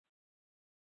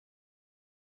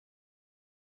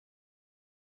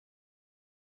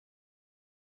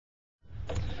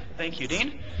Thank you,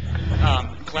 Dean.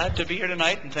 Glad to be here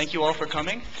tonight, and thank you all for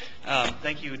coming.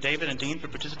 Thank you, David and Dean, for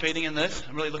participating in this.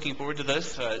 I'm really looking forward to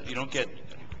this. You don't get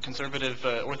conservative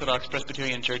Orthodox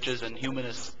Presbyterian churches and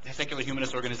secular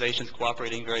humanist organizations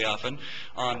cooperating very often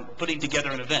on putting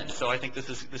together an event. So I think this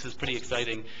is pretty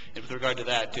exciting with regard to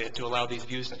that, to allow these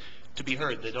views to be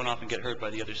heard. They don't often get heard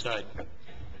by the other side.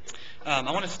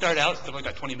 I want to start out, since I've only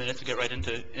got 20 minutes to get right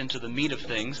into the meat of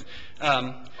things.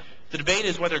 The debate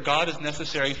is whether God is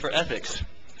necessary for ethics.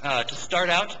 To start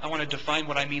out, I want to define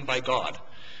what I mean by God,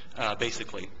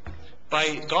 basically.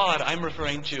 By God, I'm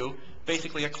referring to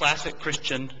basically a classic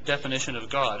Christian definition of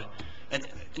God. An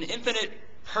infinite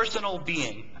personal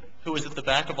being who is at the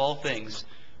back of all things,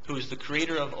 who is the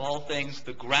creator of all things,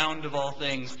 the ground of all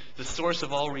things, the source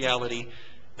of all reality,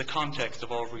 the context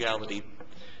of all reality.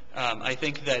 I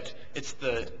think that it's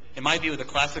in my view, the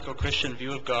classical Christian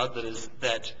view of God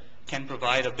that can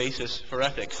provide a basis for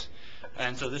ethics.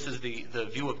 And so this is the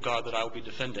view of God that I will be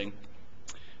defending.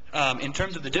 In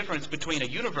terms of the difference between a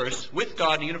universe with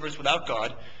God and a universe without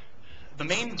God, the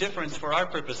main difference for our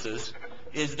purposes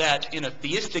is that in a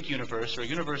theistic universe, or a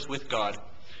universe with God,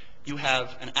 you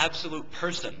have an absolute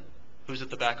person who's at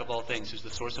the back of all things, who's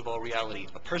the source of all reality,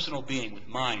 a personal being with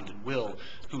mind and will,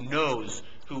 who knows,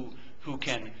 who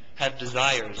can have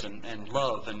desires and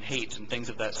love and hate and things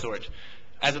of that sort.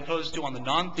 As opposed to on the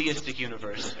non-theistic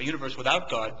universe, a universe without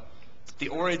God, the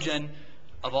origin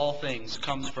of all things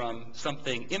comes from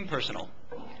something impersonal.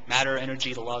 Matter,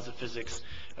 energy, the laws of physics,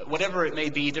 whatever it may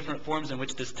be, different forms in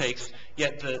which this takes,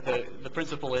 yet the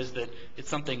principle is that it's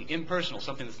something impersonal,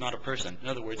 something that's not a person. In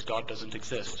other words, God doesn't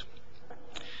exist.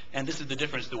 And this is the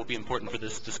difference that will be important for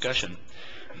this discussion.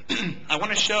 I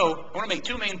want to make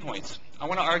two main points. I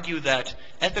want to argue that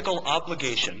ethical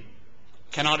obligation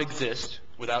cannot exist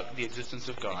without the existence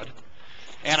of God.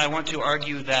 And I want to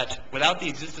argue that without the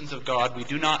existence of God, we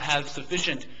do not have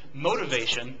sufficient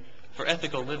motivation for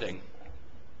ethical living.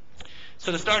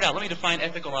 So to start out, let me define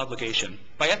ethical obligation.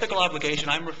 By ethical obligation,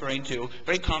 I'm referring to a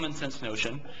very common sense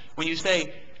notion. When you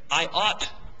say, I ought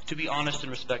to be honest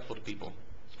and respectful to people,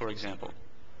 for example.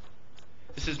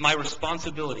 This is my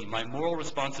responsibility, my moral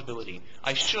responsibility.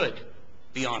 I should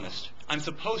be honest. I'm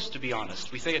supposed to be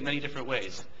honest. We say it many different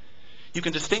ways. You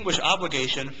can distinguish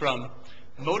obligation from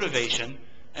motivation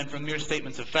and from mere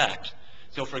statements of fact.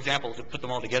 So, for example, to put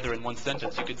them all together in one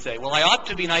sentence, you could say, well, I ought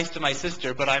to be nice to my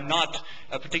sister, but I'm not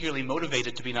particularly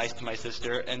motivated to be nice to my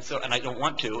sister, and I don't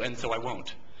want to, and so I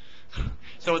won't.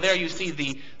 So there you see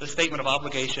the statement of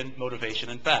obligation, motivation,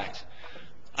 and fact.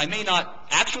 I may not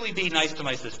actually be nice to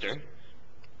my sister.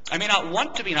 I may not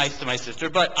want to be nice to my sister,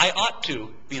 but I ought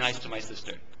to be nice to my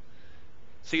sister.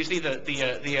 So you see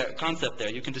the concept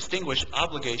there. You can distinguish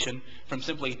obligation from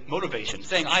simply motivation.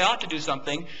 Saying I ought to do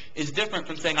something is different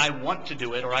from saying I want to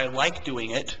do it, or I like doing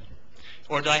it,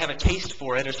 or do I have a taste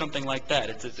for it, or something like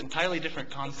that. It's an entirely different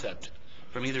concept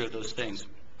from either of those things.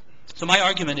 So my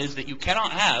argument is that you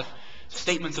cannot have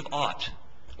statements of ought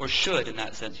or should in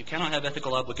that sense. You cannot have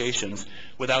ethical obligations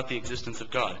without the existence of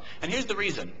God. And here's the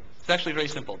reason. It's actually very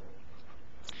simple.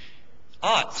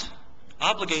 Oughts,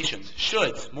 obligations,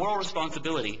 shoulds, moral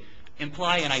responsibility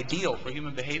imply an ideal for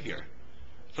human behavior,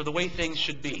 for the way things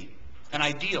should be. An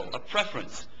ideal, a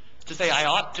preference. To say I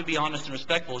ought to be honest and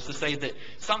respectful is to say that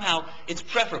somehow it's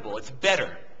preferable, it's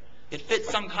better. It fits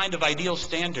some kind of ideal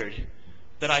standard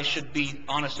that I should be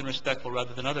honest and respectful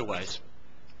rather than otherwise.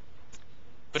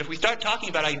 But if we start talking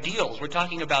about ideals, we're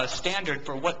talking about a standard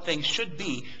for what things should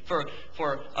be, for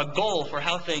a goal for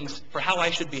how I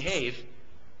should behave.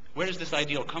 Where does this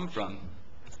ideal come from?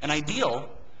 An ideal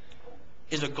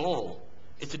is a goal.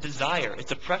 It's a desire.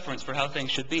 It's a preference for how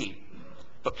things should be.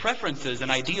 But preferences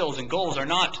and ideals and goals are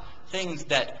not things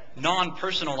that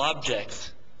non-personal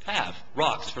objects have.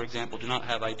 Rocks, for example, do not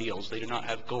have ideals. They do not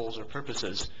have goals or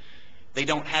purposes. They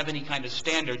don't have any kind of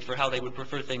standards for how they would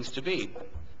prefer things to be.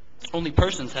 Only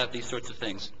persons have these sorts of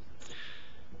things.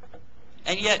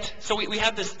 And yet, so we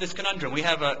have this conundrum. We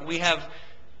have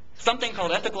something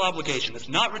called ethical obligation that's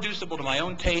not reducible to my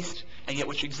own taste, and yet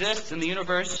which exists in the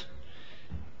universe,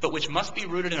 but which must be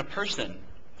rooted in a person.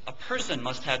 A person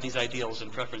must have these ideals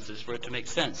and preferences for it to make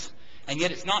sense. And yet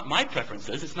it's not my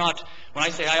preferences. It's not, when I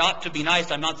say I ought to be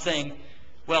nice, I'm not saying,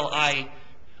 well, I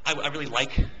really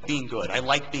like being good. I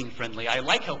like being friendly. I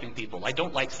like helping people. I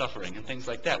don't like suffering and things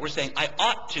like that. We're saying I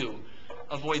ought to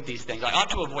avoid these things. I ought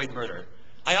to avoid murder.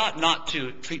 I ought not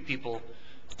to treat people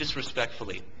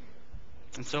disrespectfully,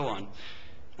 and so on.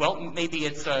 Well, maybe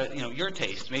it's your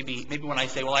taste. Maybe when I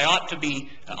say, well, I ought to be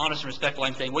honest and respectful,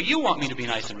 I'm saying, well, you want me to be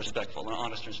nice and respectful and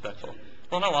honest and respectful.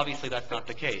 Well, no, obviously that's not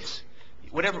the case.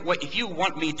 if you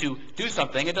want me to do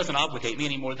something, it doesn't obligate me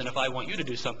any more than if I want you to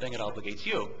do something, it obligates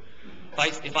you.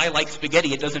 If I like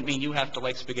spaghetti, it doesn't mean you have to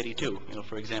like spaghetti too,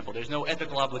 for example. There's no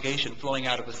ethical obligation flowing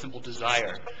out of a simple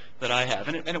desire that I have,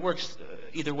 and it works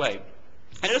either way.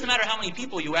 And it doesn't matter how many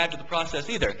people you add to the process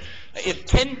either. If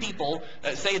 10 people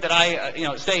say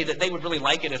that say that they would really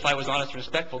like it if I was honest and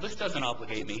respectful, this doesn't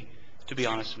obligate me to be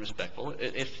honest and respectful.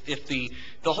 If the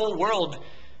whole world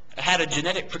had a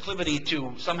genetic proclivity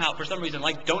to somehow, for some reason,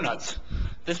 like donuts,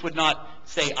 this would not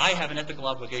say I have an ethical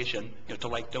obligation to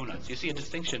like donuts. You see a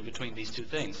distinction between these two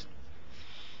things.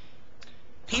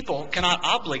 People cannot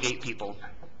obligate people,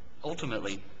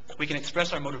 ultimately. We can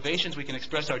express our motivations, we can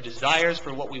express our desires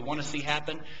for what we want to see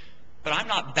happen, but I'm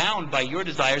not bound by your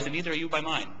desires, and neither are you by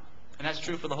mine. And that's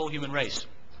true for the whole human race.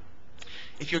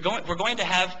 If we're going to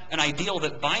have an ideal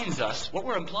that binds us, what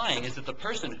we're implying is that the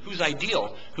person whose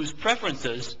ideal, whose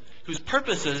preferences, whose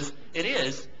purposes it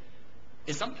is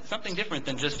something different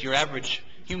than just your average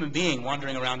human being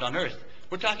wandering around on earth.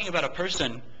 We're talking about a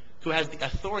person who has the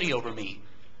authority over me,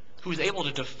 who is able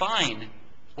to define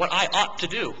what I ought to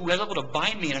do, who is able to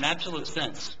bind me in an absolute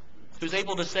sense, who's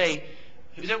able to say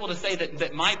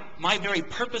that my very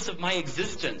purpose of my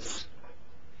existence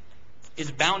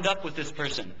is bound up with this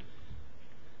person.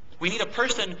 We need a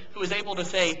person who is able to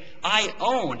say, I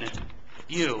own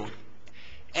you,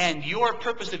 and your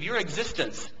purpose of your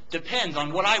existence depends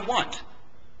on what I want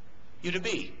you to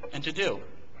be and to do.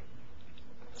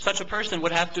 Such a person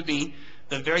would have to be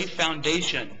the very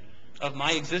foundation of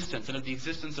my existence and of the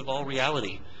existence of all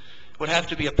reality. Would have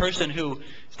to be a person who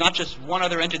is not just one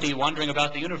other entity wandering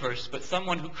about the universe, but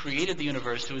someone who created the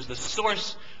universe, who is the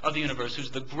source of the universe,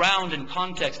 who's the ground and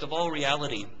context of all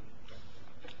reality.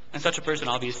 And such a person,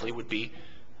 obviously, would be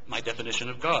my definition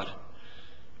of God.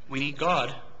 We need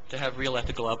God to have real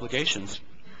ethical obligations.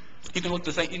 You can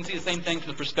see the same thing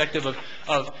from the perspective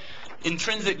of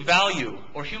intrinsic value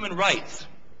or human rights.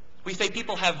 We say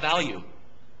people have value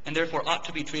and therefore ought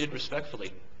to be treated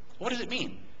respectfully. What does it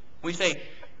mean? We say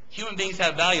human beings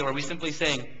have value. Are we simply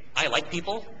saying, I like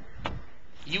people?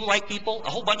 You like people? A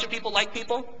whole bunch of people like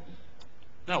people?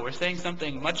 No, we're saying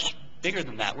something much bigger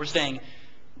than that. We're saying,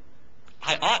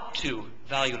 I ought to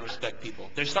value and respect people.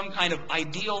 There's some kind of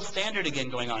ideal standard again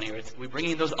going on here. We're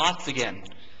bringing those oughts again.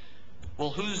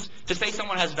 Well, to say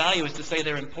someone has value is to say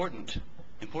they're important.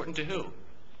 Important to who?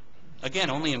 Again,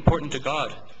 only important to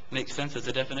God makes sense as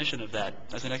a definition of that,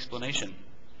 as an explanation.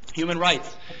 Human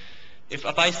rights. If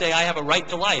I say I have a right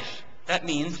to life, that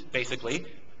means, basically,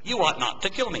 you ought not to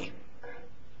kill me.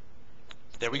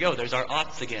 There we go. There's our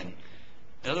oughts again.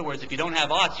 In other words, if you don't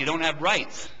have oughts, you don't have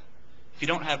rights. If you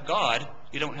don't have God,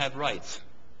 you don't have rights.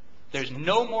 There's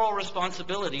no moral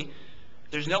responsibility.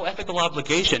 There's no ethical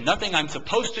obligation. Nothing I'm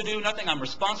supposed to do, nothing I'm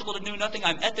responsible to do, nothing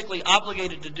I'm ethically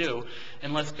obligated to do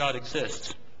unless God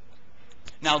exists.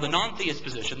 Now, the non-theist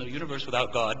position, the universe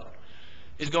without God,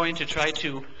 is going to try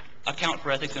to account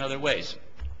for ethics in other ways.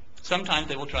 Sometimes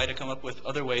they will try to come up with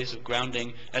other ways of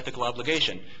grounding ethical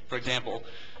obligation. For example,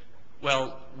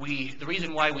 the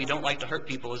reason why we don't like to hurt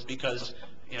people is because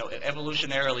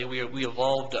evolutionarily, we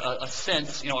evolved a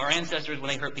sense. Our ancestors, when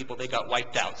they hurt people, they got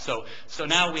wiped out. So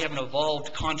now we have an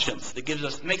evolved conscience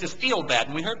that makes us feel bad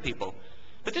when we hurt people.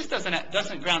 But this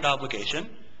doesn't ground obligation.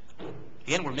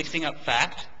 Again, we're mixing up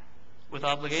fact with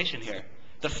obligation here.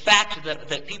 The fact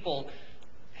that people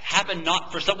happen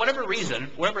not, for whatever reason,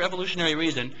 whatever evolutionary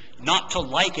reason, not to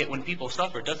like it when people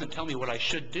suffer doesn't tell me what I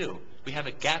should do. We have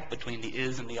a gap between the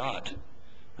is and the ought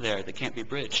there that can't be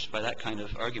bridged by that kind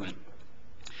of argument.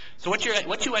 So what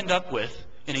you end up with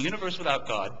in a universe without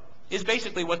God is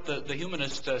basically what the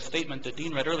humanist statement that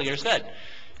Deen read earlier said.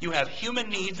 You have human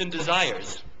needs and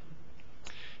desires,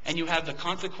 and you have the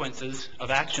consequences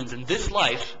of actions in this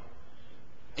life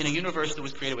in a universe that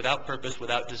was created without purpose,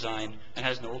 without design, and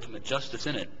has no ultimate justice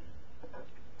in it.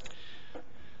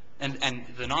 And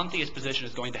the non-theist position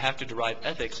is going to have to derive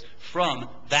ethics from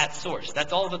that source.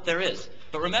 That's all that there is.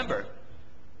 But remember,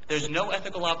 there's no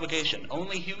ethical obligation,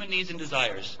 only human needs and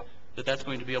desires that's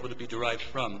going to be able to be derived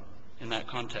from in that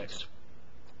context.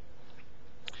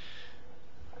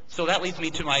 So that leads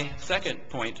me to my second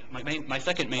point, my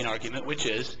second main argument, which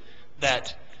is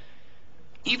that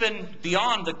even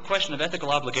beyond the question of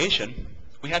ethical obligation,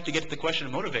 we have to get to the question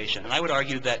of motivation. And I would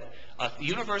argue that a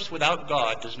universe without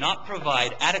God does not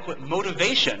provide adequate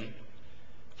motivation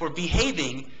for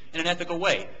behaving in an ethical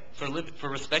way, for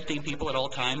respecting people at all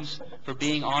times, for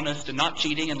being honest and not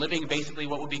cheating, and living basically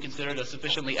what would be considered a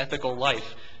sufficiently ethical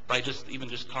life by just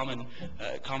common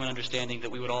understanding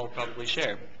that we would all probably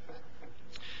share.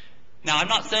 Now, I'm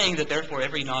not saying that therefore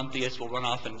every non-theist will run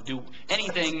off and do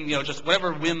anything, just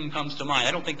whatever whim comes to mind.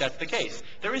 I don't think that's the case.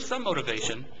 There is some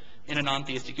motivation in a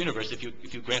non-theistic universe, if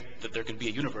you grant that there can be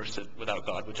a universe without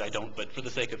God, which I don't, but for the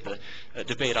sake of the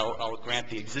debate, I'll grant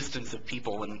the existence of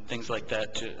people and things like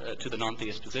that to the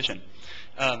non-theist position.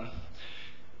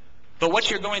 But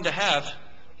what you're going to have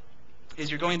is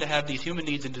you're going to have these human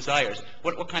needs and desires.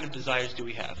 What kind of desires do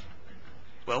we have?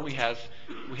 Well, we have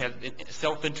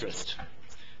self-interest.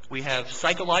 We have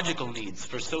psychological needs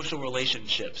for social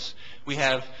relationships. We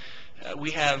have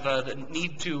the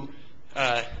need to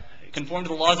conform to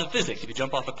the laws of physics. If you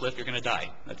jump off a cliff, you're going to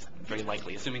die. That's very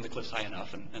likely, assuming the cliff's high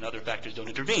enough and other factors don't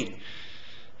intervene.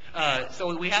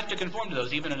 So we have to conform to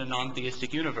those, even in a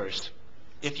non-theistic universe.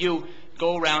 If you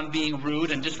go around being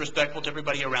rude and disrespectful to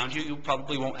everybody around you, you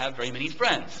probably won't have very many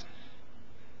friends.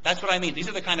 That's what I mean. These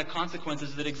are the kind of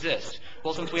consequences that exist.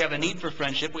 Well, since we have a need for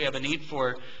friendship, we have a need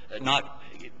for not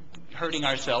hurting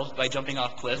ourselves by jumping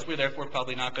off cliffs, we're therefore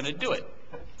probably not going to do it.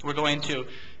 We're going to,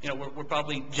 we're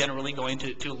probably generally going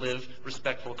to live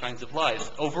respectful kinds of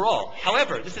lives overall.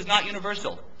 However, this is not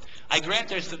universal. I grant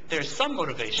there's some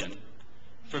motivation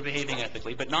for behaving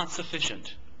ethically, but not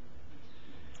sufficient.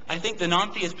 I think the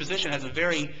non-theist position has a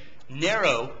very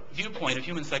narrow viewpoint of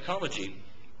human psychology.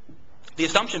 The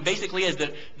assumption basically is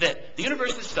that the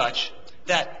universe is such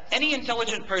that any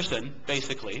intelligent person,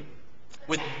 basically,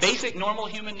 with basic normal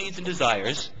human needs and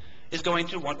desires, is going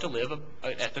to want to live an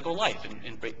ethical life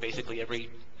in basically every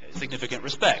significant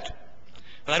respect.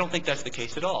 But I don't think that's the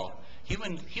case at all.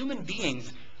 Human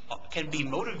beings can be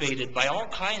motivated by all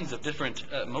kinds of different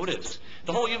motives.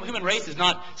 The whole human race is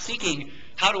not seeking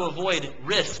how to avoid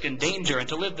risk and danger and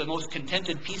to live the most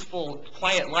contented, peaceful,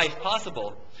 quiet life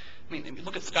possible. I mean,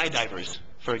 look at skydivers,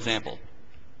 for example.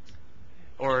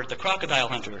 Or the crocodile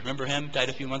hunter. Remember him? Died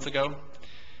a few months ago.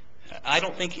 I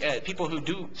don't think people who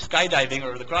do skydiving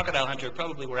or the crocodile hunter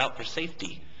probably were out for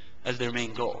safety as their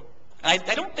main goal. I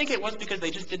don't think it was because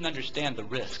they just didn't understand the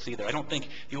risks either. I don't think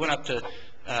you went up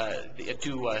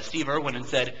to Steve Irwin and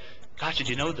said, "Gosh, did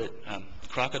you know that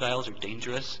crocodiles are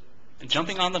dangerous? And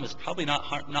jumping on them is probably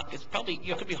it's probably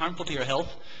it could be harmful to your health."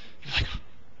 You're like,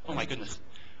 "Oh my goodness,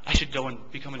 I should go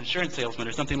and become an insurance salesman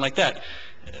or something like that."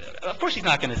 Of course, he's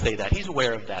not going to say that. He's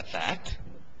aware of that fact.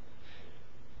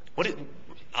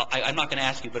 I'm not going to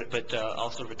ask you, but I'll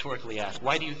sort of rhetorically ask,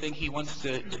 why do you think he wanted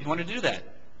to do that?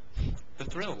 The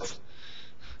thrills.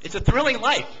 It's a thrilling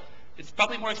life. It's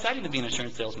probably more exciting to be an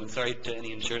insurance salesman. Sorry to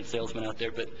any insurance salesman out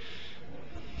there, but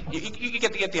you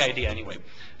get the idea anyway.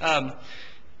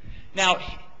 Now,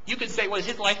 you could say, well, is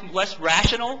his life less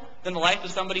rational than the life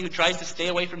of somebody who tries to stay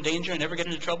away from danger and never get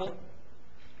into trouble?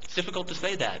 It's difficult to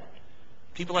say that.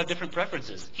 People have different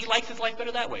preferences. He likes his life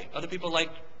better that way. Other people like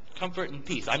comfort and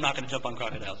peace. I'm not going to jump on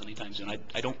crocodiles anytime soon.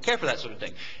 I don't care for that sort of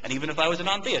thing. And even if I was a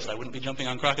non-theist, I wouldn't be jumping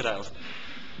on crocodiles.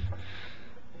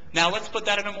 Now, let's put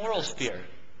that in a moral sphere.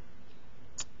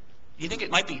 Do you think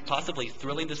it might be possibly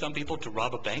thrilling to some people to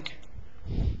rob a bank?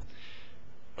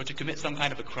 Or to commit some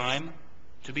kind of a crime?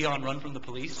 To be on run from the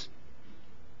police?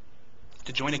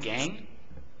 To join a gang?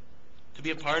 To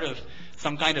be a part of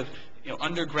some kind of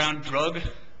underground drug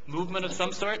movement of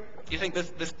some sort? Do you think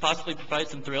this possibly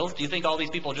provides some thrills? Do you think all these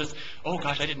people just, oh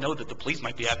gosh, I didn't know that the police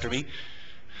might be after me.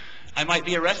 I might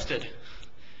be arrested.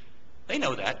 They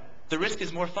know that. The risk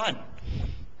is more fun.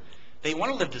 They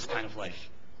want to live this kind of life.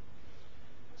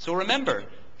 So remember,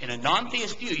 in a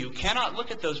non-theist view, you cannot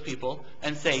look at those people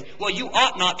and say, well, you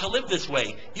ought not to live this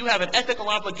way. You have an ethical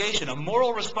obligation, a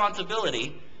moral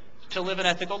responsibility to live an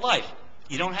ethical life.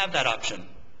 You don't have that option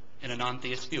in a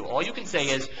non-theist view. All you can say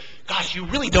is, gosh, you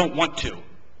really don't want to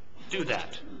do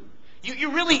that.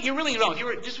 You really don't. If you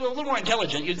were just a little more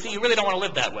intelligent, you'd see you really don't want to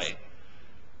live that way.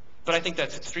 But I think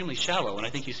that's extremely shallow, and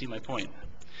I think you see my point.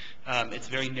 It's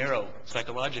very narrow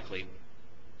psychologically.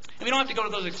 And we don't have to go to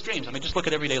those extremes. I mean, just look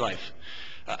at everyday life.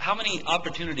 How many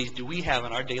opportunities do we have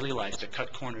in our daily lives to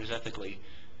cut corners ethically,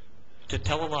 to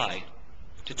tell a lie,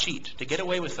 to cheat, to get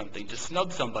away with something, to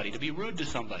snub somebody, to be rude to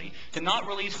somebody, to not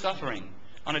relieve suffering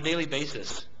on a daily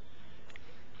basis?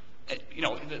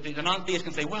 The non-theist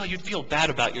can say, well, you'd feel bad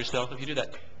about yourself if you do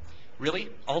that. Really?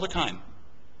 All the time?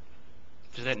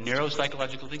 There's that narrow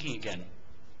psychological thinking again.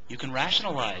 You can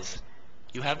rationalize.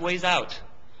 You have ways out.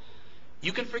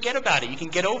 You can forget about it. You can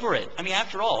get over it. I mean,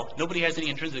 after all, nobody has any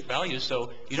intrinsic value,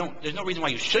 so there's no reason why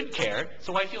you should care,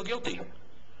 so why feel guilty?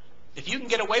 If you can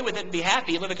get away with it and be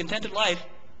happy, live a contented life,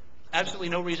 absolutely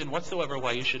no reason whatsoever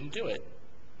why you shouldn't do it.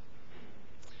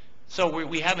 So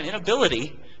we have an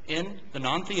inability in the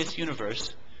non-theist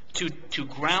universe to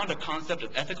ground a concept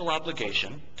of ethical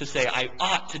obligation, to say, I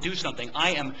ought to do something.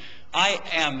 I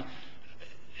am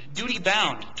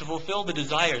duty-bound to fulfill the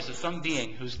desires of some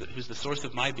being who's the source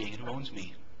of my being and who owns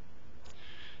me.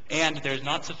 And there's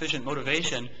not sufficient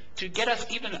motivation to get us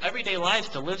even everyday lives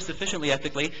to live sufficiently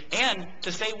ethically, and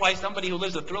to say why somebody who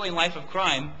lives a thrilling life of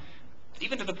crime,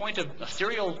 even to the point of a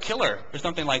serial killer or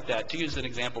something like that, to use an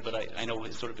example that I know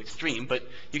is sort of extreme, but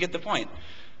you get the point.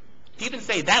 To even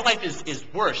say that life is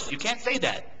worse, you can't say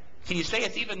that. Can you say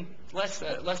it's even less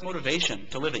motivation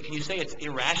to live it? Can you say it's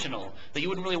irrational, that you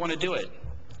wouldn't really want to do it?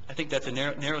 I think that's a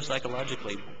narrow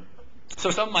psychologically. So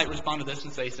some might respond to this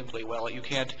and say simply, well, you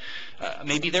can't,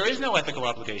 maybe there is no ethical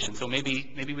obligation, so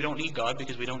maybe we don't need God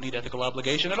because we don't need ethical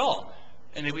obligation at all,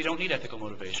 and maybe we don't need ethical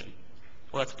motivation.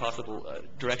 Well, that's a possible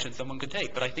direction someone could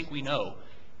take, but I think we know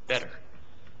better.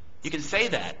 You can say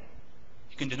that,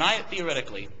 you can deny it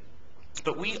theoretically,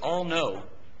 but we all know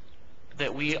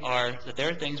that there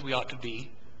are things we ought to be,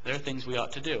 there are things we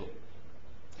ought to do,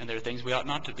 and there are things we ought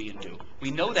not to be and do.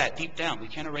 We know that deep down. We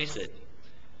can't erase it.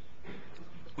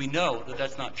 We know that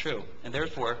that's not true, and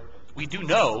therefore we do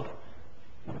know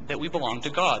that we belong to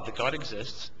God, that God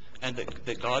exists, and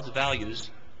that God's values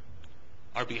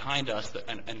are behind us,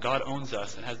 and God owns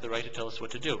us and has the right to tell us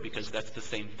what to do, because that's the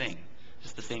same thing.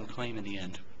 It's the same claim in the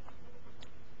end.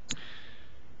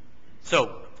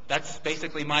 So that's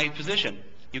basically my position.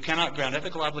 You cannot ground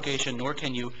ethical obligation, nor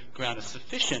can you ground a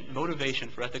sufficient motivation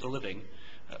for ethical living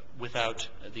without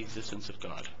the existence of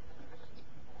God.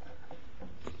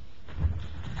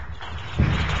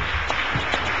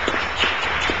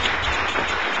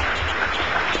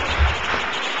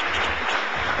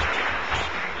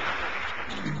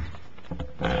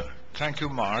 Thank you,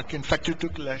 Mark. In fact, you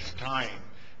took less time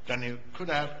than you could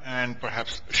have and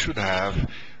perhaps should have.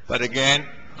 But again,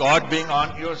 God being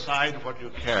on your side, what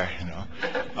you care,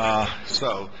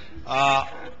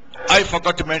 I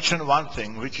forgot to mention one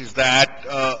thing, which is that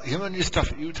Humanists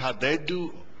of Utah, they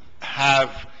do have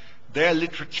their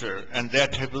literature and their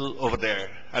table over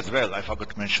there as well. I forgot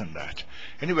to mention that.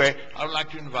 Anyway, I would like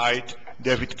to invite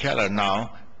David Keller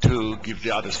now to give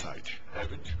the other side.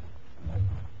 David.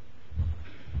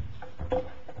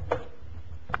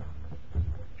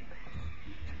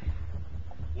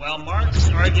 While Mark's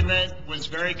argument was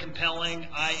very compelling,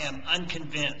 I am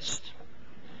unconvinced.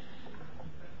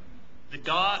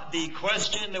 The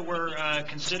question that we're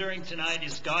considering tonight,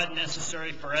 is God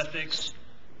necessary for ethics?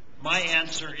 My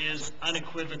answer is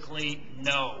unequivocally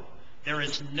no. There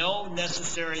is no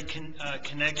necessary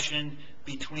connection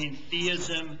between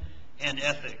theism and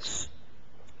ethics.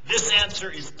 This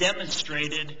answer is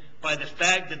demonstrated by the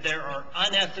fact that there are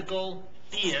unethical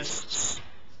theists.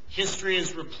 History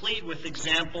is replete with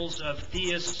examples of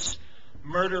theists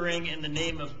murdering in the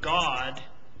name of God,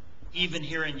 even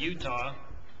here in Utah,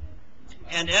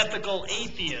 and ethical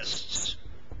atheists.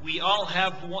 We all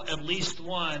have at least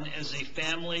one as a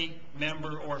family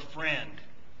member or friend.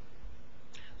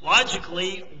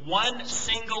 Logically, one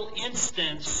single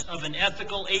instance of an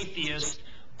ethical atheist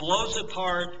blows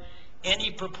apart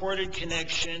any purported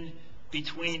connection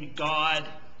between God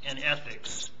and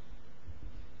ethics.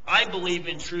 I believe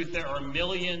in truth there are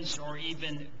millions or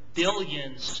even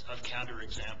billions of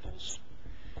counterexamples.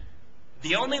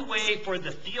 The only way for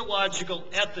the theological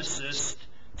ethicist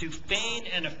to feign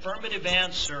an affirmative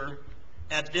answer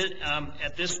at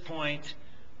this point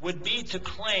would be to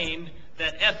claim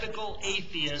that ethical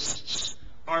atheists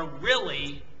are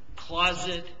really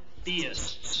closet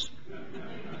theists.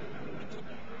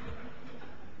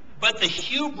 But the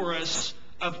hubris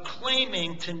of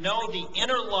claiming to know the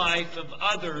inner life of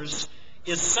others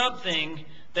is something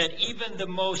that even the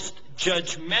most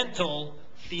judgmental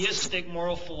theistic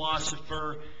moral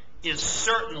philosopher is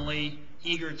certainly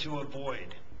eager to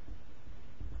avoid.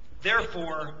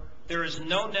 Therefore, there is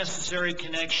no necessary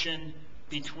connection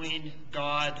between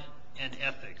God and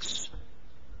ethics.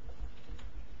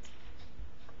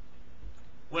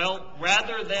 Well,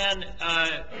 rather than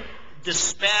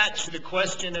dispatch the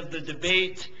question of the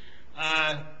debate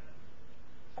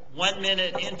 1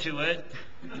 minute into it,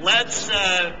 I'd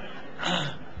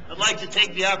like to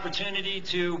take the opportunity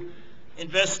to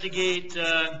investigate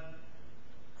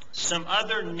some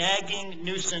other nagging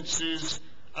nuisances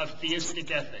of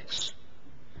theistic ethics.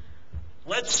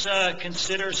 Let's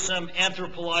consider some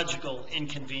anthropological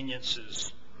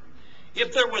inconveniences.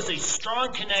 If there was a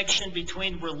strong connection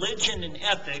between religion and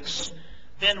ethics,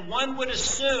 then one would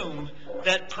assume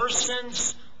that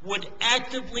persons would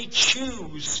actively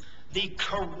choose the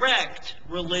correct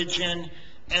religion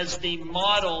as the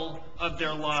model of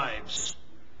their lives.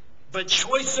 But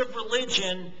choice of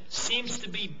religion seems to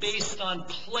be based on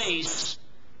place,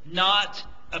 not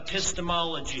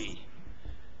epistemology.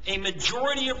 a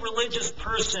majority of religious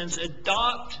persons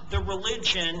adopt the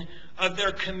religion of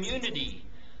their community.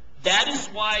 That is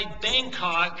why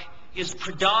Bangkok is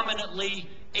predominantly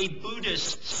a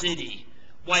Buddhist city,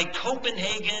 why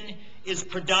Copenhagen is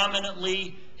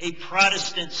predominantly a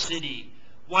Protestant city,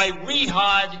 why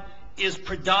Riyadh is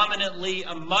predominantly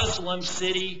a Muslim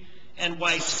city, and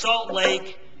why Salt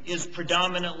Lake is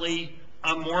predominantly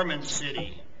a Mormon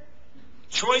city.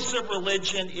 Choice of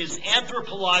religion is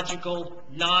anthropological,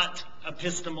 not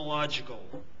epistemological.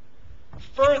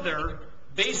 Further,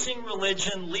 basing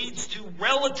religion leads to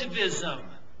relativism.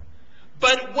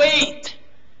 But wait!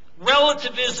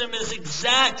 Relativism is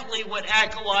exactly what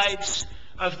acolytes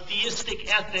of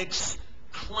theistic ethics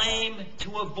claim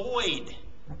to avoid.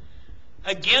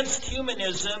 Against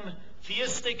humanism,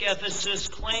 theistic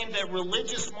ethicists claim that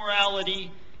religious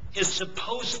morality is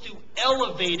supposed to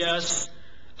elevate us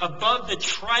above the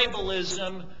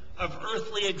tribalism of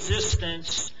earthly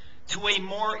existence to a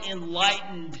more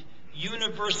enlightened,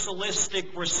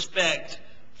 universalistic respect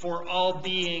for all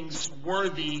beings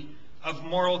worthy of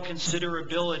moral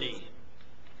considerability.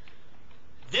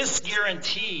 This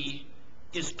guarantee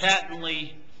is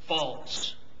patently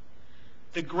false.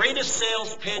 The greatest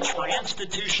sales pitch for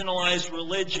institutionalized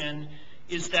religion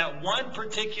is that one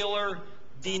particular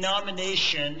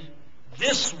denomination,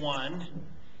 this one,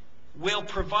 will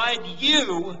provide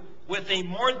you with a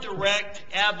more direct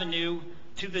avenue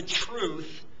to the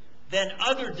truth than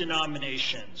other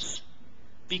denominations,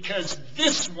 because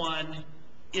this one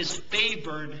is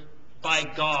favored by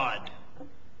God.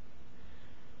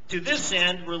 To this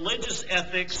end, religious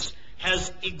ethics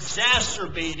has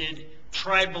exacerbated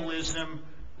tribalism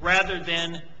rather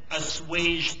than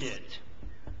assuaged it.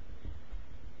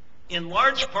 In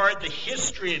large part, the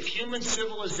history of human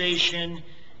civilization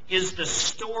is the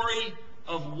story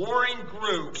of warring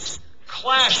groups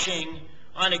clashing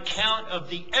on account of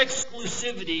the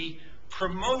exclusivity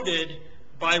promoted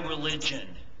by religion.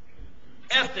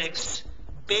 Ethics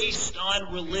based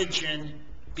on religion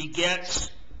begets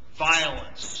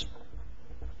violence.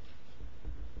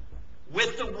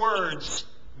 With the words,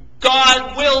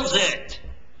 "God wills it,"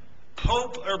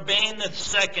 Pope Urban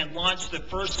II launched the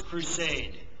First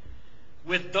Crusade.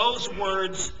 With those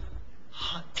words,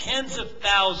 tens of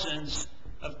thousands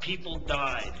of people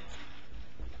died.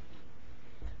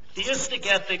 Theistic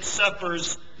ethics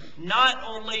suffers not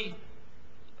only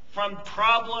from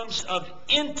problems of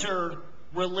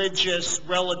inter-religious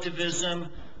relativism,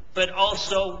 but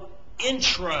also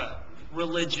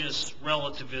intra-religious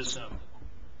relativism.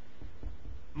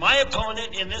 My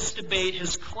opponent in this debate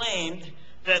has claimed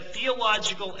that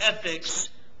theological ethics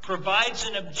provides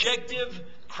an objective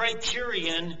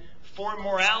criterion for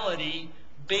morality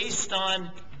based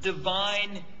on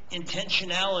divine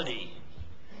intentionality.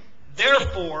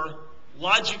 Therefore,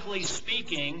 logically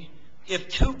speaking, if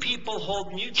two people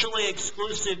hold mutually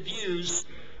exclusive views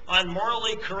on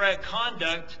morally correct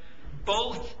conduct,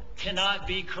 both cannot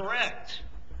be correct.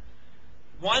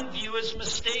 One view is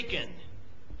mistaken.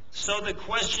 So the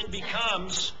question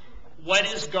becomes, what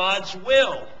is God's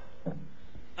will?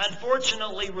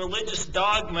 Unfortunately, religious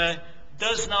dogma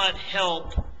does not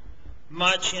help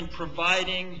much in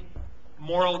providing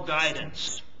moral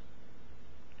guidance.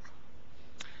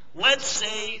 Let's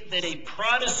say that a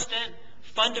Protestant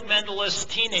fundamentalist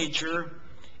teenager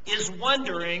is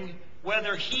wondering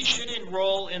whether he should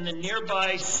enroll in the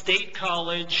nearby state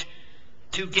college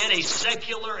to get a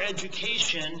secular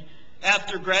education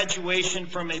after graduation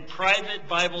from a private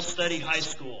Bible study high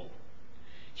school.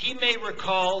 He may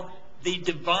recall the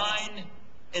divine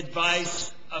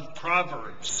advice of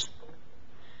Proverbs.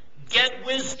 Get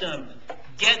wisdom,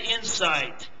 get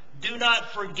insight. Do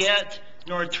not forget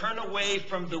nor turn away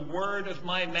from the word of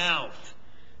my mouth.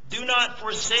 Do not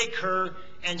forsake her,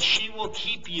 and she will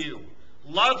keep you.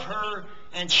 Love her,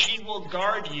 and she will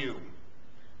guard you.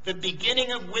 The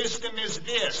beginning of wisdom is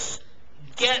this: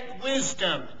 get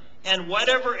wisdom, and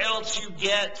whatever else you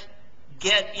get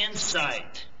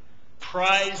insight.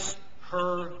 Prize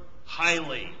her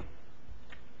highly.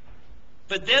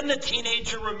 But then the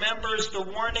teenager remembers the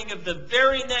warning of the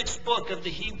very next book of the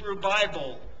Hebrew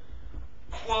Bible.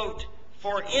 Quote,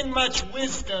 "For in much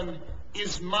wisdom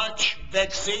is much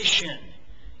vexation,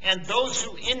 and those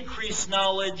who increase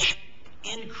knowledge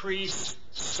increase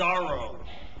sorrow."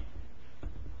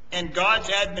 And God's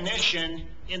admonition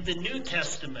in the New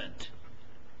Testament: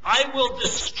 "I will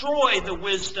destroy the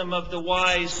wisdom of the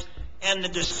wise, and the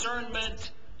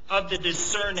discernment of the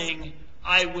discerning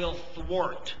I will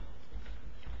thwart."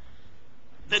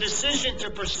 The decision to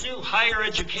pursue higher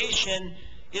education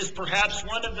is perhaps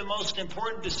one of the most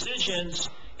important decisions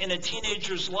in a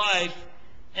teenager's life,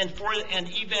 And for an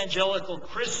evangelical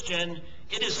Christian,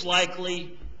 it is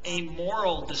likely a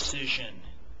moral decision,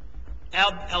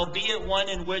 albeit one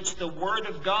in which the Word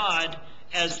of God,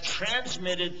 as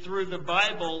transmitted through the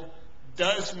Bible,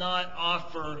 does not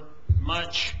offer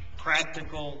much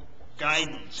practical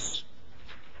guidance.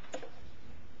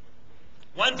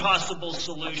 One possible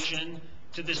solution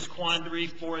to this quandary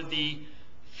for the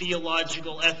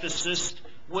theological ethicist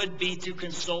would be to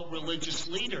consult religious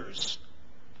leaders.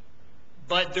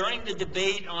 But during the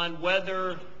debate on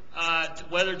whether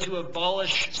to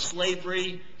abolish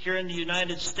slavery here in the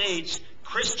United States,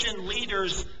 Christian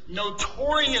leaders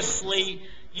notoriously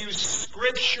use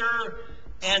Scripture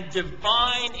and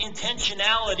divine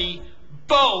intentionality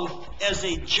both as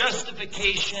a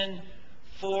justification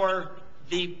for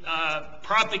the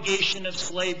propagation of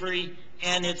slavery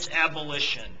and its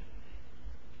abolition.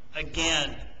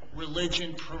 Again,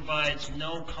 religion provides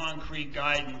no concrete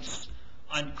guidance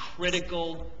on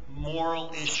critical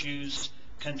moral issues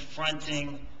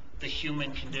confronting the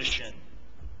human condition.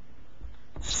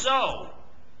 So,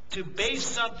 to base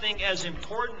something as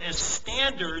important as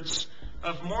standards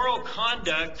of moral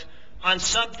conduct on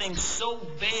something so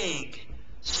vague,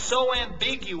 so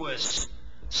ambiguous,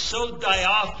 so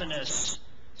diaphanous,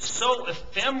 so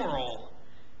ephemeral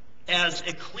as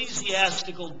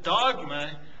ecclesiastical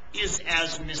dogma is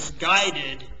as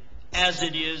misguided as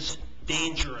it is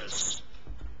dangerous.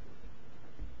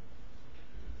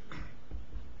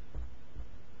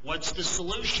 What's the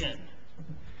solution?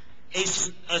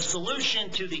 A solution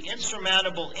to the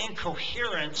insurmountable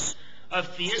incoherence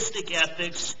of theistic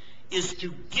ethics is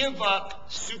to give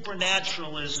up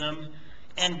supernaturalism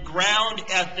and ground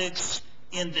ethics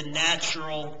in the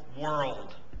natural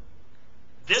world.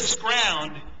 This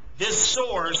ground, this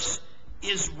source,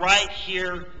 is right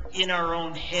here in our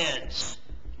own heads,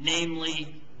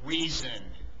 namely reason.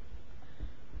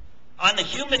 On the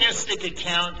humanistic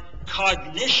account,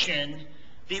 cognition,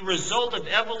 the result of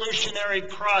evolutionary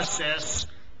process,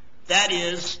 that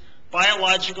is,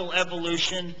 biological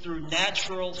evolution through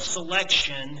natural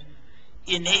selection,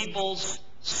 enables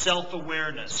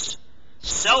self-awareness.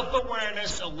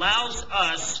 Self-awareness allows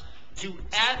us to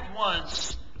at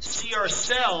once see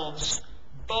ourselves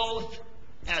both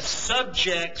as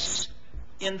subjects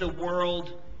in the world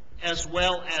as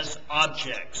well as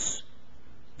objects.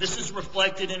 This is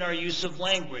reflected in our use of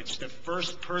language, the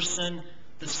first person,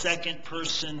 the second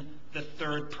person, the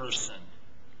third person.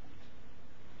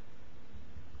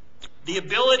 The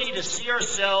ability to see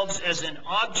ourselves as an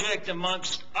object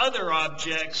amongst other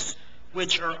objects,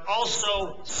 which are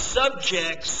also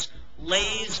subjects,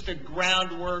 lays the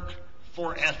groundwork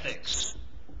for ethics.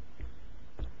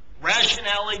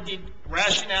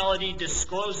 Rationality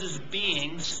discloses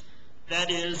beings, that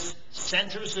is,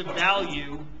 centers of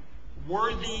value,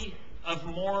 worthy of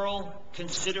moral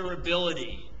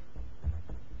considerability.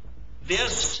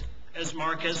 This, as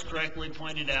Mark has correctly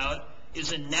pointed out,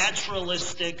 is a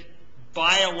naturalistic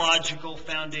biological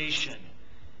foundation.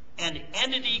 An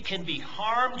entity can be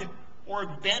harmed or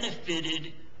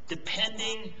benefited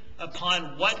depending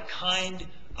upon what kind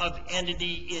of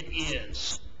entity it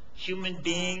is: human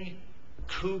being,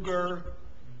 cougar,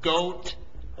 goat,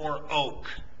 or oak.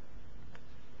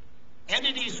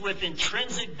 Entities with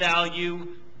intrinsic value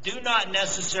do not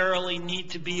necessarily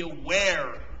need to be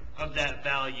aware of that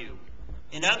value.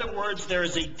 In other words, there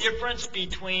is a difference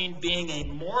between being a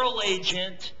moral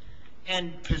agent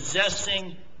and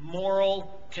possessing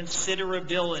moral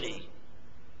considerability.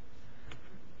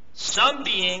 Some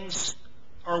beings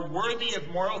are worthy of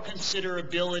moral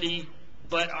considerability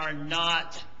but are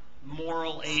not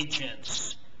moral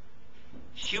agents.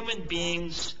 Human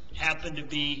beings happen to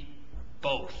be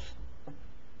both.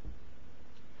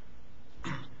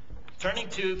 Turning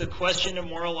to the question of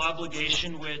moral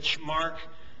obligation, which Mark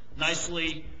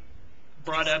nicely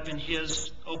brought up in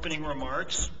his opening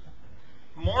remarks,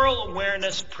 moral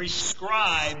awareness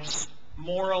prescribes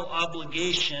moral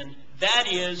obligation. That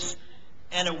is,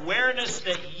 an awareness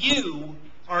that you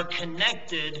are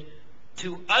connected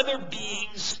to other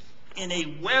beings in a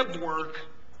webwork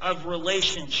of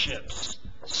relationships,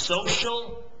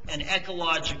 social and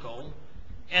ecological,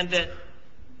 and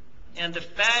the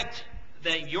fact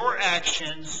that your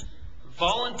actions,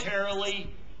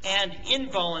 voluntarily and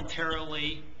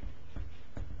involuntarily,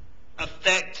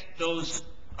 affect those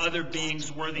other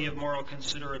beings worthy of moral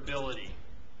considerability.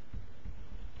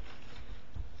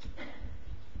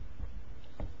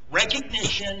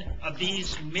 Recognition of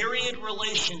these myriad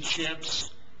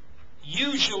relationships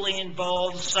usually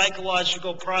involves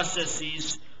psychological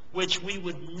processes which we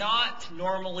would not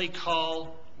normally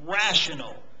call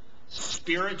rational,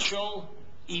 spiritual,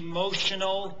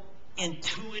 emotional,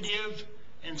 intuitive,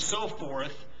 and so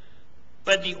forth,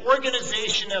 but the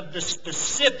organization of the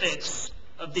specifics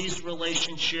of these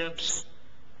relationships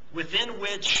within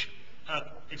which,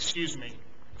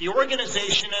 the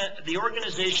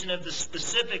organization of the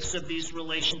specifics of these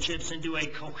relationships into a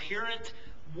coherent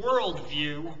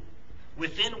worldview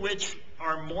within which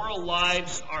our moral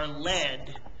lives are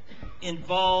led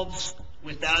involves,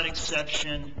 without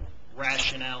exception,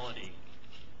 rationality.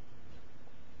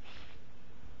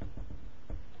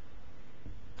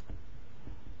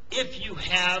 If you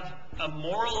have a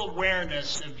moral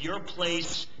awareness of your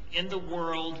place in the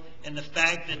world and the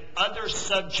fact that other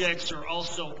subjects are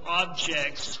also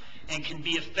objects and can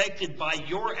be affected by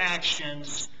your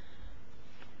actions,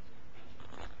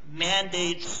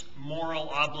 mandates moral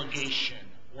obligation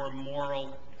or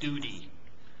moral duty.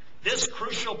 This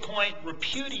crucial point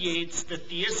repudiates the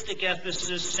theistic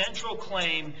ethicist's central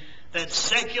claim that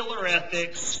secular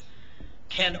ethics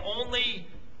can only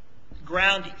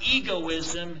ground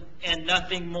egoism and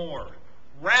nothing more.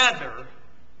 Rather,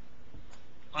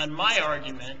 on my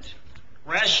argument,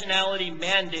 rationality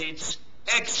mandates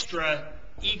extra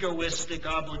egoistic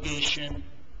obligation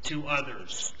to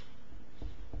others.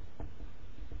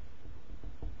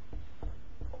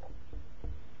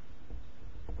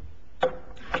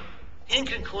 In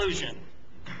conclusion,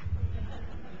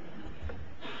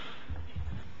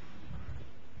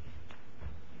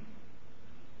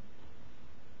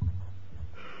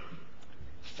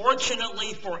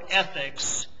 fortunately for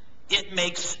ethics, it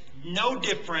makes no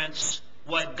difference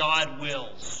what God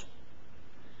wills.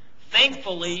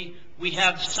 Thankfully, we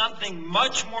have something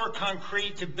much more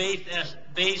concrete to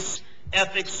base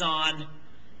ethics on,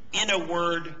 in a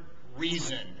word,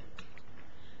 reason.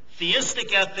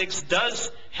 Theistic ethics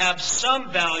does have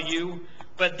some value,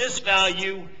 but this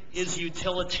value is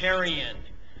utilitarian.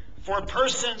 For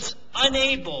persons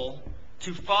unable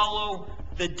to follow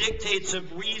the dictates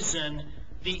of reason,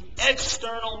 the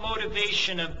external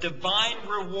motivation of divine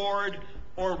reward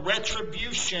or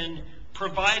retribution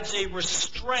provides a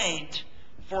restraint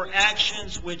for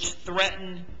actions which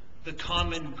threaten the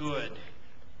common good.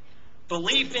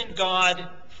 Belief in God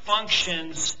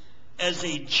functions as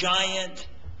a giant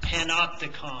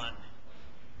panopticon.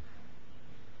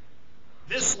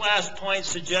 This last point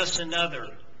suggests another.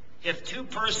 If two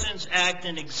persons act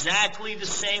in exactly the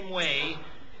same way,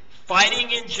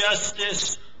 fighting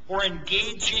injustice or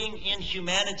engaging in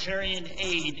humanitarian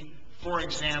aid, for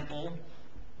example,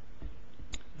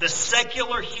 the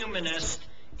secular humanist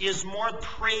is more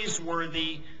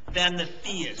praiseworthy than the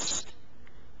theist,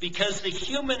 because the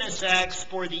humanist acts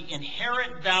for the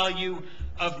inherent value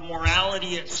of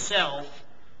morality itself,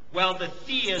 while the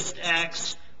theist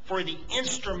acts for the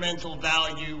instrumental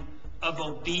value of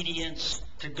obedience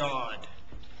to God.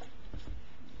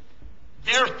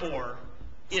 Therefore,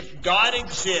 if God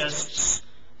exists,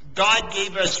 God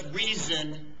gave us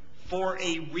reason for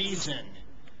a reason,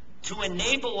 to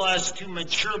enable us to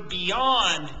mature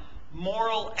beyond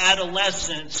moral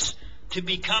adolescence, to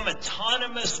become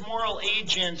autonomous moral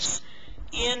agents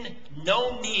in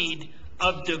no need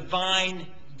of divine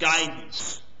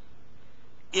guidance.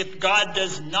 If God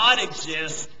does not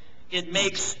exist, it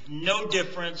makes no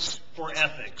difference for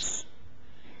ethics.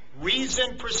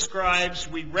 Reason prescribes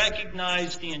we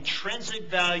recognize the intrinsic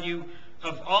value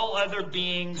of all other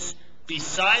beings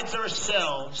besides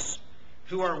ourselves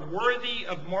who are worthy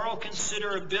of moral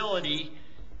considerability,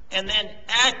 and then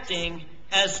acting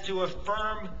as to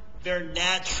affirm their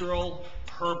natural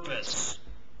purpose.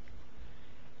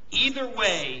 Either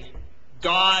way,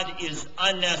 God is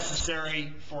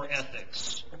unnecessary for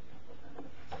ethics.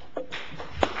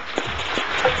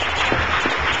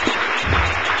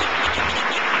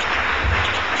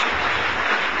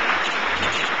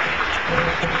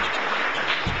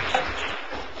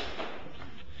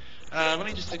 Let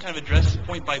me just kind of address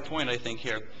point by point, I think,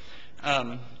 here.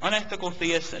 Unethical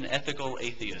theists and ethical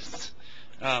atheists.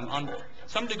 On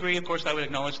some degree, of course, I would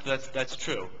acknowledge that's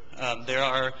true. There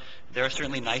are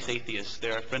certainly nice atheists.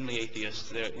 There are friendly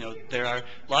atheists. There are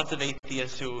lots of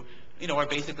atheists who are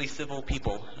basically civil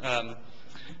people.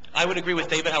 I would agree with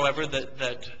David, however,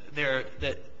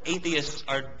 that atheists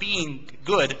are being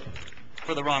good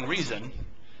for the wrong reason,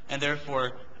 and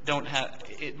therefore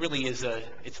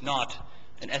it's not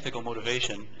an ethical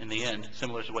motivation in the end,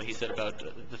 similar to what he said about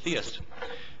the theist.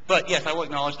 But yes, I will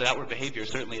acknowledge that outward behavior,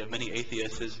 certainly of many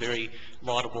atheists, is very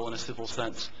laudable in a civil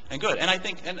sense and good. And I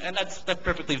think, and that's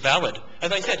perfectly valid.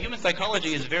 As I said, human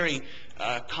psychology is very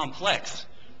complex.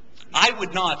 I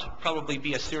would not probably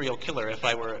be a serial killer if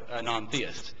I were a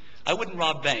non-theist. I wouldn't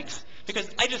rob banks because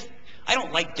I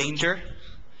don't like danger.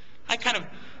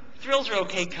 thrills are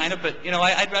okay, kind of, but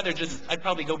I'd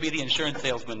probably go be the insurance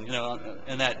salesman,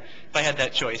 and that if I had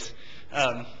that choice.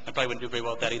 I probably wouldn't do very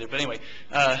well at that either. But anyway,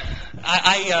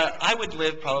 I would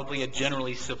live probably a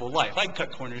generally civil life. I'd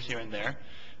cut corners here and there,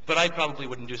 but I probably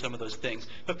wouldn't do some of those things.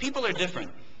 But people are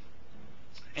different.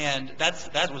 And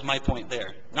that was my point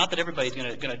there. Not that everybody's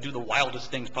going to do the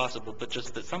wildest things possible, but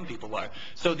just that some people are.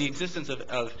 So the existence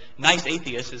of nice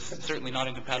atheists is certainly not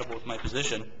incompatible with my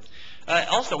position.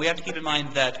 Also, we have to keep in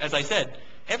mind that, as I said,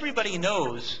 everybody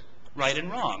knows right and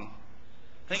wrong.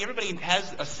 I think everybody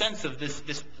has a sense of this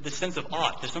sense of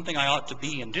ought. There's something I ought to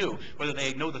be and do, whether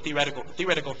they know the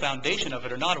theoretical foundation of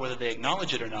it or not, or whether they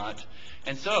acknowledge it or not.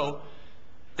 And so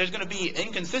there's going to be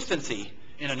inconsistency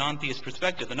in a non-theist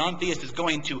perspective. The non-theist is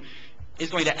going to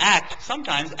act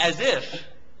sometimes as if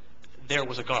there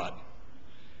was a God.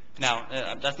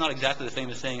 Now, that's not exactly the same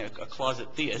as saying a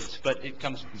closet theist, but it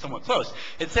comes somewhat close.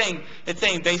 It's saying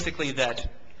basically that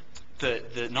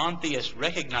the non-theist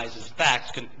recognizes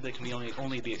facts that can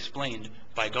only be explained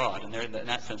by God, and in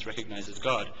that sense recognizes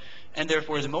God, and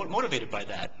therefore is motivated by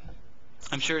that.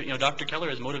 I'm sure Dr.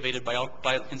 Keller is motivated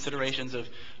by considerations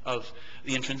of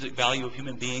the intrinsic value of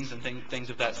human beings and things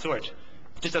of that sort.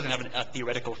 It just doesn't have a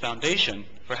theoretical foundation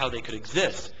for how they could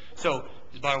exist. So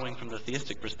he's borrowing from the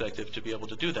theistic perspective to be able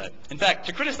to do that. In fact,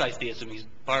 to criticize theism, he's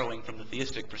borrowing from the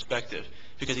theistic perspective,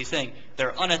 because he's saying there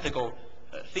are unethical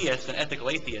theists and ethical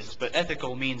atheists, but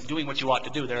ethical means doing what you ought to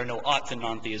do. There are no oughts in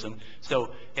non-theism.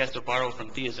 So he has to borrow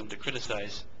from theism to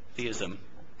criticize theism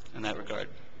in that regard.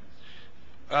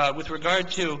 With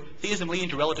regard to theism leading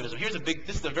to relativism,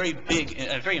 this is a very big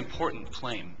and a very important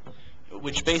claim,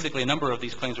 which basically a number of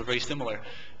these claims were very similar,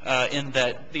 in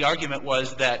that the argument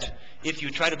was that if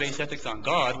you try to base ethics on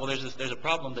God, well, there's a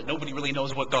problem that nobody really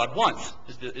knows what God wants,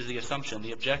 is the assumption,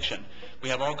 the objection. We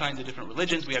have all kinds of different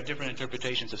religions, we have different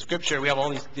interpretations of Scripture, we have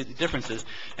all these differences,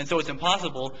 and so it's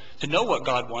impossible to know what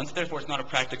God wants, therefore it's not a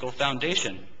practical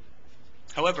foundation.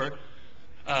 However,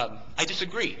 I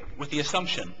disagree with the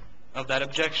assumption of that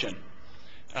objection.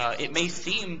 It may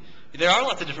seem, there are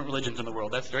lots of different religions in the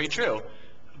world, that's very true,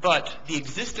 but the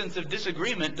existence of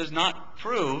disagreement does not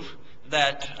prove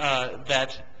that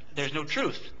there's no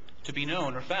truth to be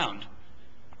known or found.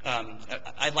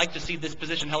 I'd like to see this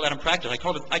position held out in practice.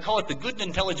 I call it the good and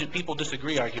intelligent people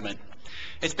disagree argument.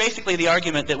 It's basically the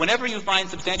argument that whenever you find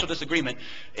substantial disagreement,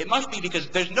 it must be because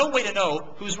there's no way to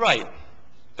know who's right.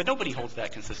 But nobody holds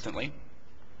that consistently.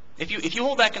 If you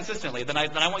hold that consistently, then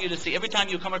I want you to see every time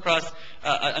you come across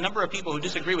a number of people who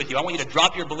disagree with you, I want you to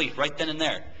drop your belief right then and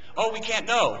there. Oh, we can't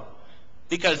know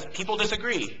because people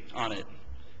disagree on it.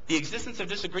 The existence of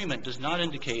disagreement does not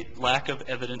indicate lack of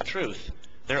evident truth.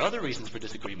 There are other reasons for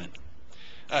disagreement.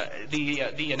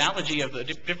 The analogy of the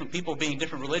different people being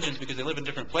different religions because they live in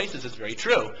different places is very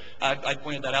true. I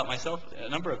pointed that out myself a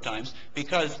number of times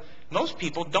because most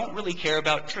people don't really care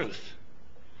about truth.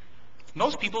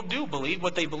 Most people do believe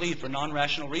what they believe for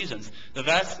non-rational reasons.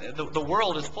 The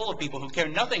world is full of people who care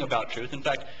nothing about truth. In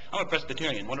fact, I'm a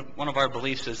Presbyterian. One of our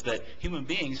beliefs is that human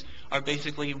beings are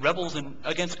basically rebels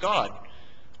against God.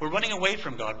 We're running away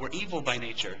from God. We're evil by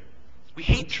nature. We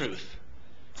hate truth.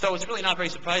 So it's really not very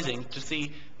surprising to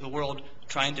see the world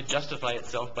trying to justify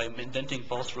itself by inventing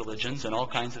false religions and all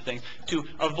kinds of things to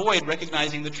avoid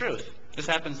recognizing the truth. This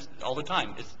happens all the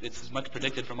time. It's as much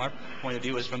predicted from our point of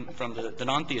view as from the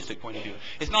non-theistic point of view.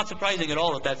 It's not surprising at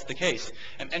all that that's the case.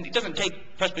 And it doesn't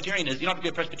take Presbyterianism, you don't have to be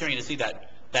a Presbyterian to see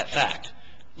that fact.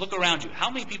 Look around you.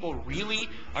 How many people really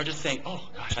are just saying, oh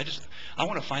gosh, I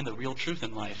want to find the real truth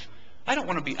in life. I don't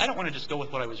want to just go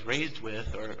with what I was raised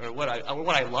with or what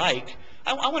I like.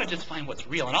 I want to just find what's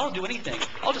real, and I'll do anything.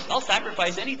 I'll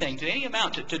sacrifice anything to any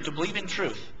amount to believe in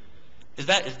truth. Is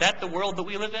that the world that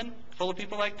we live in, full of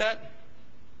people like that?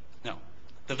 No.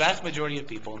 The vast majority of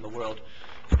people in the world,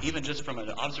 even just from an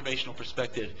observational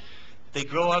perspective, they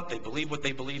grow up, they believe what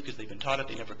they believe because they've been taught it,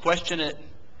 they never question it,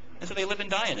 and so they live and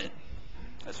die in it.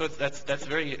 So that's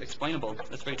very explainable.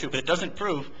 That's very true, but it doesn't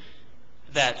prove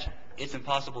that it's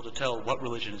impossible to tell what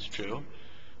religion is true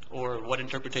or what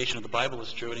interpretation of the Bible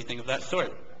is true, anything of that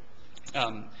sort.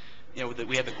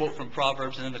 We have the quote from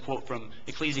Proverbs and then the quote from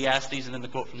Ecclesiastes and then the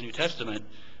quote from the New Testament.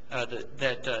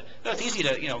 It's easy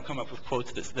to come up with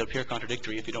quotes that appear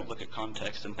contradictory if you don't look at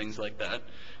context and things like that.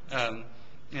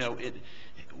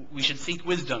 We should seek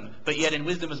wisdom, but yet in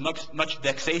wisdom is much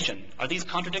vexation. Are these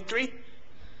contradictory?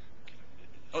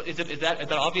 Is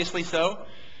that obviously so?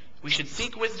 We should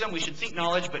seek wisdom, we should seek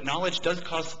knowledge, but knowledge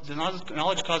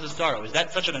causes sorrow. Is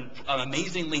that such an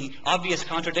amazingly obvious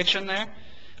contradiction there?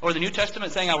 Or the New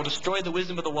Testament saying, I will destroy the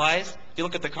wisdom of the wise? If you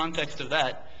look at the context of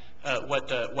that, what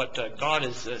God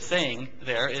is saying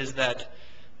there is that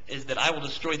is that I will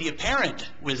destroy the apparent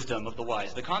wisdom of the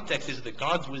wise. The context is that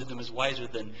God's wisdom is wiser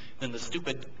than the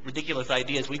stupid, ridiculous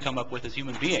ideas we come up with as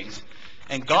human beings.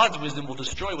 And God's wisdom will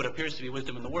destroy what appears to be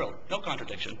wisdom in the world. No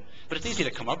contradiction. But it's easy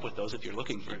to come up with those if you're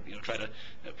looking for, try to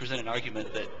present an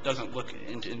argument that doesn't look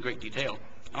in great detail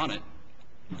on it.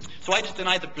 So I just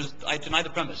deny the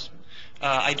premise.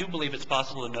 I do believe it's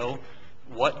possible to know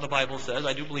what the Bible says.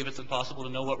 I do believe it's impossible to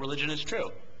know what religion is true.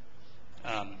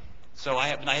 So I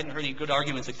hadn't heard any good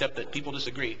arguments except that people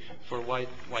disagree for why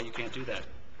you can't do that.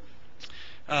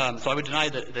 So I would deny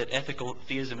that ethical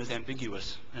theism is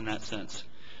ambiguous in that sense.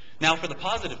 Now for the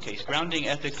positive case, grounding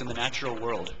ethics in the natural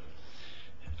world.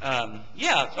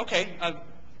 Yeah, okay.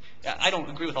 I don't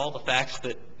agree with all the facts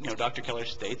that Dr. Keller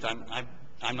states.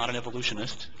 I'm not an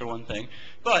evolutionist, for one thing.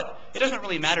 But it doesn't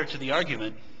really matter to the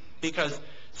argument because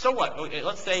so what?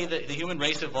 Let's say that the human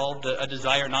race evolved a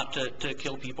desire not to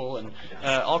kill people and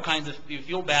all kinds of, you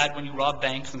feel bad when you rob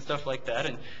banks and stuff like that,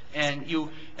 and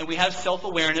we have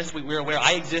self-awareness. We're aware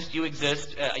I exist, you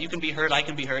exist, you can be hurt, I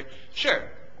can be hurt. Sure,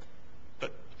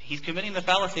 but he's committing the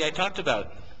fallacy I talked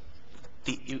about,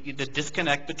 the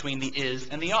disconnect between the is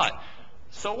and the ought.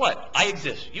 So what? I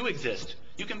exist, you exist,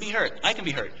 you can be hurt, I can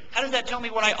be hurt. How does that tell me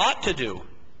what I ought to do?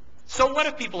 So what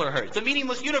if people are hurt? It's a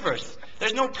meaningless universe.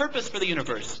 There's no purpose for the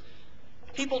universe.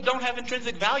 People don't have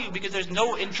intrinsic value because there's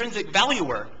no intrinsic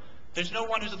valuer. There's no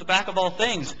one who's at the back of all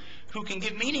things who can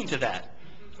give meaning to that.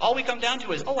 All we come down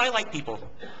to is, oh, I like people.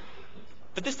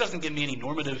 But this doesn't give me any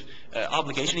normative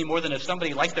obligation any more than if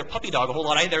somebody likes their puppy dog a whole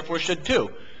lot, I therefore should too.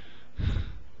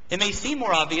 It may seem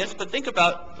more obvious, but think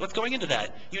about what's going into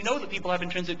that. You know that people have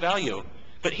intrinsic value.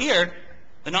 But here,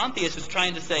 the non-theist is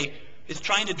trying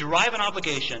to derive an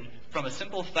obligation from a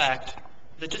simple fact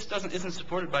that just isn't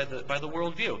supported by the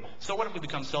worldview. So what if we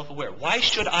become self-aware? Why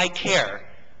should I care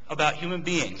about human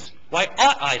beings? Why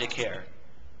ought I to care?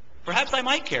 Perhaps I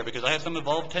might care because I have some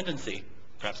evolved tendency.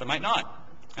 Perhaps I might not.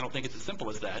 I don't think it's as simple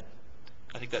as that.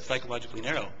 I think that's psychologically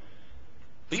narrow.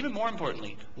 But even more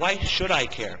importantly, why should I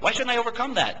care? Why shouldn't I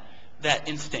overcome that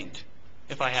instinct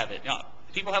if I have it?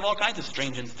 People have all kinds of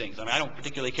strange instincts. I don't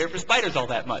particularly care for spiders all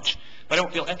that much, but I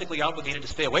don't feel ethically obligated to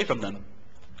stay away from them.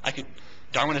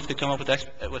 Darwinists could come up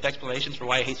with explanations for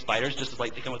why I hate spiders, just as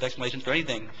like they come up with explanations for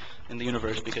anything in the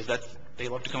universe, because they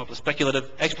love to come up with speculative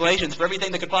explanations for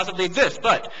everything that could possibly exist.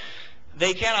 But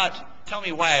they cannot tell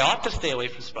me why I ought to stay away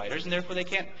from spiders, and therefore they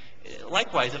can't.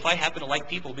 Likewise, if I happen to like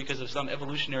people because of some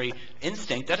evolutionary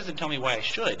instinct, that doesn't tell me why I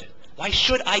should. Why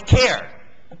should I care?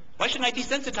 Why shouldn't I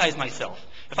desensitize myself?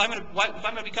 If I'm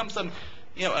going to become some,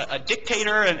 a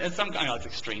dictator in some, I know it's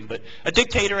extreme, but a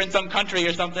dictator in some country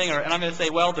or something, and I'm going to say,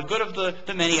 well, the good of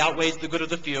the many outweighs the good of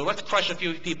the few. Let's crush a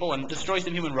few people and destroy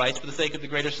some human rights for the sake of the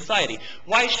greater society.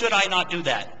 Why should I not do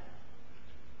that?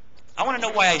 I want to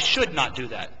know why I should not do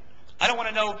that. I don't want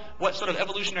to know what sort of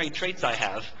evolutionary traits I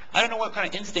have. I don't know what kind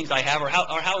of instincts I have or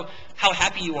how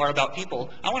happy you are about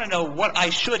people. I want to know what I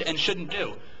should and shouldn't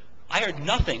do. I heard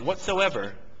nothing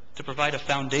whatsoever to provide a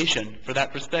foundation for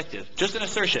that perspective. Just an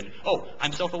assertion. Oh,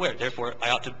 I'm self-aware, therefore I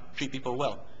ought to treat people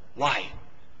well. Why?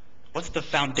 What's the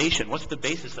foundation? What's the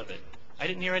basis of it? I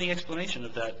didn't hear any explanation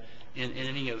of that in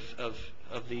any of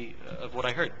what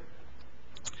I heard.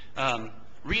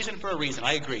 Reason for a reason.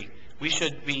 I agree. We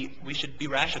should be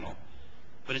rational,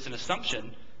 but it's an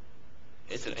assumption.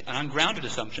 It's an ungrounded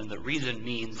assumption that reason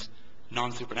means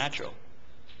non-supernatural.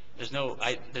 There's no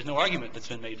argument that's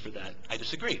been made for that. I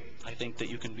disagree. I think that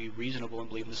you can be reasonable and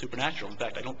believe in the supernatural. In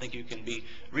fact, I don't think you can be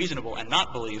reasonable and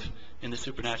not believe in the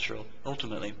supernatural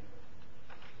ultimately.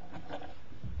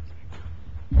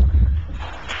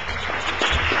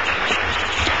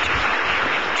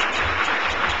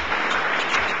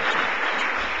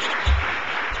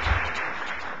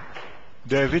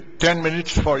 David, 10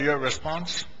 minutes for your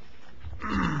response.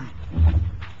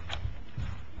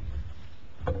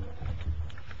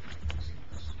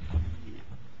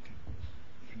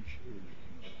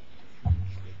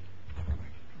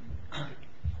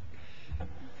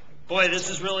 Boy, this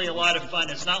is really a lot of fun.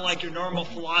 It's not like your normal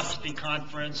philosophy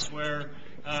conference where,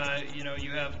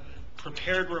 you have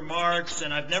prepared remarks,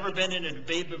 and I've never been in a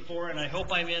debate before, and I hope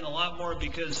I'm in a lot more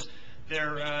because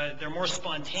they're more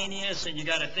spontaneous, and you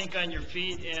got to think on your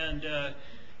feet, and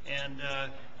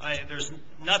there's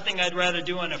nothing I'd rather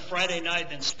do on a Friday night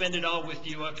than spend it all with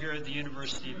you up here at the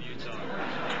University of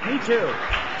Utah. Me too.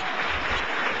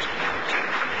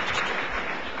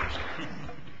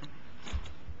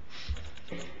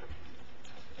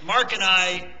 Mark and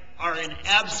I are in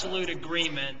absolute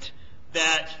agreement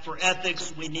that for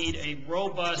ethics we need a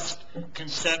robust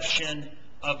conception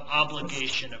of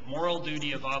obligation, of moral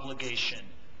duty, of obligation.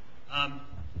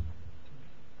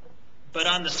 But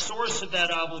on the source of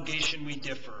that obligation, we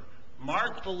differ.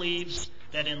 Mark believes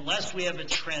that unless we have a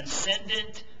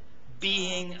transcendent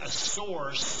being, a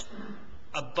source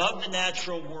above the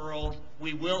natural world,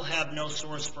 we will have no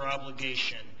source for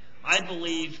obligation. I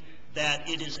believe that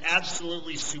it is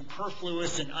absolutely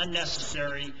superfluous and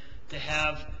unnecessary to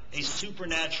have a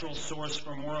supernatural source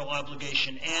for moral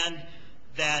obligation, and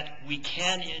that we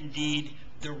can indeed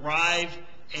derive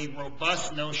a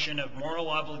robust notion of moral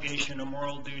obligation or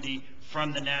moral duty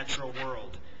from the natural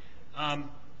world.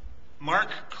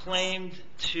 Mark claimed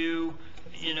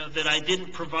that I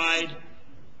didn't provide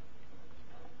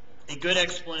a good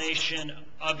explanation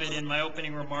of it in my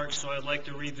opening remarks, so I'd like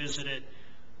to revisit it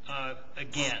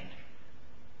again.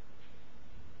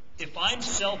 If I'm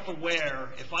self-aware,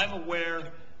 if I'm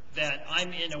aware that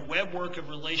I'm in a webwork of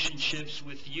relationships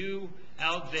with you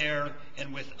out there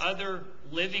and with other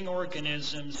living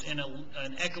organisms in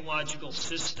an ecological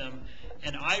system,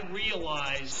 and I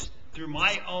realize through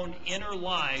my own inner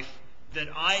life that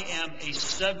I am a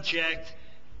subject,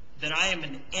 that I am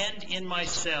an end in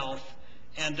myself,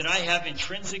 and that I have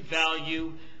intrinsic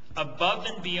value above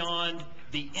and beyond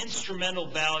the instrumental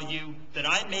value that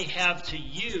I may have to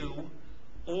you,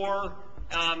 or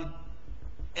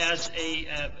as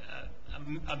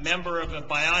a member of a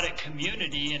biotic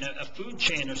community in a food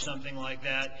chain or something like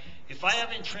that. If I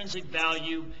have intrinsic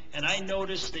value and I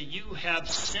notice that you have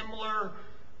similar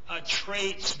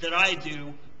traits that I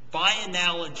do, by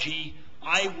analogy,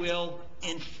 I will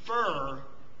infer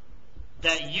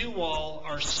that you all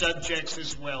are subjects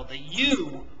as well, that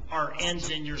you are ends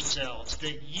in yourselves,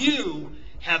 that you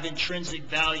have intrinsic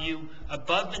value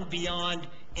above and beyond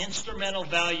instrumental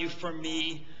value for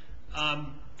me.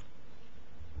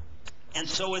 And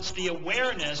so it's the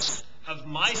awareness of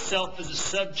myself as a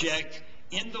subject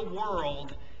in the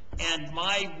world and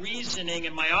my reasoning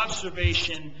and my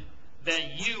observation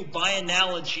that you, by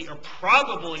analogy, are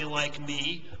probably like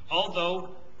me, although,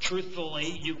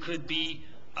 truthfully, you could be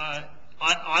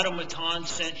automatons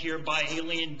sent here by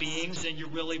alien beings and you're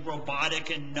really robotic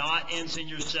and not ends in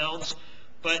yourselves.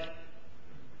 But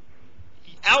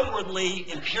outwardly,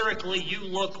 empirically, you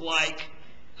look like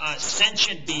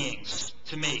sentient beings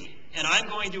to me. And I'm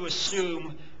going to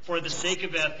assume, for the sake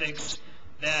of ethics,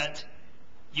 that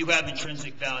you have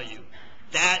intrinsic value.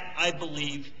 That, I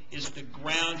believe, is the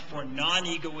ground for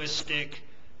non-egoistic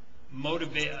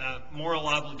moral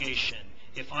obligation.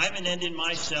 If I'm an end in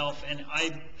myself and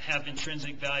I have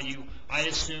intrinsic value, I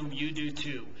assume you do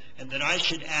too. And that I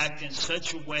should act in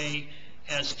such a way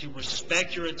as to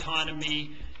respect your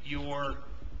autonomy, your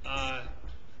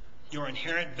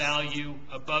inherent value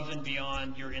above and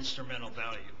beyond your instrumental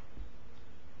value.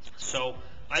 So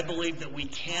I believe that we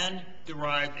can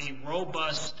derive a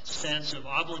robust sense of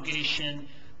obligation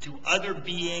to other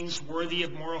beings worthy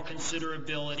of moral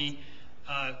considerability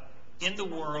in the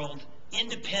world,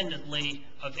 independently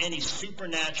of any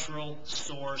supernatural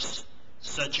source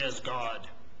such as God.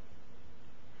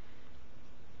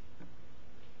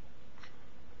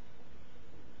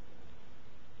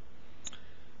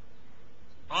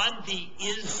 On the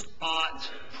is-ought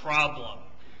problem,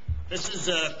 this is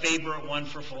a favorite one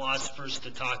for philosophers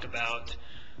to talk about.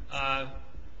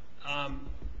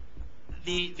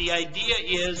 The idea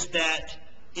is that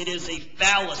it is a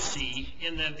fallacy,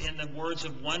 in the words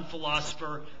of one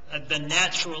philosopher, the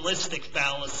naturalistic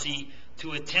fallacy,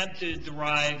 to attempt to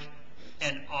derive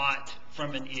an ought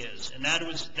from an is. And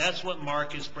that's what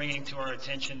Mark is bringing to our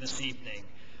attention this evening.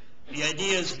 The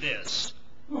idea is this.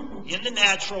 In the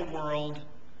natural world,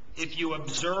 if you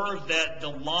observe that the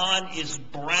lawn is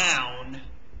brown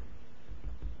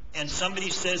and somebody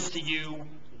says to you,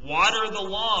 water the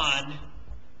lawn,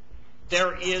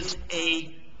 there is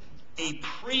a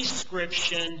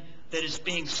prescription that is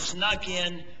being snuck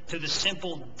in to the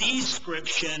simple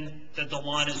description that the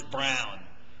lawn is brown.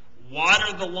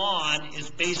 Water the lawn is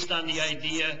based on the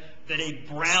idea that a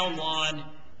brown lawn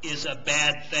is a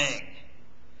bad thing,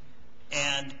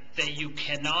 and that you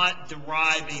cannot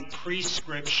derive a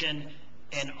prescription,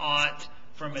 an ought,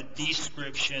 from a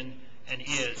description, an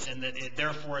is, and that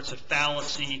therefore it's a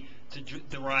fallacy to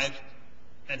derive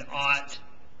an ought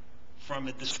from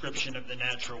a description of the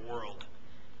natural world.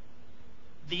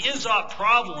 The is-ought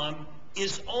problem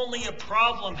is only a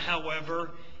problem,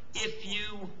 however, if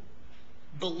you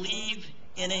believe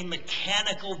in a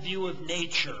mechanical view of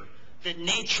nature, that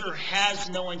nature has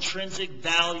no intrinsic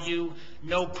value,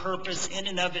 no purpose in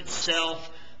and of itself,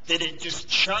 that it just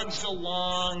chugs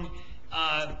along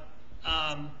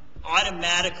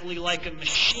automatically like a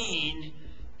machine,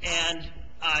 and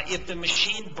if the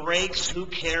machine breaks, who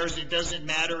cares? It doesn't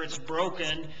matter, it's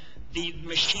broken. the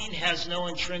machine has no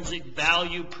intrinsic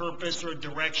value, purpose, or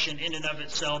direction in and of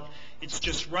itself. It's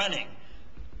just running.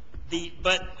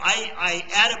 But I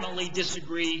adamantly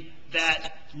disagree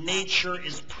that nature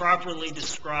is properly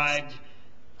described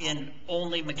in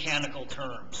only mechanical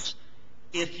terms.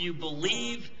 If you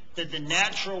believe that the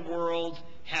natural world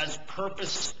has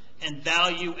purpose and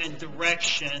value and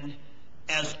direction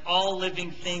as all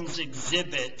living things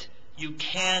exhibit, you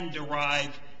can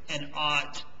derive an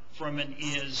ought from an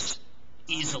is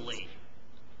easily.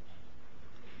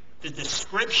 The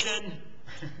description,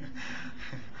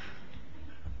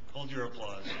 hold your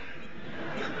applause.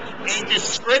 A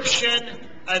description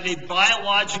of a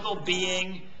biological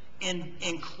being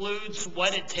includes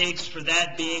what it takes for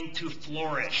that being to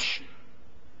flourish,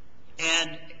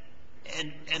 and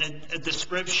a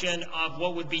description of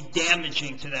what would be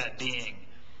damaging to that being.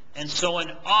 And so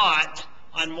an ought,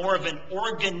 on more of an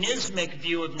organismic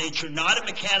view of nature, not a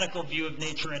mechanical view of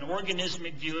nature, an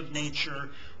organismic view of nature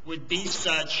would be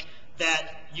such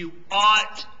that you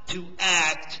ought to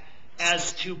act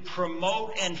as to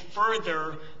promote and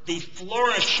further the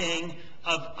flourishing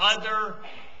of other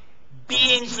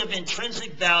beings of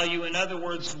intrinsic value, in other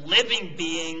words, living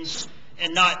beings,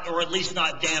 and not, or at least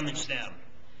not damage them.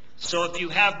 So if you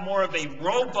have more of a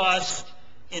robust,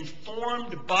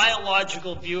 informed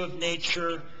biological view of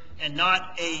nature and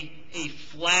not a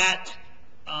flat,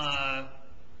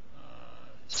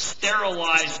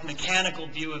 sterilized mechanical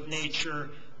view of nature,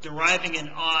 deriving an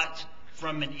ought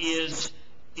from an is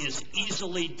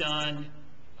easily done,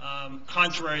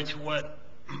 contrary to what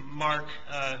Mark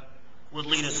would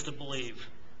lead us to believe.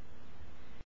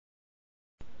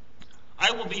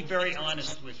 I will be very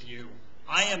honest with you.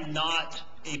 I am not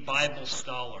a Bible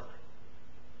scholar.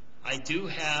 I do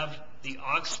have the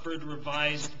Oxford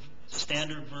Revised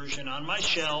Standard Version on my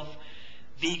shelf.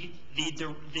 The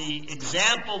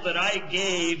example that I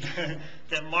gave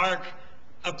that Mark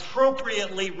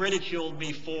appropriately ridiculed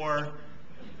me for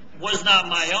was not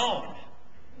my own.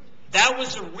 That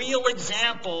was a real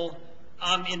example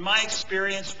in my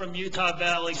experience from Utah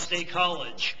Valley State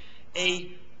College.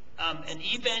 An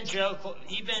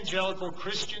evangelical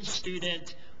Christian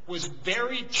student was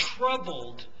very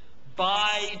troubled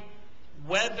by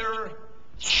whether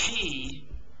she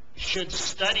should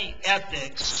study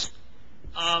ethics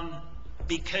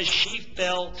because she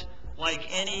felt like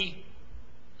any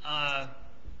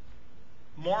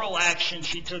moral action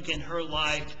she took in her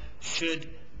life should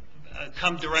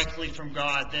come directly from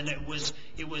God. Then it was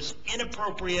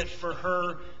inappropriate for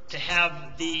her to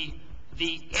have the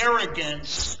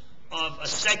arrogance of a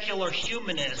secular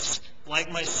humanist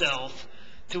like myself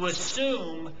to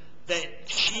assume that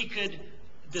she could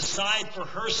decide for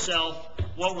herself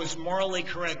what was morally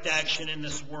correct action in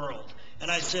this world. And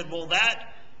I said, well,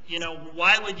 that,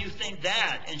 why would you think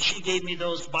that? And she gave me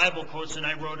those Bible quotes and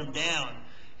I wrote them down.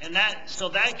 And so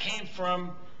that came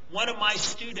from one of my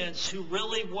students who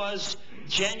really was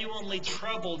genuinely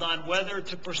troubled on whether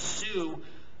to pursue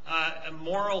a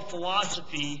moral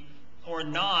philosophy or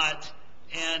not.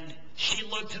 And she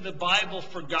looked to the Bible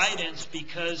for guidance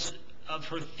because of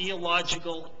her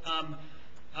theological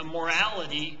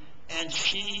morality, and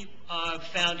she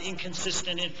found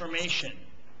inconsistent information.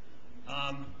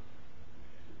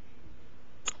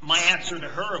 My answer to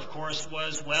her, of course,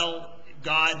 was, well,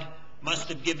 God must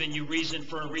have given you reason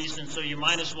for a reason, so you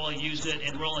might as well use it,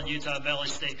 enroll in Utah Valley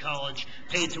State College,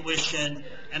 pay tuition,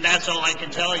 and that's all I can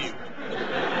tell you.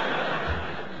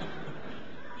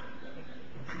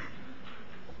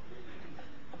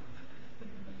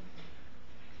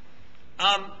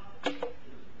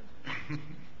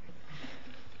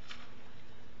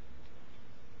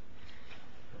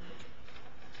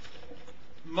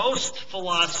 Most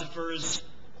philosophers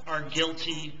are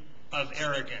guilty of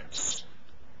arrogance,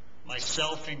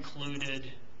 myself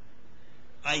included.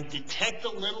 I detect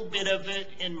a little bit of it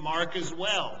in Mark as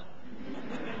well.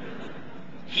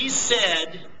 He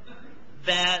said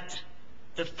that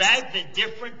the fact that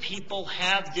different people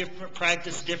have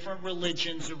practice different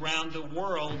religions around the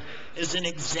world is an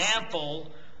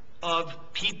example of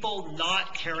people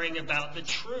not caring about the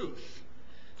truth.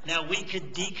 Now, we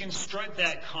could deconstruct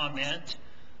that comment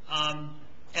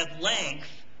at length,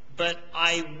 but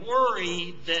I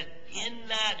worry that in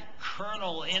that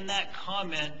kernel, in that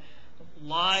comment,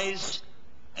 lies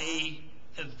a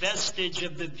vestige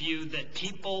of the view that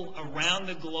people around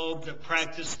the globe that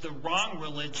practice the wrong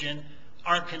religion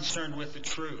aren't concerned with the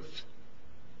truth.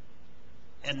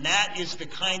 And that is the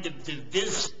kind of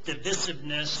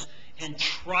divisiveness and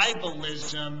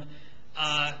tribalism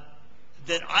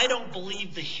that I don't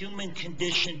believe the human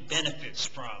condition benefits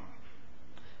from.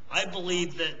 I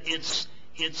believe that it's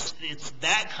it's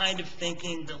that kind of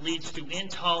thinking that leads to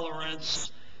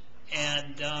intolerance,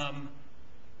 and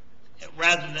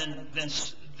rather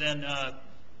than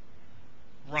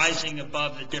rising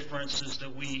above the differences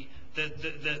that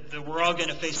we're all going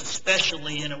to face,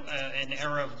 especially in an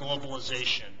era of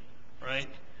globalization, right?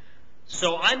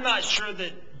 So I'm not sure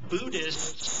that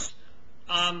Buddhists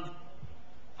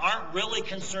aren't really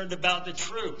concerned about the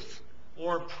truth,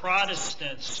 or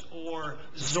Protestants, or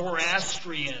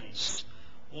Zoroastrians,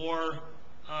 or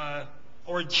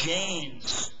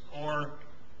Jains, or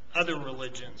other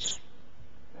religions.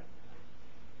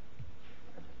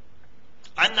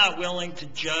 I'm not willing to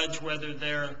judge whether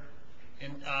they're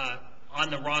on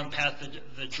the wrong path to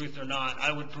the truth or not.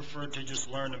 I would prefer to just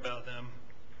learn about them.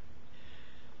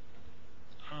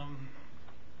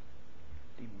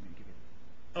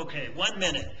 Okay, 1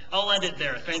 minute. I'll end it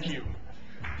there. Thank you.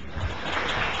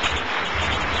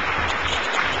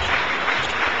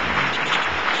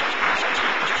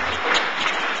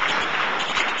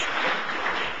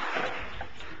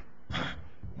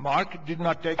 Mark did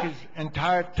not take his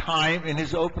entire time in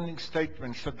his opening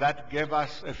statement, so that gave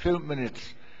us a few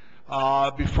minutes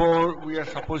before we are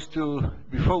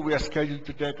scheduled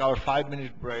to take our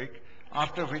 5-minute break,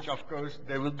 after which, of course,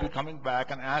 they will be coming back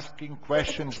and asking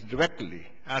questions directly,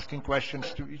 asking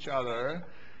questions to each other,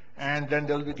 and then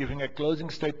they'll be giving a closing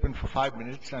statement for 5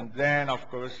 minutes, and then, of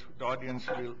course, the audience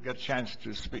will get a chance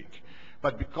to speak.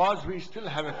 But because we still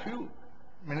have a few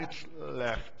minutes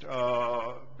left,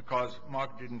 because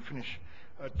Mark didn't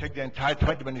take the entire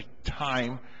 20-minute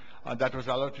time that was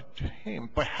allotted to him,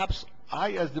 perhaps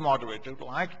I, as the moderator, would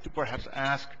like to perhaps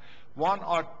ask one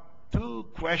or two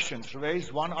questions,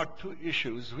 raise one or two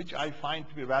issues which I find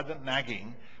to be rather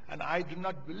nagging, and I do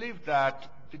not believe that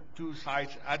the two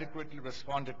sides adequately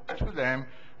responded to them,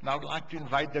 and I would like to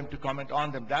invite them to comment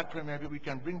on them. That way maybe we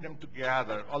can bring them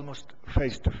together almost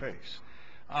face to face.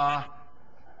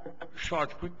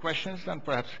 Short, quick questions and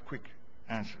perhaps quick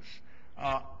answers.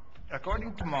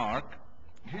 According to Mark,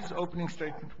 his opening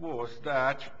statement was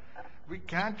that we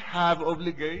can't have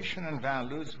obligation and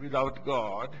values without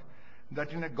God,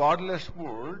 that in a godless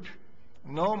world,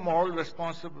 no moral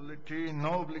responsibility,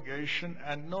 no obligation,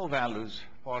 and no values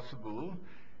possible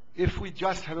if we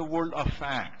just have a world of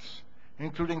facts,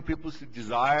 including people's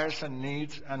desires and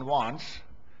needs and wants.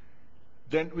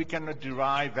 Then we cannot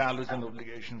derive values and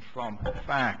obligations from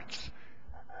facts.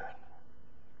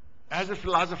 As a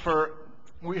philosopher,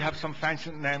 we have some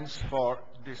fancy names for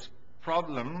this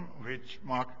problem which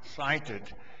Mark cited,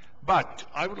 but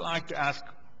I would like to ask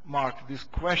Mark this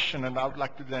question, and I would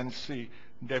like to then see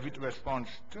David's response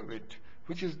to it,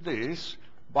 which is this: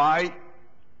 by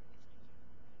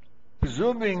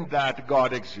presuming that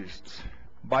God exists,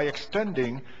 by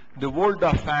extending the world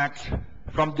of facts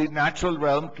from the natural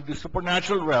realm to the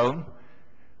supernatural realm,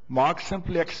 Mark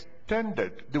simply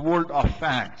extended the world of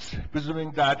facts,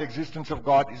 presuming that existence of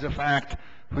God is a fact,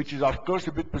 which is of course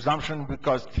a big presumption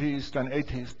because theists and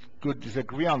atheists could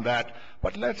disagree on that.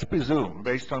 But let's presume,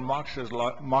 based on Mark's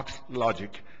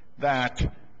logic,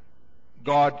 that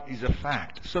God is a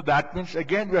fact. So that means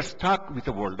again we are stuck with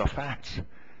the world of facts.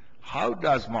 How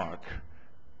does Mark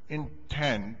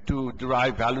intend to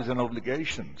derive values and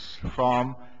obligations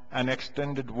from an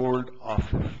extended world of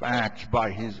facts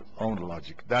by his own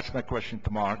logic? That's my question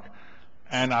to Mark,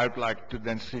 and I'd like to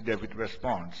then see David's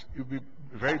response. It will be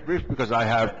very brief because I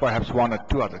have perhaps one or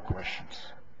two other questions.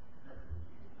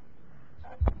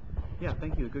 Yeah,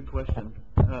 thank you. Good question.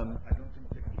 I don't think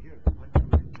they can hear.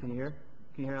 Can you hear?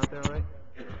 Can you hear out there all right?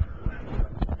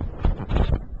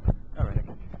 All right.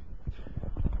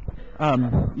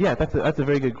 Yeah, that's a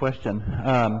very good question.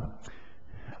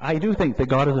 I do think that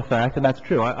God is a fact, and that's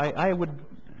true. I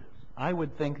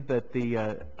would think that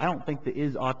I don't think the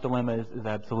is-ought dilemma is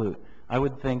absolute. I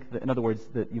would think that, in other words,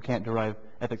 that you can't derive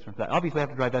ethics from facts. Obviously, I have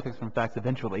to derive ethics from facts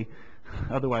eventually.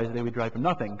 Otherwise, they would derive from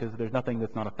nothing, because there's nothing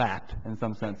that's not a fact in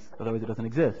some sense. Otherwise, it doesn't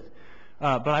exist.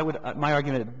 But my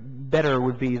argument better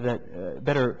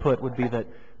put would be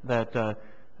that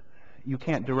you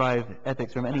can't derive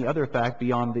ethics from any other fact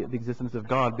beyond the existence of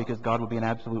God, because God would be an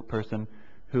absolute person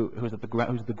who's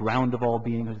the ground of all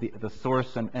being, who's the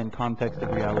source and context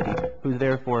of reality, who's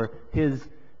therefore his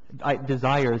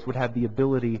desires would have the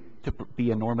ability to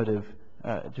be a normative,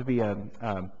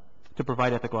 to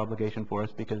provide ethical obligation for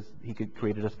us, because he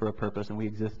created us for a purpose, and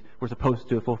we're supposed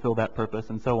to fulfill that purpose,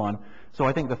 and so on. So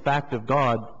I think the fact of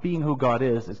God, being who God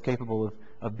is capable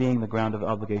of being the ground of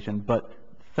obligation, but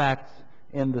facts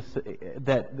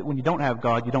that when you don't have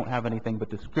God, you don't have anything but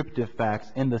descriptive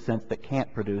facts in the sense that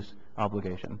can't produce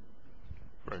obligation.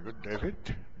 Very good. David?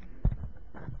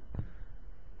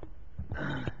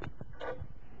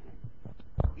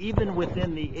 even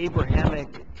within the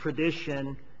Abrahamic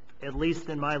tradition, at least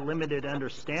in my limited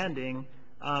understanding,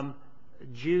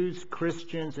 Jews,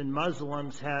 Christians, and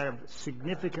Muslims have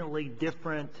significantly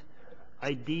different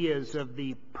ideas of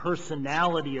the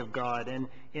personality of God. And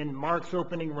in Mark's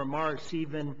opening remarks, he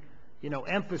even,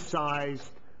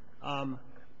 emphasized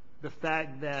the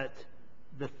fact that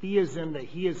the theism that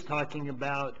he is talking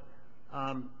about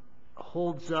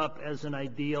holds up as an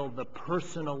ideal the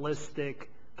personalistic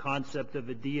concept of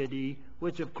a deity,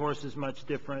 which of course is much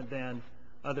different than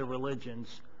other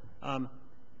religions.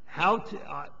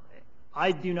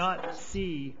 I do not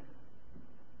see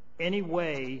any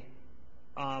way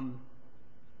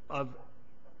of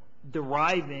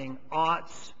deriving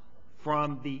oughts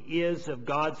from the is of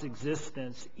God's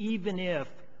existence, even if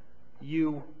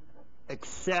you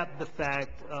accept the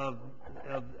fact of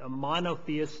a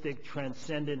monotheistic,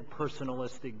 transcendent,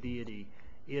 personalistic deity.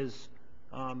 Is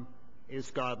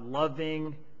God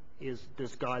loving?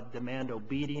 Does God demand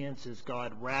obedience? Is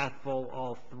God wrathful?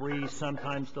 All three.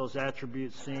 Sometimes those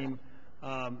attributes seem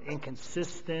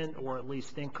inconsistent or at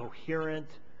least incoherent.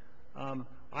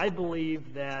 I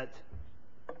believe that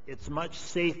it's much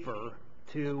safer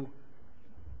to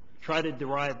try to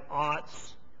derive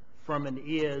oughts from an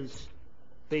is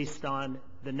based on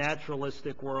the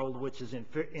naturalistic world, which is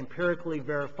empirically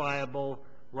verifiable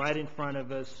right in front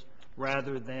of us,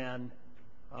 rather than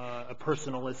a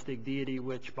personalistic deity,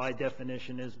 which by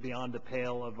definition is beyond the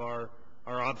pale of our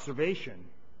observation.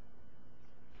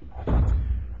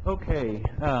 Okay.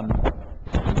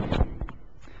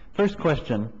 First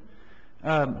question.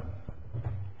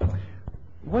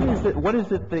 What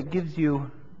is it that gives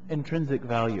you intrinsic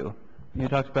value? You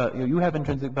talked about you have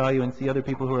intrinsic value and see other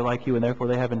people who are like you, and therefore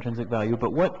they have intrinsic value.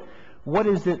 But what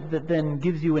is it that then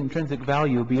gives you intrinsic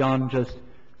value beyond just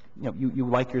you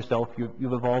like yourself,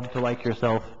 you've evolved to like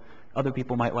yourself, other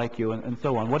people might like you, and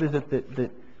so on? What is it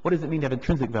that what does it mean to have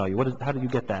intrinsic value? How do you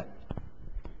get that?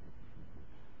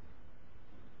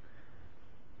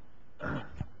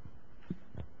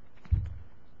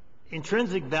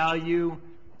 Intrinsic value,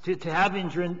 to have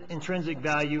intrinsic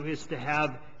value is to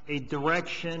have a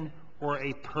direction or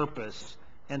a purpose.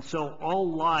 And so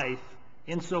all life,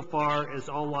 insofar as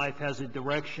all life has a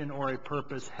direction or a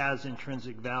purpose, has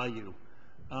intrinsic value.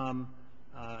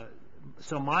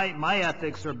 So my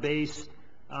ethics are based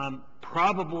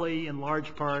probably in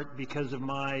large part because of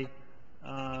my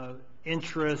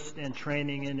interest and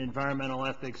training in environmental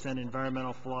ethics and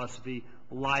environmental philosophy,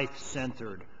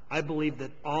 life-centered. I believe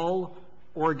that all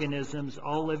organisms,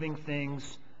 all living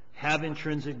things, have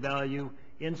intrinsic value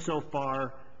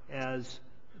insofar as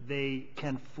they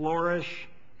can flourish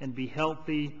and be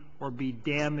healthy, or be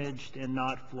damaged and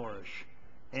not flourish.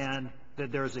 And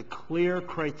that there's a clear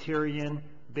criterion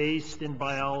based in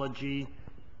biology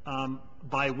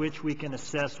by which we can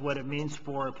assess what it means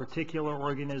for a particular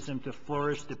organism to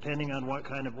flourish depending on what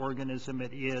kind of organism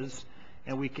it is.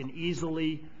 And we can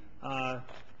easily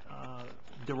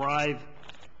derive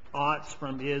oughts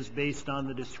from is based on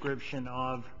the description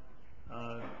of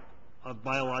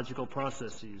biological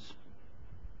processes.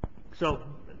 So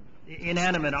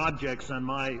inanimate objects, on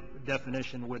my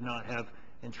definition, would not have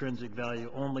intrinsic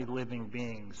value, only living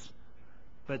beings.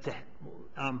 But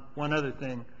one other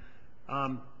thing,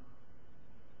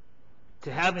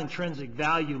 to have intrinsic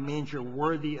value means you're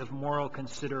worthy of moral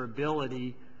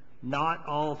considerability. Not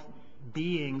all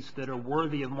beings that are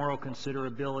worthy of moral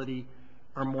considerability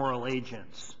are moral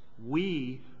agents.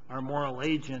 We are moral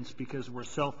agents because we're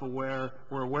self-aware,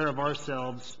 we're aware of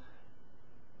ourselves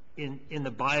in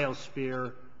the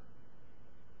biosphere,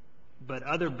 but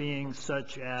other beings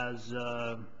such as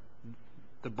the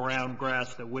brown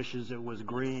grass that wishes it was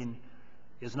green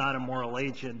is not a moral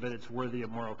agent, but it's worthy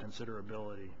of moral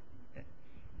considerability.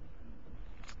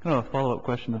 Kind of a follow-up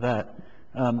question to that.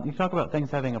 You talk about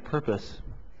things having a purpose,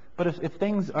 but if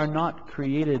things are not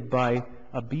created by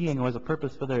a being who has a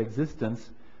purpose for their existence,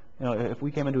 if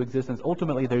we came into existence,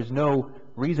 ultimately there's no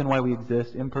reason why we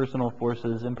exist. Impersonal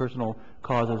forces, impersonal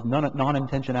causes,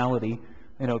 non-intentionality,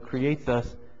 creates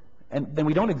us, and then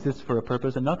we don't exist for a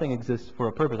purpose, and nothing exists for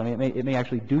a purpose. I mean, it may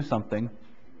actually do something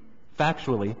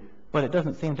factually, but it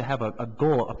doesn't seem to have a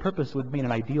goal. A purpose would mean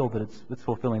an ideal that it's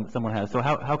fulfilling, that someone has. So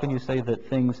how can you say that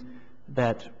things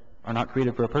that are not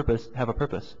created for a purpose have a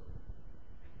purpose?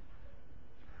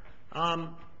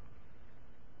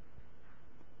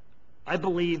 I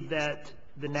believe that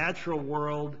the natural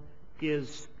world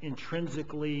is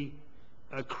intrinsically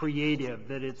creative,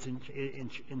 that it's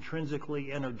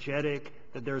intrinsically energetic,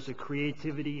 that there's a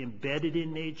creativity embedded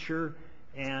in nature,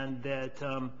 and that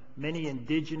many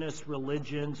indigenous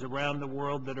religions around the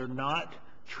world that are not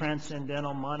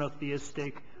transcendental,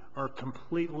 monotheistic, are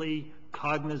completely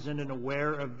cognizant and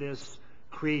aware of this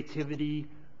creativity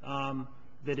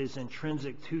that is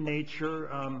intrinsic to nature.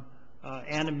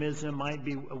 Animism might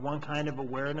be one kind of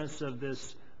awareness of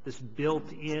this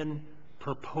built-in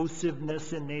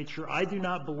purposiveness in nature. I do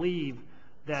not believe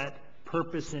that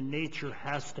purpose in nature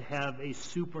has to have a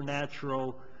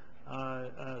supernatural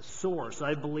source.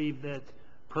 I believe that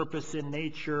purpose in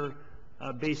nature,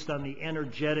 based on the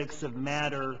energetics of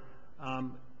matter,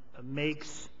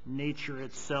 makes nature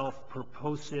itself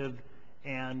purposive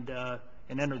and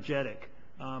energetic.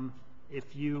 If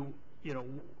you know,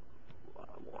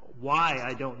 why,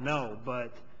 I don't know,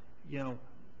 but, you know,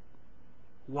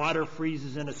 water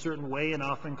freezes in a certain way and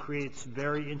often creates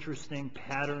very interesting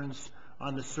patterns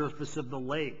on the surface of the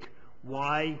lake.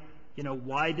 Why, you know,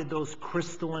 why did those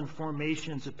crystalline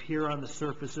formations appear on the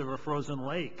surface of a frozen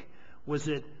lake? Was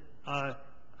it,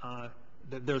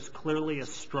 there's clearly a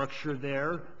structure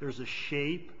there, there's a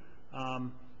shape,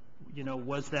 you know,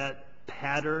 was that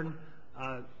pattern,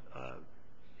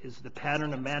 is the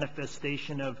pattern a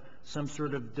manifestation of some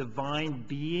sort of divine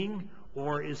being,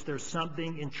 or is there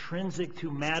something intrinsic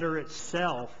to matter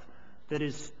itself that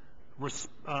is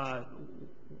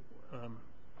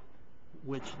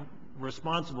which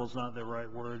responsible is not the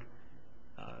right word.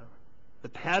 The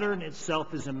pattern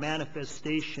itself is a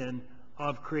manifestation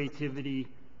of creativity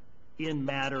in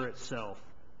matter itself.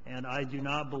 And I do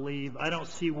not believe, I don't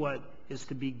see what is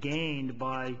to be gained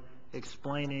by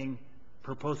explaining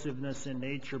purposiveness in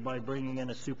nature by bringing in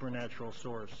a supernatural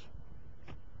source.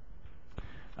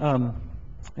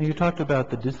 You talked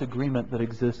about the disagreement that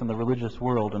exists in the religious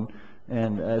world,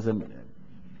 and as a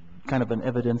kind of an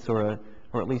evidence or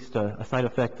at least a side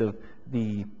effect of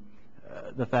the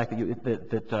fact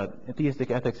that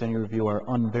theistic ethics, in your view, are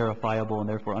unverifiable and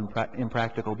therefore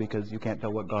impractical because you can't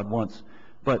tell what God wants.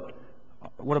 But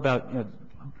what about, you know,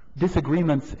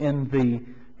 disagreements in the,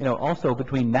 you know, also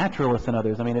between naturalists and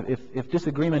others? I mean, if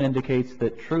disagreement indicates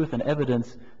that truth and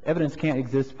evidence can't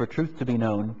exist for truth to be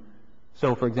known.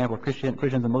 So, for example, Christians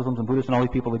and Muslims and Buddhists and all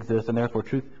these people exist, and therefore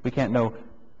truth, we can't know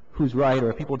who's right, or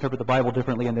if people interpret the Bible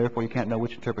differently, and therefore you can't know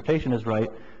which interpretation is right,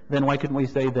 then why couldn't we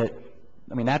say that,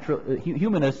 I mean,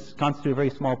 humanists constitute a very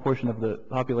small portion of the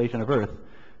population of Earth,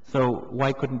 so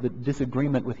why couldn't the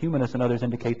disagreement with humanists and others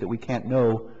indicate that we can't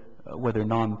know whether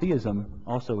non-theism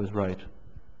also is right?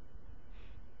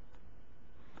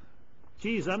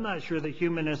 Geez, I'm not sure that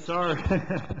humanists are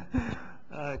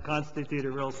constitute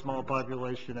a real small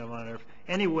population on Earth.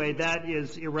 Anyway, that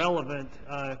is irrelevant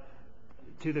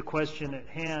to the question at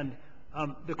hand.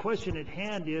 The question at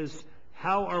hand is,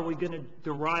 how are we going to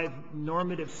derive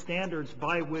normative standards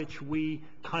by which we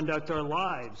conduct our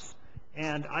lives?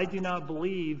 And I do not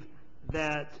believe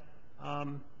that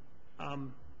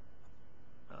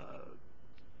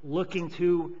looking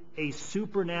to a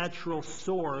supernatural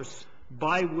source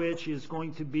by which is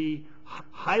going to be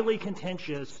highly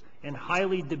contentious and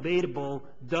highly debatable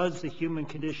does the human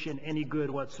condition any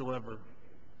good whatsoever.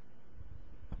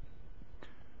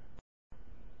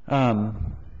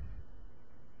 In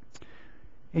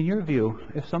your view,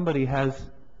 if somebody has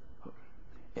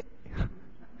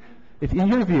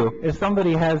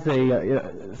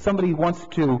somebody wants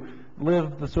to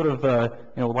live the sort of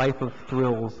you know, life of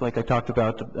thrills, like I talked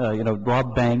about, you know,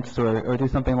 rob banks or do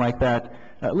something like that,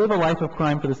 live a life of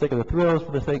crime for the sake of the thrills,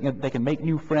 for the sake they can make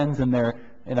new friends in their,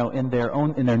 you know, in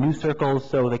their new circles,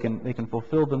 so they can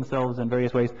fulfill themselves in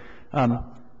various ways.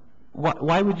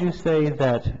 Why would you say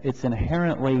that it's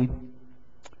inherently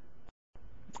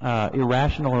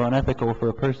irrational or unethical for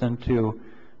a person to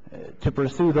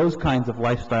pursue those kinds of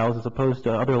lifestyles as opposed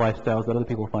to other lifestyles that other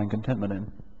people find contentment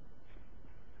in?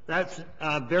 That's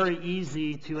very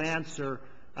easy to answer.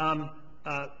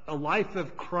 A life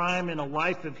of crime and a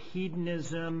life of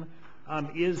hedonism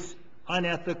is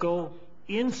unethical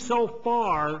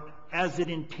insofar as it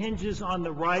impinges on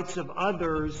the rights of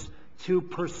others to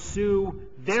pursue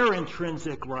their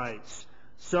intrinsic rights.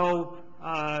 So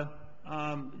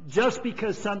just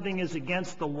because something is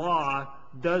against the law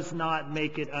does not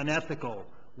make it unethical.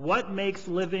 What makes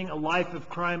living a life of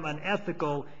crime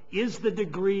unethical is the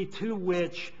degree to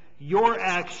which your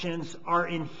actions are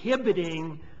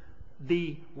inhibiting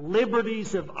the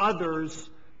liberties of others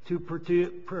to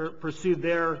pursue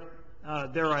their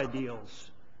ideals.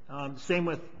 Same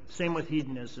with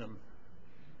hedonism.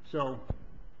 So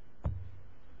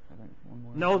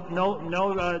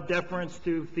no deference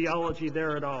to theology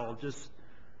there at all. Just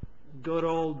good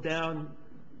old down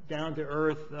to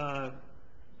earth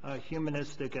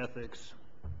humanistic ethics.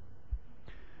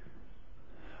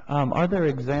 Are there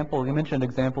examples, you mentioned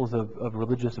examples of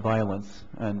religious violence,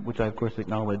 and which I of course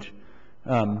acknowledge.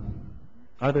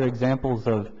 Are there examples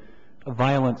of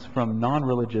violence from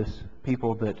non-religious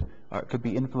people that could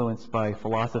be influenced by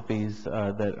philosophies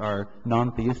that are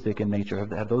non-theistic in nature?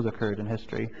 Have those occurred in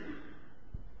history?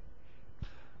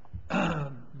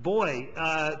 Boy,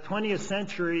 20th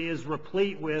century is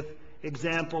replete with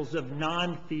examples of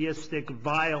non-theistic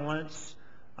violence.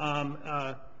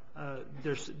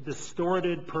 There's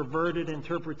distorted, perverted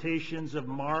interpretations of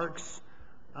Marx.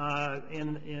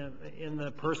 In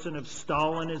the person of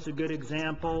Stalin is a good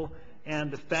example,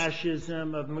 and the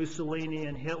fascism of Mussolini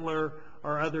and Hitler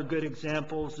are other good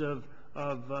examples of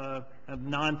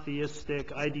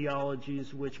non-theistic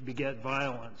ideologies which beget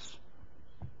violence.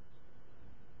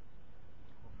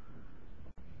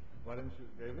 Why don't you,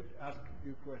 David, ask a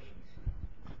few questions?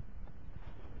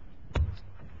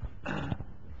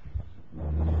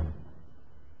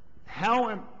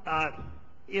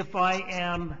 If I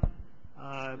am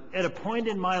at a point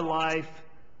in my life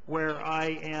where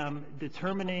I am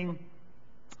determining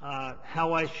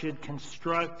how I should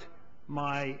construct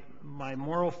my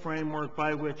moral framework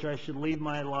by which I should lead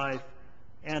my life,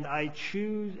 and I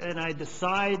choose and I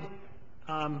decide,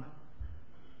 and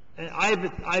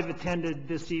I've attended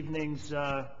this evening's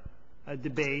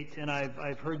debate, and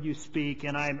I've heard you speak,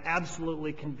 and I'm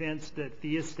absolutely convinced that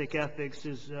theistic ethics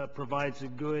provides a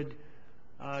good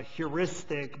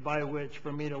heuristic by which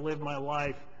for me to live my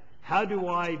life. How do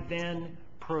I then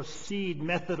proceed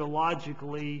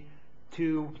methodologically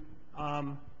to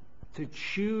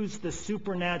choose the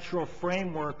supernatural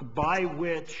framework by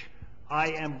which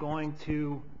I am going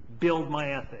to build my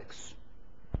ethics?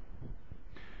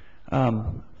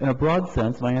 In a broad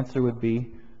sense, my answer would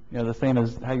be the same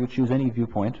as how you choose any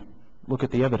viewpoint. Look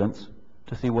at the evidence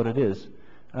to see what it is,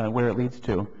 where it leads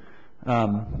to.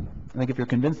 I think if you're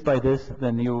convinced by this,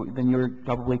 then you're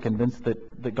probably convinced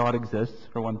that God exists,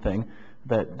 for one thing,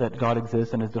 that God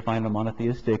exists and is defined in a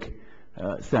monotheistic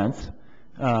sense.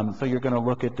 So you're going to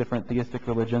look at different theistic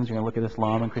religions. You're going to look at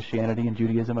Islam and Christianity and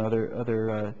Judaism and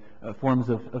other forms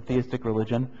of theistic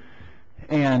religion,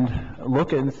 and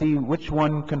look and see which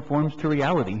one conforms to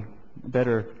reality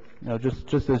better.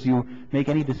 Just as you make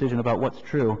any decision about what's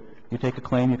true, you take a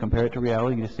claim, you compare it to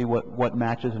reality, you see what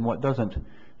matches and what doesn't.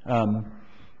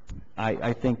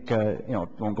 I think, I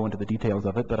won't go into the details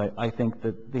of it, but I think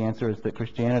that the answer is that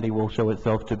Christianity will show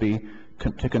itself to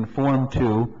conform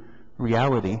to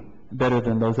reality better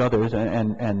than those others,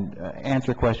 and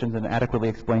answer questions and adequately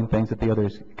explain things that the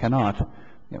others cannot,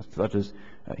 such as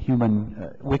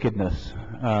human wickedness,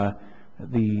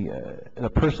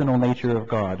 the personal nature of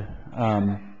God,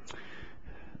 and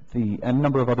a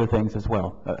number of other things as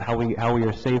well, how we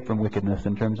are saved from wickedness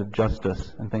in terms of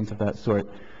justice and things of that sort.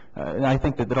 And I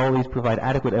think that all these provide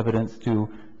adequate evidence to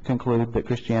conclude that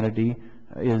Christianity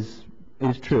is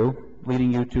true,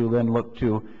 leading you to then look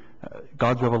to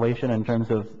God's revelation in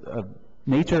terms of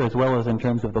nature as well as in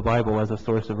terms of the Bible as a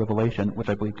source of revelation, which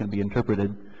I believe can be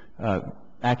interpreted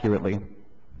accurately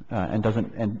and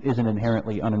isn't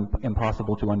inherently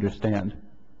impossible to understand.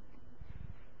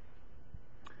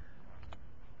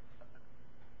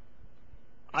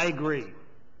 I agree.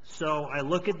 So I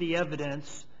look at the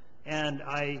evidence, and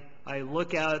I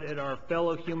look out at our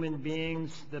fellow human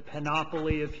beings, the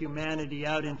panoply of humanity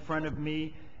out in front of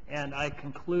me, and I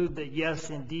conclude that yes,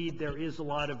 indeed, there is a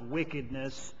lot of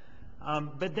wickedness.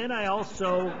 But then I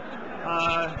also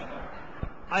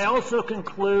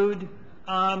conclude,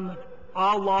 a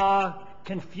la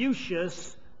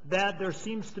Confucius, that there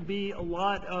seems to be a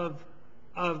lot of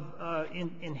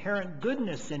inherent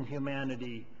goodness in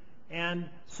humanity. And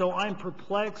so I'm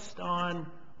perplexed on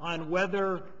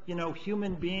whether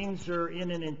human beings are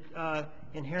in an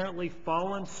inherently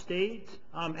fallen state,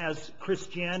 as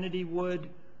Christianity would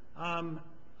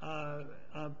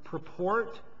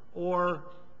purport, or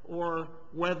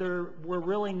whether we're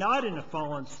really not in a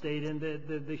fallen state, and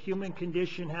the human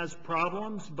condition has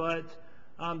problems, but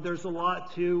there's a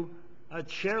lot to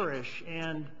cherish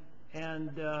and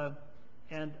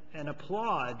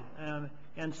applaud.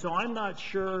 And so I'm not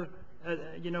sure,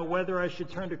 whether I should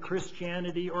turn to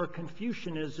Christianity or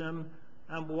Confucianism.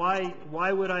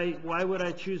 Why would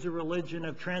I choose a religion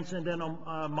of transcendental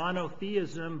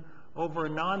monotheism over a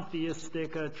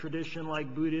non-theistic tradition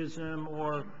like Buddhism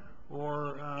or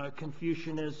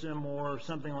Confucianism or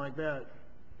something like that?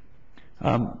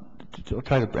 I'll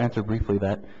try to answer briefly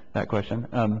that question.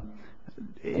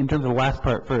 In terms of the last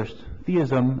part first,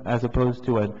 theism as opposed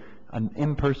to an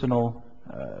impersonal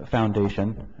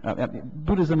foundation.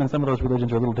 Buddhism and some of those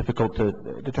religions are a little difficult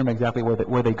to determine exactly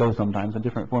where they go sometimes, and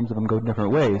different forms of them go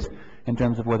different ways in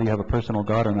terms of whether you have a personal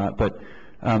God or not. But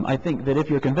I think that if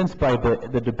you're convinced by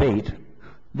the debate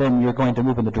then you're going to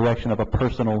move in the direction of a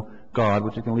personal God,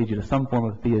 which is going to lead you to some form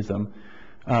of theism.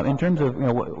 In terms of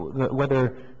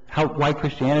why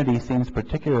Christianity seems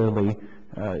particularly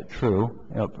true,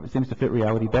 it seems to fit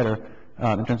reality better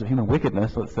in terms of human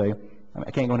wickedness, let's say.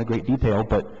 I can't go into great detail,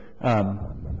 but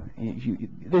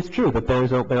it's true that there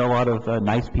are a lot of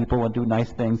nice people and do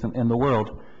nice things in the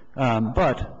world.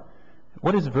 But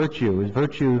what is virtue? Is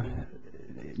virtue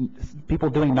people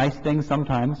doing nice things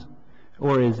sometimes?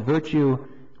 Or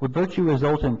would virtue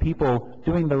result in people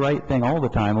doing the right thing all the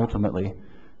time, ultimately?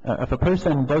 If a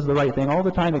person does the right thing all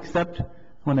the time except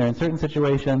when they're in certain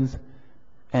situations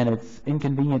and it's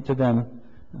inconvenient to them,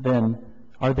 then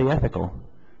are they ethical?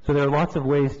 So there are lots of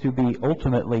ways to be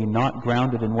ultimately not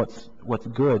grounded in what's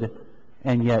good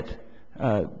and yet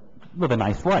live a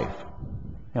nice life.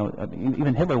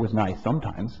 Even Hitler was nice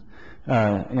sometimes.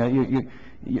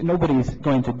 Nobody's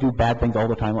going to do bad things all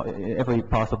the time, every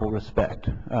possible respect.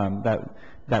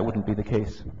 That wouldn't be the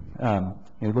case.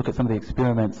 You look at some of the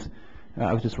experiments.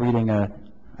 I was just reading. I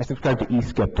subscribe to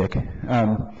E-Skeptic.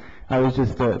 I was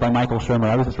just by Michael Shermer.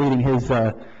 I was just reading his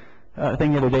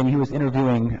thing the other day, and he was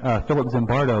interviewing Philip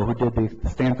Zimbardo, who did the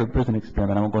Stanford prison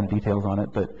experiment. I won't go into details on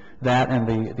it, but that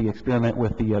and the experiment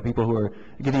with the people who are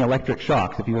giving electric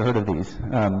shocks. If you've heard of these.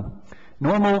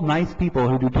 Normal, nice people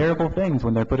who do terrible things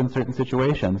when they're put in certain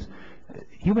situations.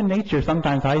 Human nature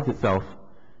sometimes hides itself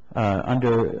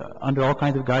under all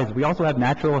kinds of guises. We also have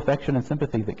natural affection and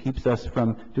sympathy that keeps us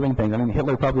from doing things. I mean,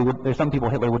 Hitler probably would. There's some people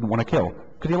Hitler wouldn't want to kill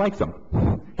because he likes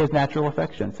them. His natural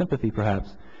affection, sympathy,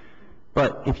 perhaps.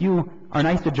 But if you are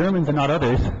nice to Germans and not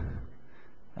others,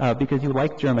 because you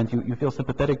like Germans, you feel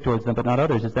sympathetic towards them, but not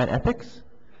others, is that ethics?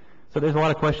 So there's a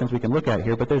lot of questions we can look at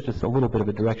here, but there's just a little bit of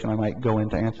a direction I might go in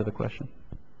to answer the question.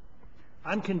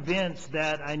 I'm convinced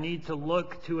that I need to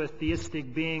look to a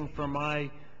theistic being for my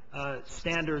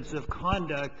standards of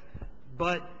conduct,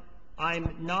 but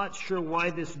I'm not sure why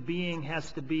this being has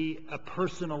to be a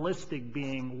personalistic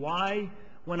being. Why,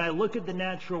 when I look at the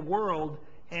natural world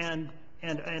and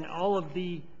all of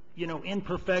the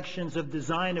imperfections of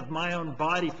design of my own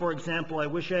body, for example, I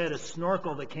wish I had a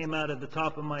snorkel that came out of the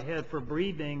top of my head for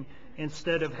breathing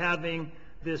instead of having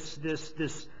this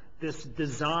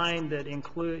design that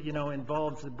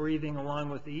involves the breathing along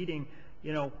with the eating.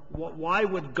 Why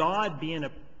would God be in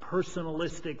a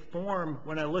personalistic form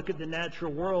when I look at the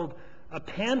natural world? A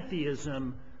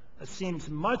pantheism seems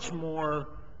much more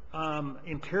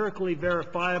empirically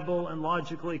verifiable and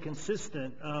logically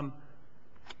consistent.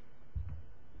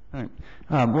 Right.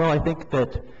 Well, I think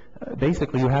that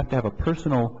basically you have to have a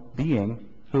personal being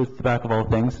who is the back of all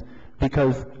things,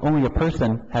 because only a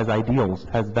person has ideals,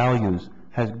 has values,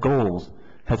 has goals,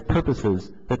 has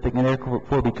purposes that they can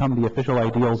therefore become the official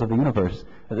ideals of the universe.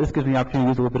 This gives me the opportunity to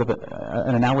use a little bit of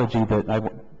an analogy that I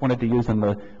wanted to use in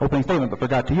the opening statement but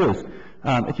forgot to use.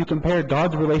 If you compare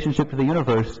God's relationship to the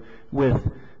universe with,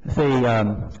 say,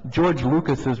 George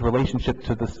Lucas's relationship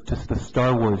to the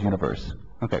Star Wars universe.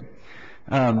 Okay.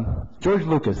 George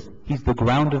Lucas, he's the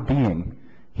ground of being.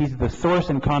 He's the source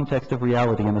and context of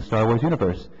reality in the Star Wars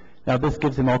universe. Now, this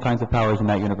gives him all kinds of powers in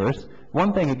that universe.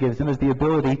 One thing it gives him is the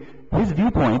ability, his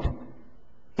viewpoint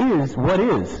is what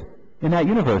is in that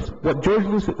universe. What George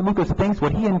Lucas thinks,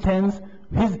 what he intends,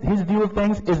 his view of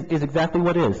things is exactly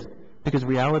what is, because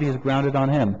reality is grounded on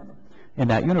him in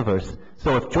that universe.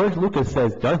 So if George Lucas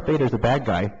says Darth Vader is a bad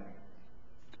guy,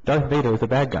 Darth Vader is a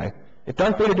bad guy. If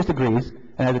Darth Vader disagrees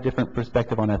and has a different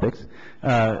perspective on ethics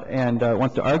and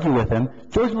wants to argue with him,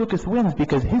 George Lucas wins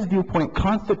because his viewpoint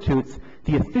constitutes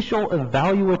the official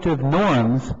evaluative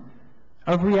norms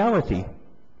of reality,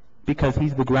 because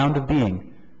he's the ground of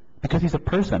being, because he's a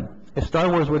person. If Star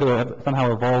Wars were to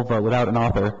somehow evolve without an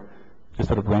author, just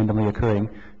sort of randomly occurring,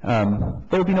 there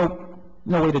would be no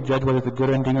way to judge whether it's a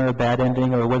good ending or a bad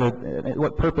ending, or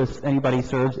what purpose anybody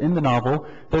serves in the novel.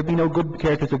 There'd be no good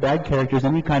characters or bad characters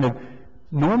in any kind of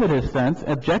normative sense,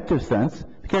 objective sense.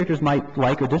 The characters might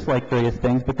like or dislike various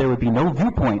things, but there would be no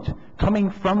viewpoint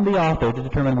coming from the author to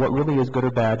determine what really is good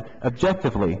or bad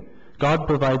objectively. God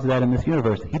provides that in this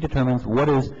universe. He determines what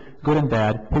is good and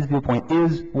bad. His viewpoint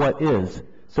is what is.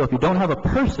 So if you don't have a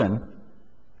person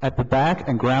at the back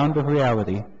and ground of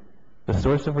reality, the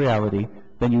source of reality,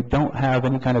 then you don't have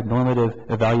any kind of normative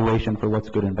evaluation for what's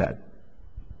good and bad.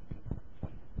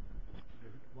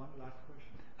 One last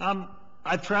question.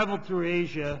 I've traveled through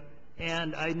Asia,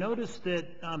 and I noticed that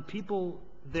people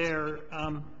there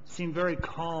seem very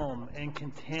calm and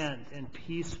content and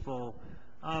peaceful,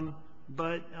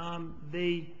 but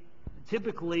they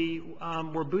typically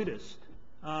were Buddhist.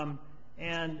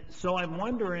 And so I'm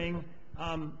wondering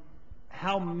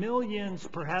how millions,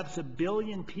 perhaps 1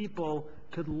 billion people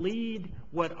could lead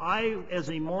what I, as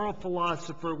a moral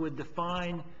philosopher, would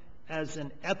define as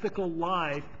an ethical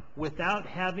life without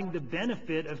having the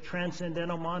benefit of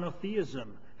transcendental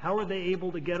monotheism? How are they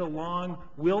able to get along?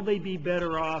 Will they be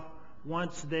better off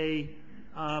once they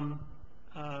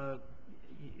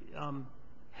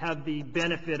have the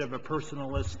benefit of a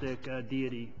personalistic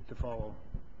deity to follow?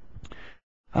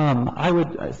 I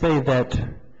would say that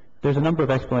there's a number of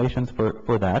explanations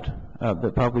for that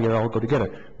that probably all go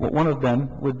together. One of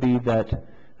them would be that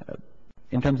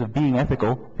in terms of being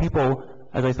ethical, people,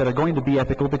 as I said, are going to be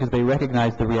ethical because they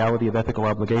recognize the reality of ethical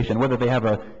obligation, whether they have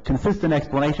a consistent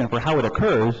explanation for how it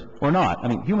occurs or not. I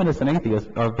mean, humanists and atheists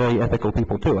are very ethical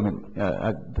people too. I mean,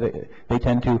 they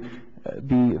tend to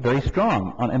be very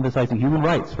strong on emphasizing human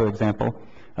rights, for example.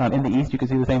 In the East, you can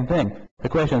see the same thing. The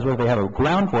question is whether they have a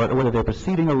ground for it or whether they're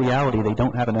perceiving a reality they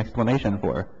don't have an explanation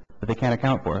for, that they can't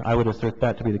account for. I would assert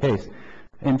that to be the case.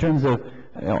 In terms of,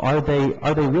 are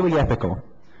they really ethical?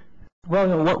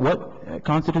 Well, what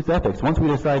constitutes ethics? Once we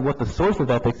decide what the source of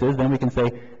ethics is, then we can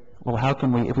say, well, how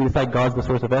can we, if we decide God's the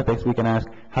source of ethics, we can ask,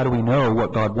 how do we know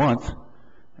what God wants?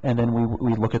 And then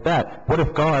we look at that. What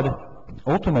if God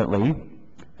ultimately,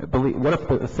 what if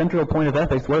the central point of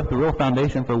ethics, what if the real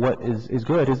foundation for what is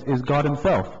good is God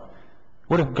himself?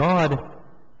 What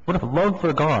if love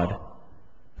for God,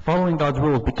 following God's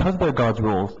rules because they're God's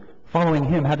rules, following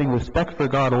him, having respect for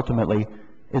God ultimately,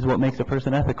 is what makes a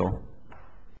person ethical?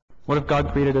 What if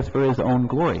God created us for his own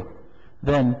glory?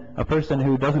 Then a person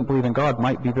who doesn't believe in God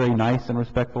might be very nice and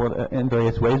respectful in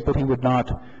various ways, but they would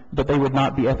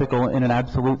not be ethical in an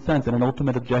absolute sense, in an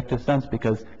ultimate objective sense,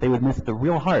 because they would miss the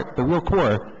real heart, the real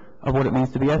core of what it means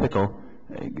to be ethical.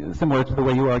 Similar to the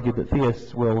way you argued that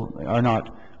theists are not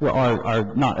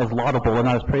as laudable or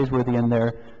not as praiseworthy in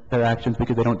their actions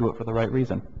because they don't do it for the right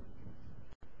reason.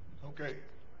 Okay.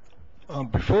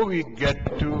 Before we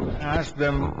get to ask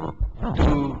them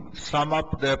to sum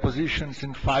up their positions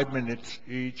in 5 minutes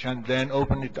each and then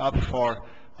open it up for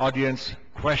audience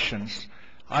questions,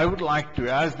 I would like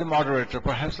to, as the moderator,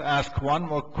 perhaps ask one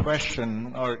more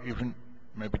question or even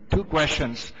maybe two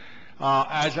questions.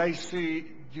 As I see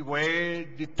the way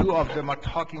the two of them are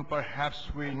talking, perhaps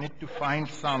we need to find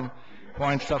some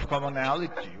points of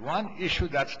commonality. One issue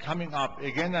that's coming up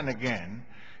again and again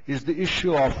is the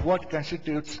issue of what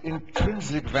constitutes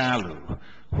intrinsic value,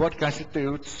 what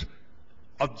constitutes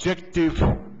objective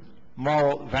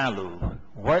moral value.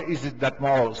 Where is it that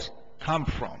morals come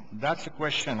from? That's a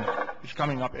question that's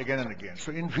coming up again and again.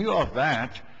 So in view of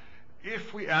that,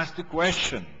 if we ask the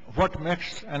question, what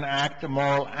makes an act a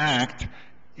moral act,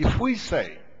 if we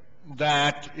say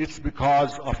that it's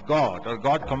because of God or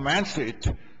God commands it,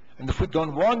 and if we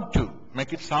don't want to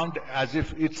make it sound as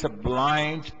if it's a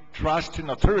blind trust in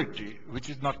authority, which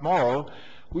is not moral,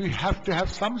 we have to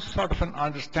have some sort of an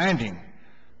understanding.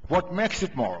 What makes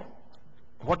it moral?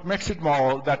 What makes it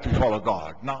moral that we follow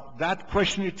God? Now, that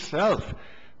question itself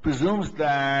presumes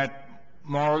that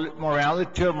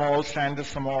morality or moral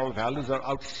standards or moral values are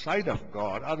outside of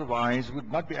God. Otherwise, we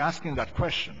would not be asking that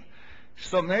question.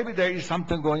 So maybe there is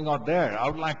something going on there. I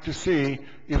would like to see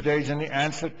if there is any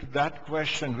answer to that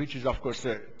question, which is, of course,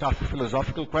 a tough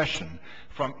philosophical question,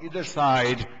 from either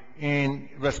side in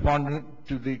responding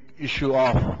to the issue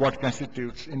of what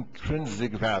constitutes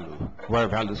intrinsic value, where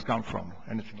values come from,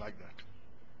 anything like that.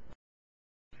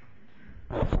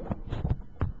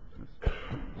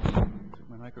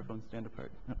 My microphone stand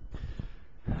apart.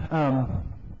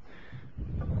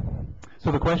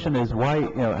 So the question is why,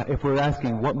 if we're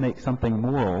asking what makes something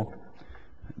moral,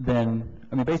 then,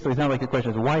 basically it's not like the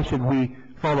question is why should we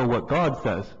follow what God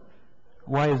says?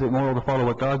 Why is it moral to follow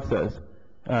what God says?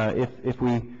 There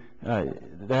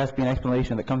has to be an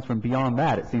explanation that comes from beyond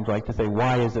that, it seems like, to say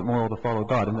why is it moral to follow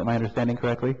God? Isn't my understanding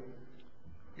correctly?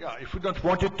 Yeah, if we don't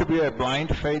want it to be a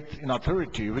blind faith in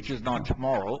authority, which is not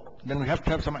moral, then we have to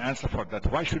have some answer for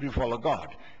that. Why should we follow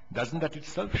God? Doesn't that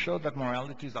itself show that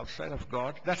morality is outside of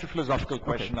God? That's a philosophical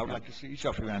question. I would like to see each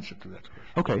of you answer to that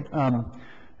question. Okay.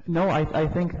 No, I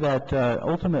think that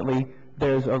ultimately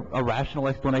there's a rational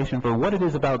explanation for what it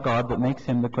is about God that makes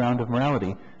him the ground of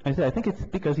morality. I think it's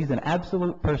because he's an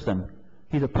absolute person.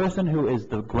 He's a person who is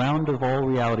the ground of all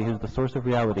reality, who's the source of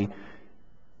reality.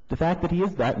 The fact that he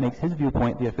is that makes his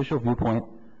viewpoint the official viewpoint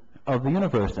of the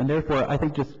universe. And therefore, I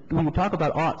think just when we talk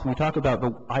about oughts, when we talk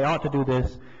about I ought to do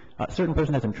this, a certain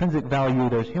person has intrinsic value,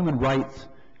 there's human rights,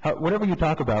 whatever you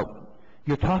talk about,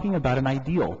 you're talking about an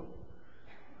ideal,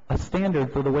 a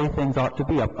standard for the way things ought to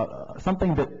be,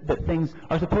 something that things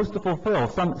are supposed to fulfill,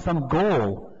 some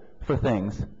goal for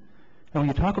things. And when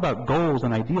you talk about goals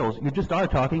and ideals, you just are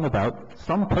talking about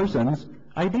some person's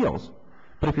ideals.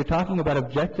 But if you're talking about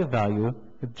objective value,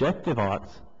 objective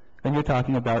oughts, then you're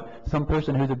talking about some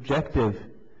person who's objective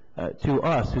to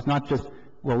us, who's not just,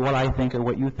 well, what I think or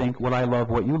what you think, what I love,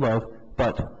 what you love,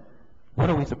 but what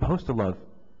are we supposed to love?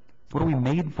 What are we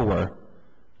made for?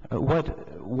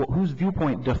 Whose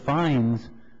viewpoint defines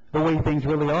the way things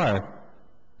really are?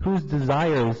 Whose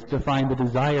desires define the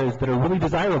desires that are really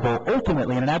desirable,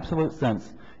 ultimately, in an absolute sense,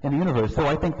 in the universe? So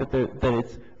I think that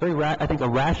it's I think a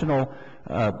rational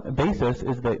basis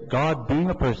is that God, being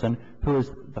a person who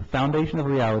is the foundation of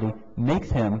reality, makes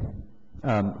him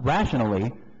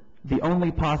rationally the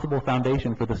only possible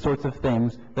foundation for the sorts of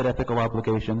things that ethical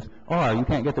obligations are. You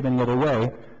can't get them any other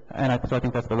way, and so I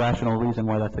think that's the rational reason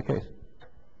why that's the case.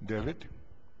 David?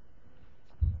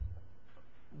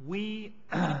 We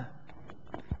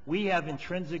have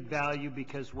intrinsic value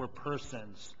because we're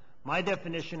persons. My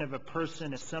definition of a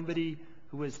person is somebody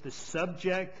who is the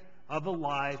subject of a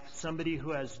life, somebody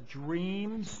who has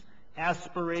dreams,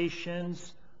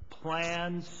 aspirations,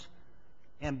 plans,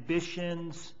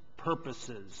 ambitions,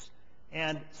 purposes.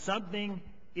 And something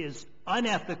is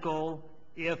unethical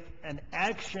if an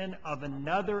action of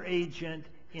another agent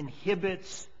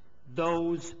inhibits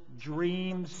those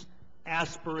dreams,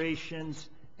 aspirations,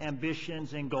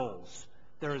 ambitions, and goals.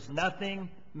 There is nothing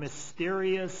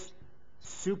mysterious,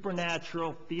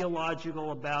 supernatural,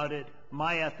 theological about it.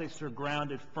 My ethics are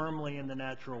grounded firmly in the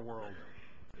natural world.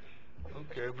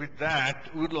 Okay, with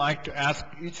that, we'd like to ask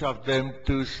each of them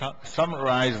to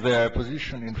summarize their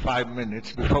position in 5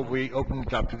 minutes before we open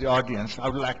it up to the audience. I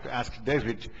would like to ask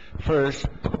David first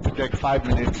to take 5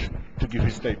 minutes to give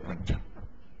his statement.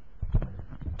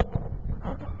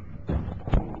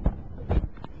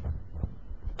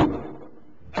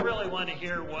 I really want to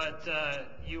hear what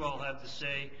you all have to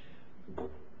say.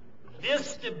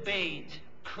 This debate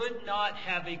could not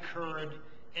have occurred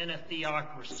in a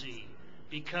theocracy,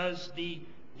 because the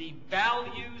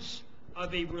values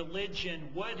of a religion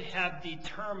would have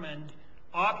determined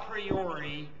a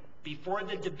priori, before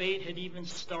the debate had even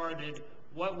started,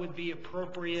 what would be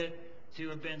appropriate to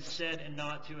have been said and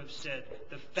not to have said.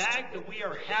 The fact that we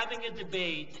are having a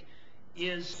debate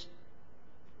is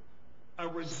a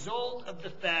result of the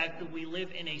fact that we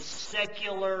live in a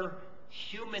secular,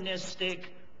 humanistic,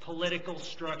 political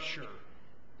structure.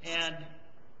 And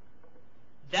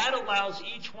that allows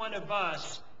each one of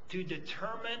us to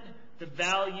determine the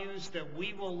values that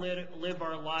we will live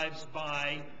our lives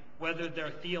by, whether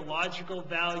they're theological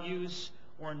values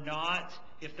or not.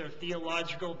 If they're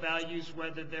theological values,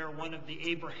 whether they're one of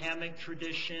the Abrahamic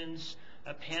traditions,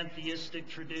 a pantheistic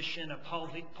tradition, a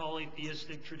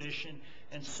polytheistic tradition,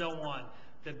 and so on.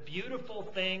 The beautiful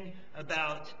thing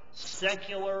about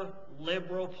secular,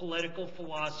 liberal political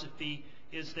philosophy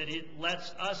is that it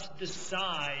lets us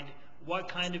decide what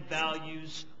kind of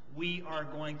values we are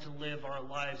going to live our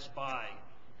lives by.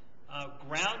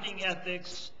 Grounding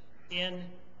ethics in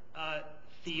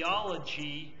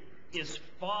theology is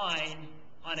fine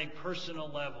on a personal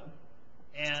level,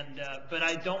 but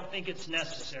I don't think it's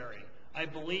necessary. I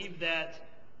believe that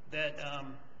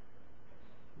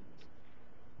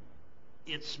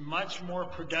it's much more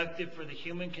productive for the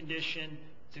human condition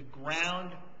to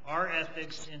ground our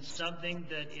ethics in something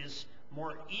that is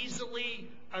more easily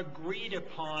agreed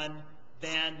upon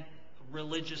than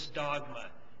religious dogma.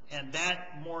 And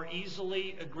that more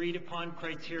easily agreed upon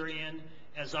criterion,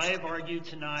 as I have argued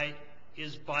tonight,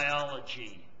 is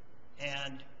biology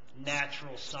and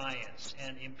natural science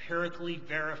and empirically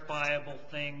verifiable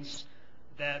things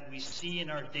that we see in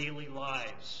our daily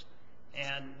lives.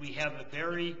 And we have a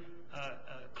very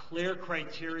clear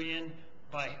criterion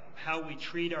by how we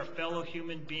treat our fellow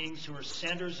human beings who are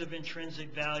centers of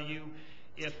intrinsic value.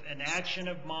 If an action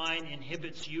of mine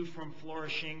inhibits you from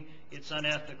flourishing, it's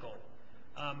unethical.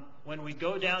 When we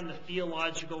go down the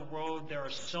theological road, there are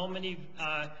so many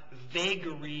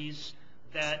vagaries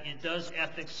that it does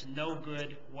ethics no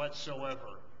good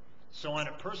whatsoever. So on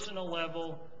a personal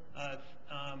level,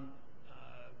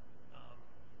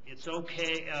 it's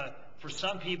okay. For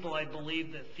some people, I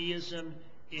believe that theism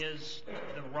is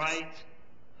the right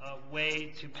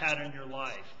way to pattern your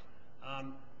life.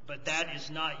 But that is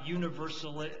not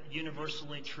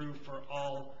universally true for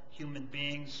all human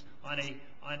beings. On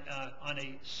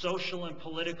a social and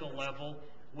political level,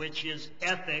 which is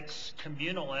ethics,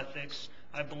 communal ethics,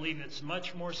 I believe it's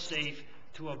much more safe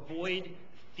to avoid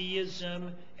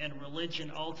theism and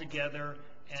religion altogether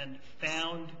and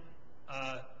found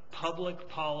public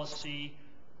policy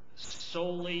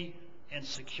solely and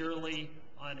securely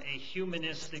on a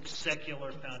humanistic,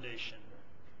 secular foundation.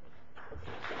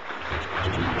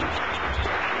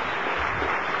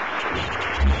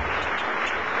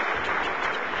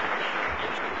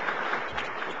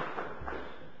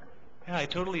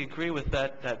 totally agree with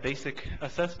that basic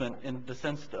assessment in the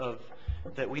sense of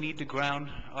that we need to ground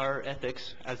our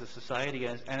ethics as a society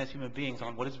and as human beings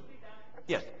on what is...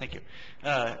 Yes, thank you.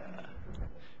 I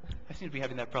seem to be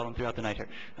having that problem throughout the night here.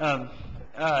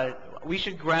 We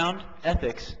should ground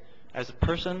ethics as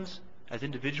persons, as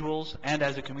individuals, and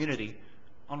as a community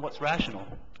on what's rational,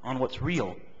 on what's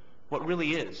real, what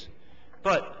really is.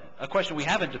 But a question we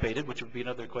haven't debated, which would be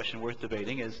another question worth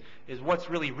debating, is what's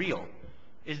really real?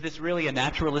 Is this really a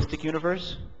naturalistic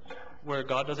universe where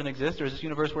God doesn't exist, or is this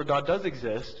universe where God does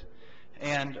exist,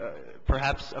 and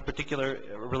perhaps a particular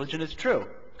religion is true,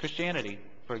 Christianity,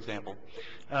 for example?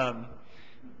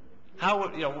 How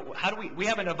do we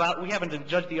haven't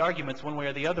judged the arguments one way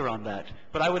or the other on that,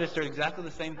 but I would assert exactly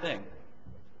the same thing,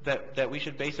 that we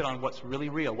should base it on what's really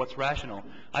real, what's rational.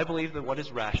 I believe that what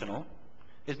is rational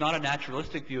is not a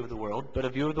naturalistic view of the world, but a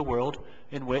view of the world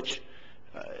in which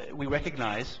we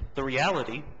recognize the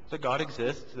reality that God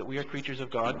exists, that we are creatures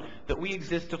of God, that we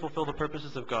exist to fulfill the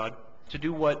purposes of God, to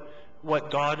do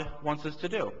what God wants us to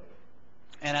do.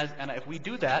 And if we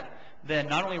do that, then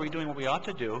not only are we doing what we ought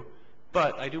to do,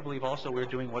 but I do believe also we're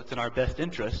doing what's in our best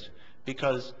interest,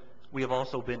 because we have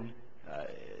also been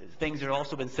things have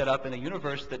also been set up in a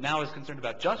universe that now is concerned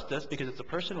about justice, because it's a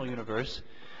personal universe.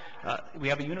 We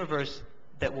have a universe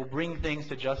that will bring things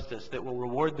to justice, that will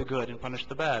reward the good and punish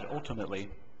the bad, ultimately.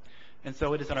 And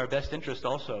so it is in our best interest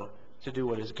also to do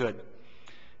what is good.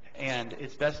 And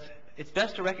it's best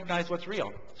to recognize what's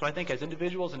real. So I think as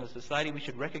individuals and as society, we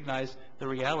should recognize the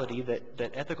reality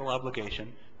that ethical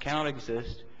obligation cannot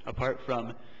exist apart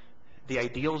from the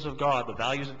ideals of God, the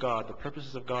values of God, the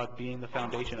purposes of God being the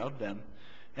foundation of them,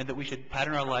 and that we should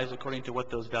pattern our lives according to what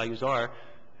those values are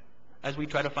as we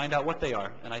try to find out what they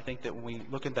are. And I think that when we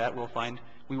look at that, we'll find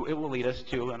it will lead us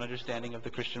to an understanding of the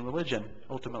Christian religion,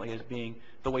 ultimately as being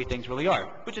the way things really are,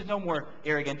 which is no more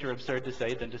arrogant or absurd to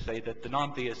say than to say that the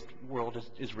non-theist world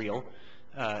is real.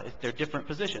 They're different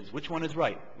positions. Which one is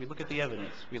right? We look at the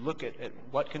evidence. We look at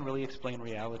what can really explain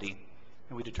reality,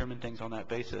 and we determine things on that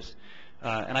basis.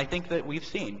 And I think that we've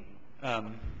seen...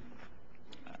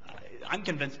 I'm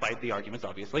convinced by the arguments,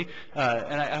 obviously,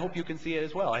 and I hope you can see it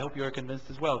as well. I hope you're convinced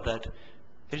as well that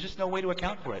there's just no way to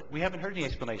account for it. We haven't heard any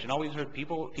explanation. All we've heard,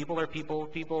 people are people,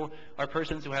 people are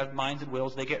persons who have minds and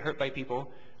wills, they get hurt by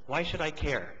people. Why should I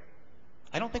care?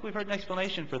 I don't think we've heard an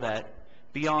explanation for that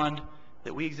beyond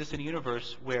that we exist in a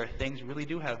universe where things really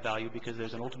do have value because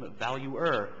there's an ultimate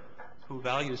valuer who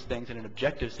values things in an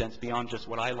objective sense beyond just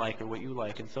what I like or what you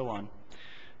like and so on.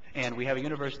 And we have a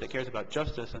universe that cares about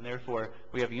justice, and therefore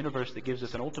we have a universe that gives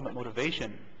us an ultimate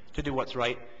motivation to do what's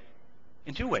right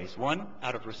in two ways. One,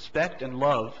 out of respect and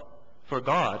love for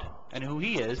God and who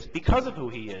He is, because of who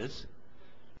He is.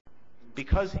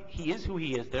 Because He is who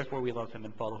He is, therefore we love Him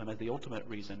and follow Him as the ultimate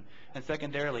reason. And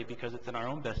secondarily, because it's in our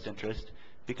own best interest,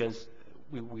 because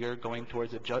we are going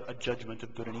towards a judgment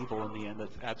of good and evil in the end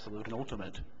that's absolute and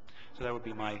ultimate. So that would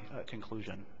be my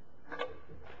conclusion.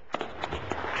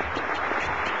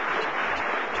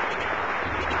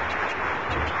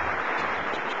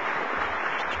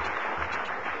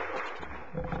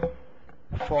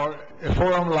 For a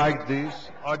forum like this,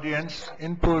 audience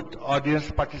input, audience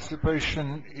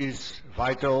participation is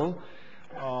vital.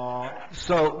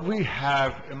 So we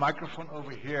have a microphone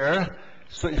over here.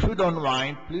 So if you don't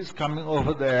mind, please come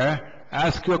over there,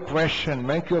 ask your question,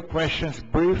 make your questions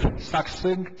brief,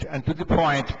 succinct, and to the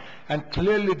point, and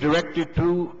clearly direct it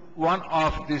to one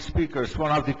of the speakers,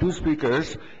 one of the two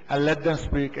speakers, and let them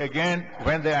speak. Again,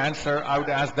 when they answer, I would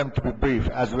ask them to be brief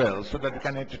as well, so that we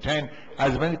can entertain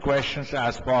as many questions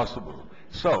as possible.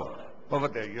 So, over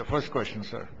there, your first question,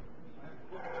 sir.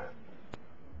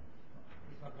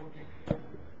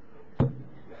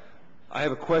 I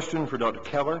have a question for Dr.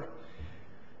 Keller.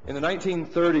 In the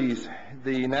 1930s,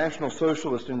 the National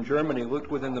Socialists in Germany looked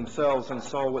within themselves and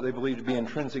saw what they believed to be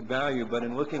intrinsic value, but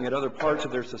in looking at other parts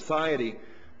of their society,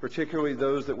 particularly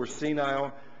those that were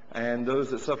senile and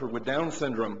those that suffered with Down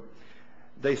syndrome,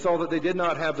 they saw that they did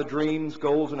not have the dreams,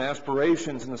 goals, and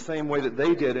aspirations in the same way that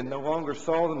they did, and no longer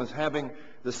saw them as having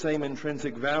the same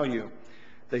intrinsic value.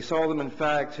 They saw them, in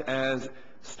fact, as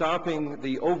stopping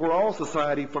the overall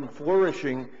society from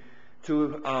flourishing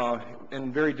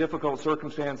in very difficult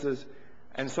circumstances,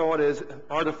 and saw it as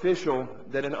artificial,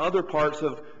 that in other parts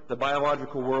of the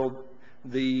biological world,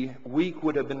 the weak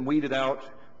would have been weeded out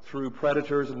through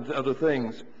predators and other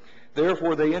things.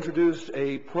 Therefore, they introduced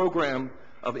a program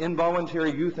of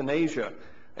involuntary euthanasia,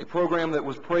 a program that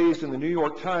was praised in the New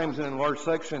York Times and in large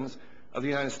sections of the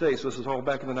United States. This is all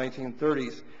back in the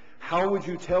 1930s. How would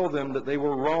you tell them that they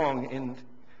were wrong in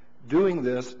doing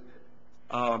this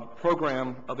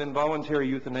program of involuntary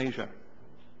euthanasia?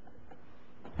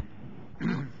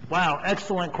 Wow,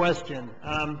 excellent question.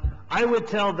 I would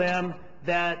tell them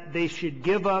that they should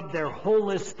give up their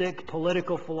holistic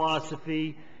political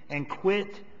philosophy and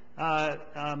quit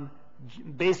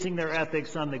basing their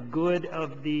ethics on the good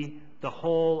of the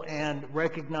whole, and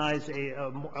recognize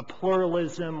a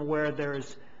pluralism where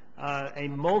there's a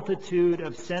multitude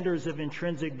of centers of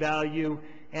intrinsic value,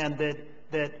 and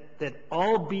that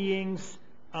all beings,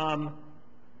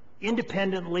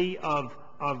 independently of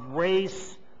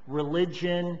race,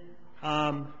 religion,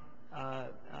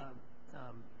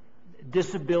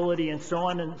 disability, and so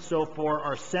on and so forth,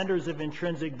 are centers of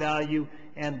intrinsic value,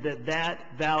 and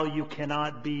that value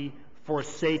cannot be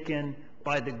forsaken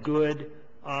by the good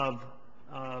of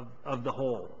the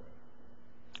whole.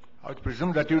 I would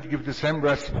presume that you would give the same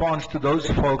response to those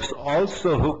folks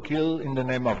also who kill in the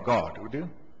name of God, would you?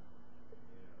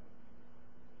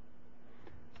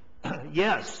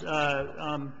 Yes.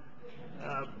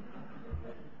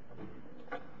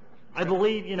 I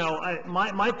believe,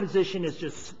 my position is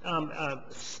just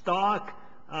stock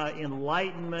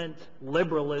Enlightenment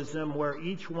liberalism, where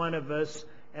each one of us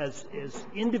as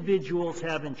individuals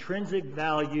have intrinsic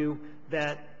value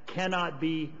that cannot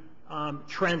be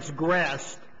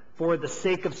transgressed for the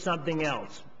sake of something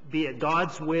else, be it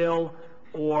God's will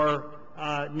or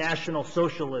National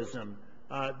Socialism.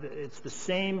 It's the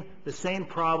same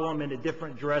problem in a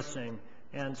different dressing,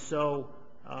 and so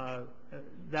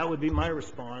that would be my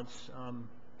response.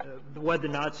 What the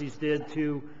Nazis did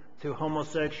to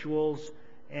homosexuals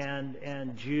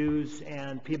and Jews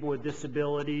and people with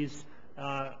disabilities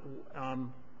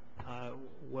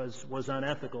was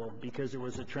unethical, because it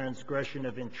was a transgression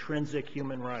of intrinsic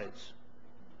human rights.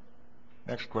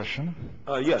 Next question.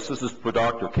 Yes, this is for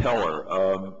Dr.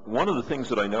 Keller. One of the things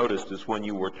that I noticed is when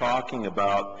you were talking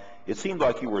about, it seemed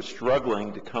like you were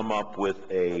struggling to come up with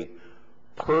a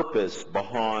purpose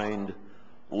behind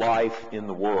life in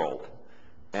the world.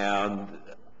 And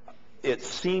it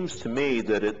seems to me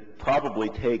that it probably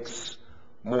takes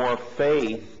more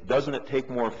faith. Doesn't it take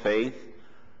more faith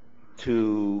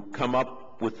to come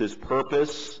up with this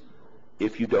purpose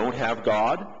if you don't have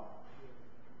God?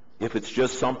 If it's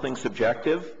just something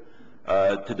subjective,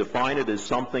 to define it as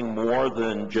something more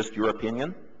than just your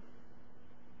opinion?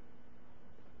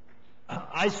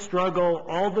 I struggle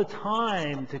all the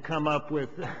time to come up with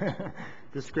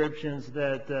descriptions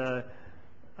that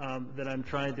I'm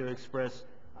trying to express.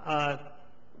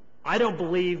 I don't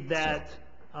believe that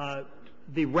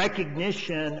the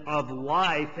recognition of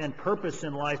life and purpose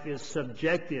in life is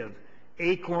subjective.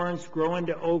 Acorns grow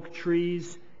into oak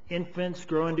trees, infants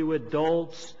grow into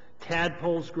adults,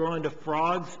 tadpoles grow into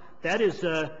frogs.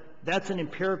 That's an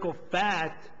empirical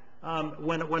fact.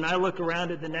 When I look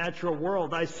around at the natural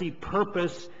world, I see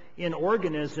purpose in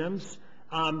organisms.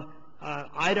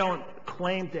 I don't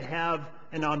claim to have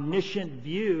an omniscient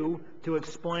view to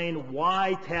explain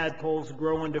why tadpoles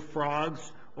grow into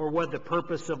frogs or what the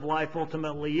purpose of life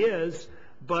ultimately is,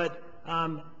 but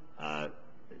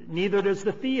neither does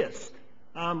the theist.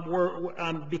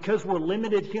 Because we're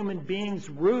limited human beings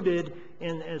rooted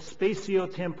in a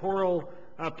spatio-temporal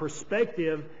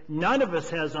perspective, none of us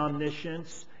has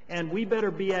omniscience, and we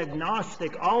better be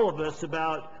agnostic, all of us,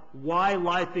 about why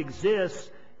life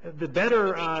exists. The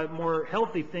better, more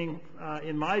healthy thing,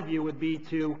 in my view, would be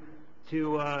to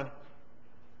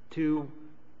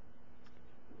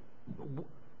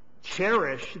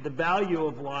cherish the value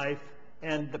of life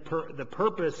and the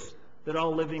purpose that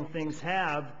all living things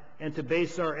have, and to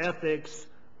base our ethics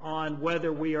on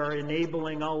whether we are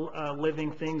enabling all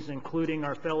living things, including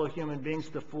our fellow human beings,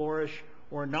 to flourish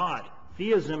or not.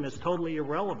 Theism is totally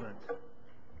irrelevant.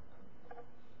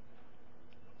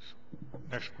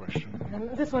 Next question.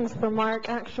 This one's for Mark,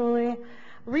 actually.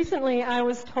 Recently, I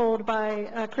was told by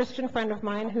a Christian friend of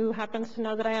mine who happens to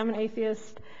know that I am an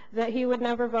atheist that he would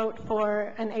never vote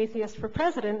for an atheist for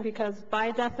president because,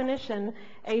 by definition,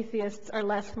 atheists are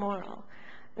less moral.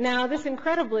 Now, this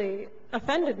incredibly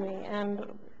offended me and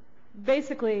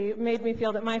basically made me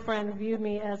feel that my friend viewed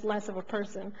me as less of a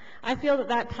person. I feel that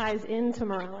that ties into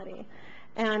morality.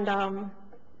 And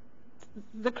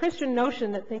the Christian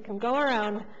notion that they can go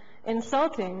around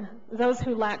insulting those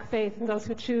who lack faith and those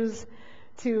who choose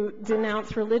to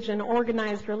denounce religion,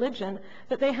 organized religion,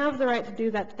 that they have the right to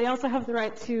do that. They also have the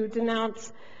right to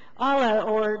denounce Allah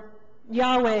or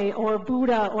Yahweh or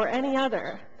Buddha or any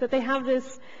other, that they have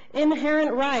this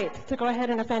inherent right to go ahead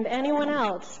and offend anyone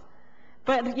else,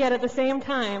 but yet at the same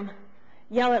time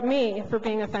yell at me for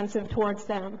being offensive towards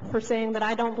them, for saying that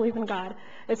I don't believe in God.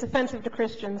 It's offensive to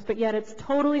Christians, but yet it's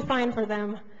totally fine for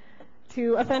them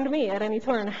to offend me at any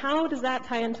turn. How does that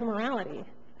tie into morality?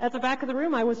 At the back of the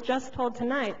room, I was just told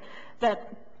tonight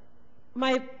that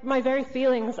my very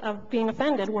feelings of being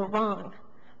offended were wrong,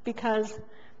 because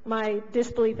my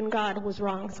disbelief in God was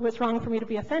wrong. So it's wrong for me to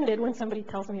be offended when somebody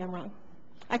tells me I'm wrong.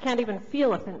 I can't even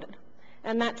feel offended,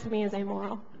 and that to me is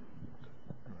amoral.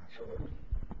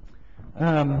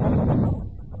 Well,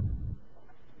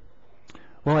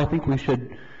 I think we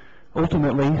should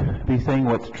ultimately be saying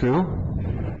what's true,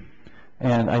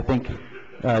 and I think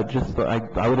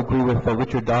I would agree with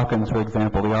Richard Dawkins, for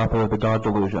example, the author of The God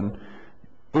Delusion.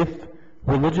 If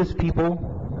religious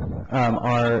people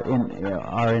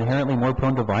are inherently more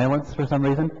prone to violence for some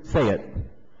reason, say it.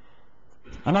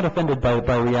 I'm not offended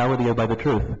by reality or by the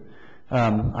truth.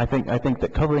 I think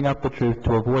that covering up the truth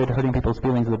to avoid hurting people's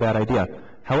feelings is a bad idea.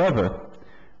 However,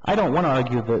 I don't want to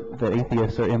argue that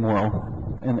atheists are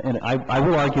immoral, and I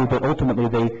will argue that ultimately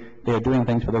they are doing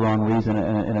things for the wrong reason.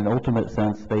 In an ultimate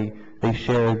sense, they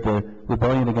share the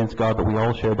rebellion against God that we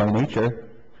all share by nature.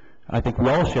 I think we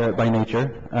all share it by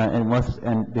nature,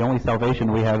 and the only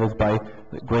salvation we have is by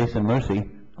grace and mercy,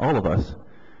 all of us.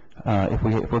 If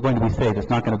we're going to be saved, it's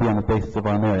not going to be on the basis of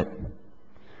our merit.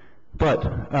 But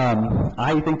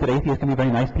I think that atheists can be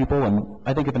very nice people, and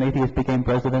I think if an atheist became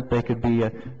president, they could be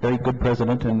a very good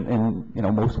president in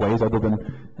most ways, other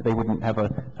than they wouldn't have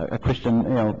a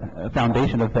Christian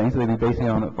foundation of things. They'd be basing it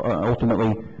on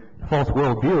ultimately false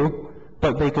worldview.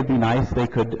 But they could be nice. They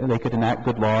could enact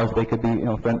good laws. They could be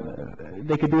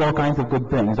they could do all kinds of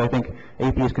good things. I think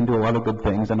atheists can do a lot of good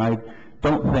things, and I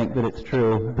don't think that it's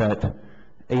true that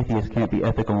atheists can't be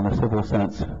ethical in a civil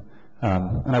sense.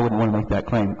 And I wouldn't want to make that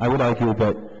claim. I would argue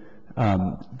that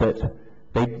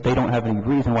they don't have any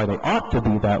reason why they ought to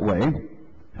be that way,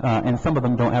 and some of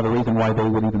them don't have a reason why they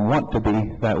would even want to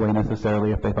be that way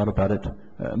necessarily if they thought about it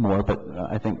more. But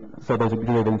I think so. There's a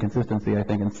degree of inconsistency, I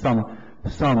think, in some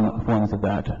forms of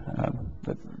that.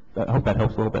 I hope that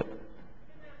helps a little bit.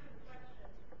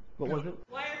 What was it?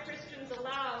 Why are Christians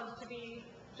allowed to be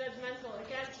judgmental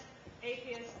against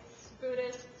atheists,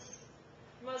 Buddhists,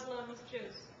 Muslims,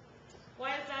 Jews?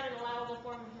 Why is that an allowable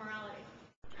form of morality?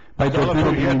 All of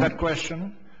you heard that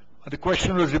question? The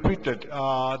question was repeated,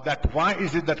 that why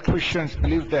is it that Christians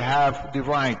believe they have the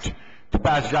right to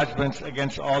pass judgments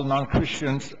against all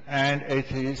non-Christians and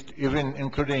atheists, even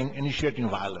including initiating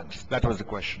violence? That was the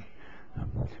question.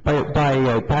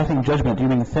 By passing judgment, do you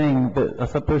mean saying that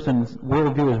a person's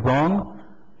worldview is wrong?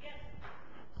 Yes.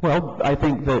 Well, I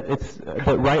think that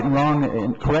right and wrong,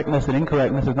 and correctness and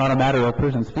incorrectness is not a matter of a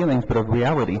person's feelings, but of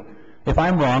reality. If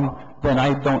I'm wrong, then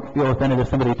I don't feel offended if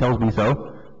somebody tells me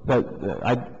so. But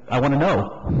I want to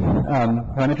know.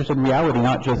 I'm interested in reality,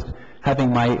 not just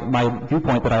having my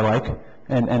viewpoint that I like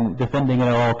and defending it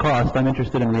at all costs. I'm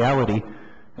interested in reality,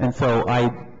 and so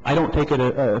I don't take it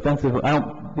offensive.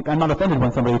 I'm not offended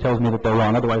when somebody tells me that they're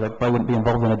wrong. Otherwise, I probably wouldn't be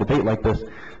involved in a debate like this.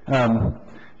 And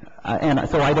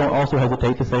so I don't also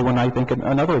hesitate to say when I think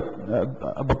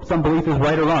some belief is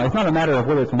right or wrong. It's not a matter of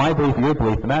whether it's my belief or your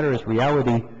belief. The matter is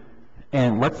reality.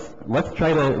 And let's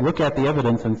try to look at the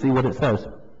evidence and see what it says.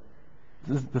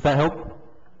 Does that help?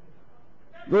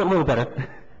 A little better.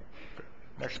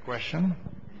 Next question.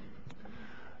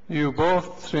 You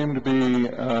both seem to be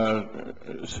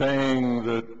saying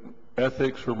that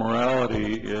ethics or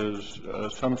morality is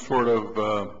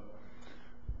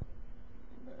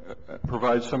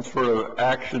provides some sort of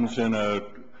actions in a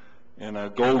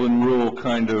golden rule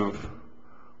kind of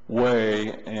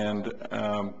way, and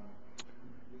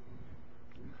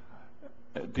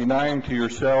denying to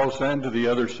yourselves and to the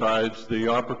other sides the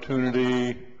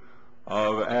opportunity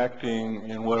of acting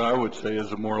in what I would say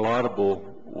is a more laudable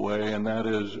way, and that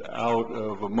is out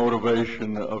of a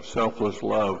motivation of selfless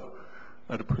love.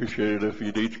 I'd appreciate it if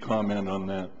you'd each comment on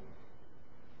that.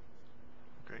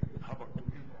 Okay. How about you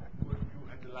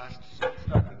had the last start,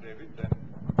 David, then.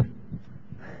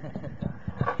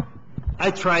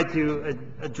 I tried to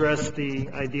address the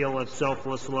ideal of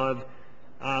selfless love.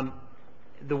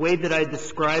 The way that I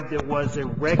described it was a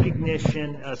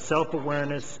recognition, a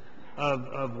self-awareness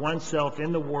of oneself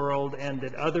in the world, and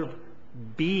that other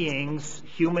beings,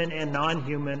 human and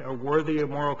non-human, are worthy of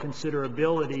moral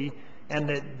considerability, and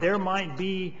that there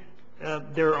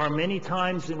are many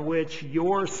times in which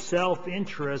your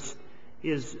self-interest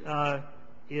is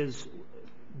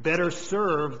better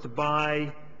served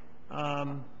by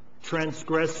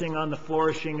transgressing on the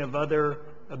flourishing of other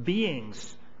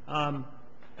beings.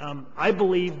 I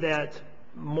believe that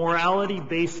morality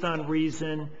based on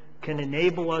reason can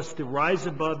enable us to rise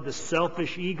above the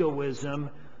selfish egoism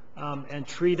and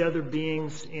treat other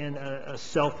beings in a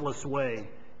selfless way.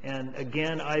 And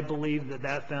again, I believe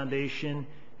that foundation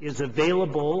is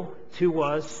available to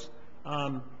us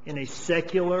in a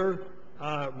secular,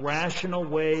 rational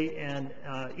way and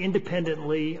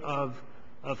independently of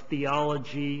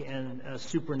theology and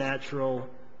supernatural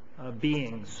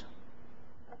beings.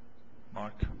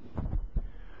 Mark.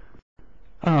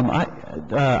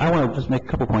 I want to just make a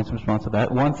couple points in response to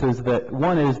that. One is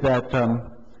that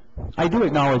I do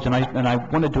acknowledge, and I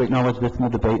wanted to acknowledge this in the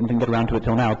debate and didn't get around to it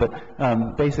till now,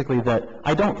 but basically that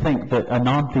I don't think that a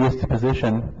non-theistic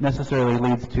position necessarily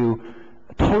leads to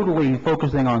totally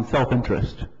focusing on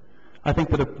self-interest. I think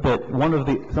that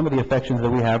some of the affections that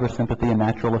we have are sympathy and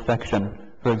natural affection,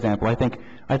 for example. I think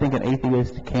an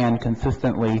atheist can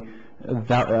consistently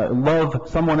love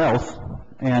someone else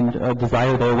and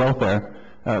desire their welfare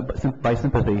by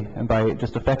sympathy and by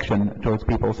just affection towards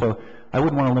people. So I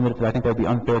wouldn't want to limit it to that. I think that would be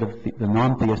unfair to the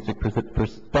non-theistic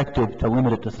perspective to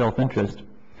limit it to self-interest.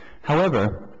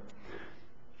 However,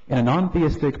 in a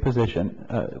non-theistic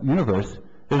universe,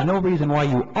 there's no reason why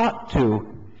you ought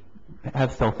to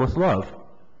have selfless love.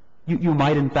 You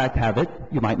might in fact have it,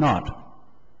 you might not.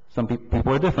 Some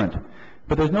people are different.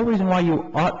 But there's no reason why you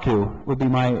ought to, would be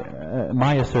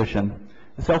my assertion.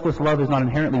 Selfless love is not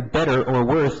inherently better or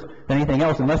worse than anything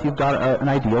else unless you've got an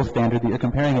ideal standard that you're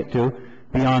comparing it to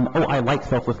beyond, oh, I like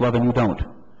selfless love and you don't.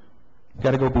 You've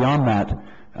got to go beyond that.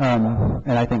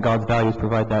 And I think God's values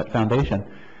provide that foundation.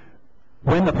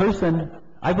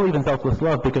 I believe in selfless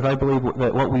love because I believe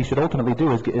that what we should ultimately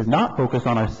do is not focus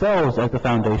on ourselves as the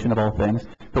foundation of all things,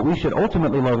 but we should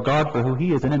ultimately love God for who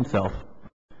He is in Himself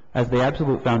as the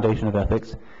absolute foundation of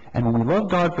ethics. And when we love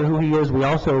God for who He is, we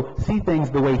also see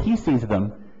things the way He sees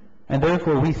them, and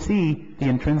therefore we see the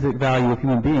intrinsic value of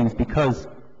human beings because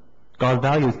God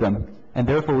values them, and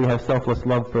therefore we have selfless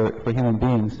love for human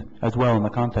beings as well in the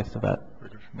context of that.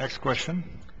 Next question.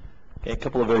 Okay, a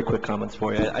couple of very quick comments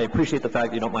for you. I appreciate the fact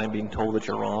that you don't mind being told that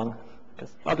you're wrong.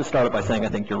 I'll just start it by saying I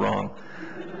think you're wrong.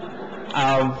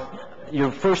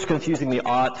 You're first confusing the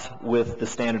ought with the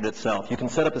standard itself. You can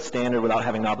set up a standard without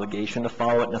having an obligation to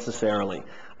follow it necessarily.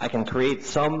 I can create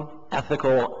some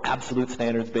ethical, absolute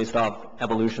standards based off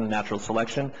evolution and natural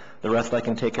selection. The rest I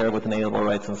can take care of with inalienable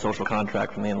rights and social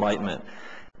contract from the Enlightenment.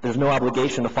 There's no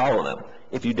obligation to follow them.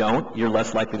 If you don't, you're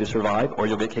less likely to survive or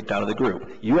you'll get kicked out of the group.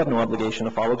 You have no obligation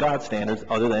to follow God's standards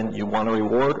other than you want a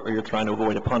reward or you're trying to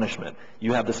avoid a punishment.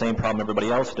 You have the same problem everybody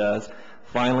else does.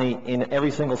 Finally, in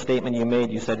every single statement you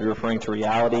made, you said you're referring to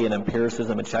reality and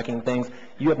empiricism and checking things.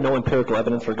 You have no empirical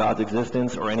evidence for God's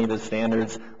existence or any of His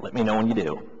standards. Let me know when you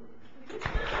do.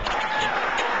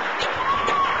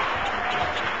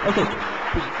 Okay.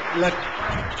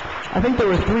 I think there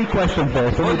were 3 questions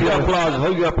there. So hold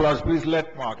your applause. Please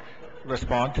let Mark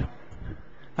respond.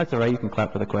 That's all right. You can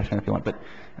clap for the question if you want. But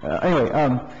anyway,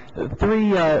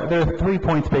 there are 3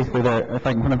 points basically there, if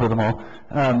I can remember them all.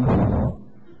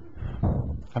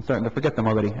 I'm starting to forget them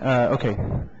already. Okay.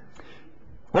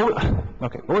 What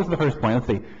was the first point? Let's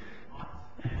see.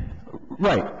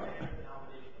 Right.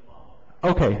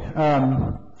 Okay.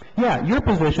 Yeah, your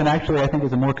position actually I think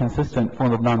is a more consistent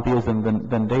form of non-theism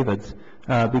than David's,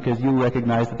 because you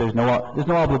recognize that there's no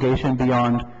obligation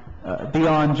beyond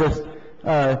just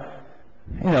the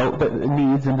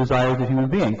needs and desires of human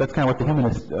beings. That's kind of what the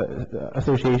Humanist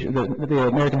Association, the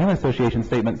American Humanist Association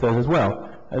statement says as well,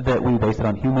 that we base it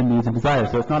on human needs and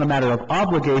desires. So it's not a matter of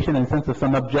obligation in the sense of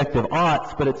some objective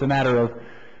oughts, but it's a matter of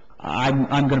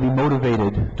I'm going to be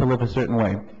motivated to live a certain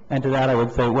way. And to that I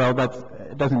would say, well,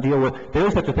 it doesn't deal with, there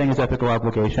is such a thing as ethical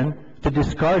obligation. To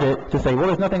discard it, to say, well,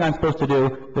 there's nothing I'm supposed to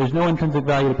do, there's no intrinsic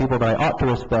value to people that I ought to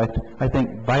respect, I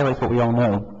think violates what we all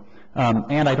know.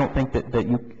 And I don't think that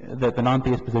the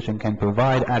non-theist position can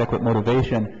provide adequate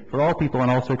motivation for all people in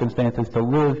all circumstances to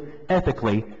live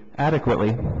ethically, adequately.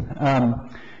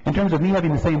 In terms of me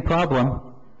having the same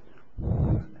problem,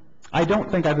 I don't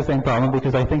think I have the same problem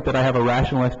because I think that I have a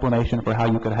rational explanation for how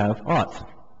you could have oughts.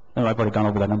 No, I've already gone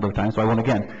over that a number of times, so I won't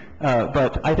again.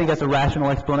 But I think that's a rational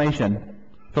explanation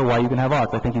for why you can have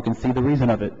oughts. I think you can see the reason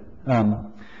of it.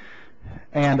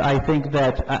 And I think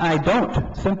that I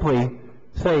don't simply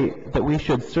say that we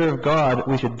should serve God,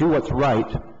 we should do what's right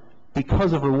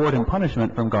because of reward and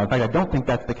punishment from God. In fact, I don't think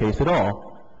that's the case at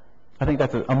all. I think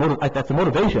that's a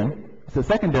motivation. It's a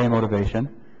secondary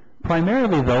motivation.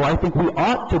 Primarily, though, I think we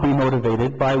ought to be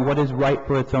motivated by what is right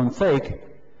for its own sake,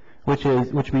 which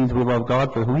means we love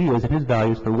God for who He is and His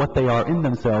values for what they are in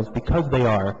themselves because they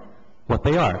are what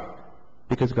they are.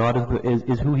 Because God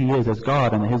is who He is as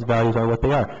God and His values are what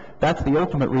they are. That's the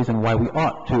ultimate reason why we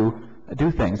ought to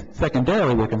do things.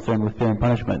 Secondarily, we're concerned with fear and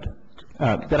punishment.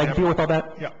 Did I deal with all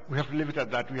that? Yeah, we have to leave it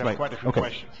at that. We have Right. quite a few Okay.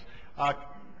 questions.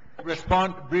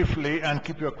 Respond briefly and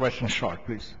keep your questions short,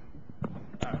 please.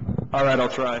 All right, I'll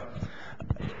try.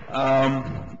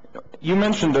 You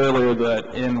mentioned earlier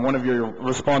that in one of your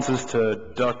responses to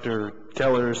Dr.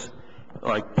 Keller's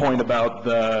point about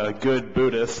the good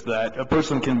Buddhist, that a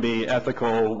person can be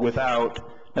ethical without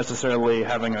necessarily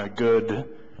having a good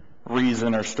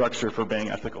reason or structure for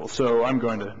being ethical. So I'm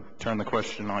going to turn the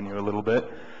question on you a little bit.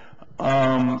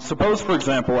 Suppose, for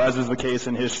example, as is the case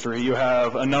in history, you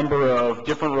have a number of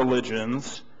different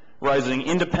religions rising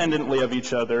independently of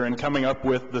each other and coming up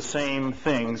with the same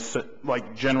things,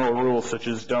 like general rules such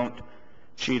as don't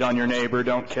cheat on your neighbor,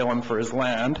 don't kill him for his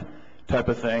land, type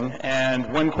of thing.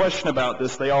 And when questioned about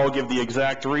this, they all give the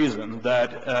exact reason,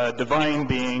 that a divine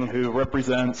being who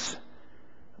represents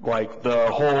the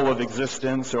whole of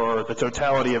existence or the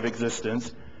totality of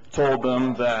existence told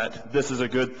them that this is a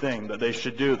good thing, that they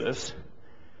should do this.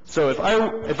 So if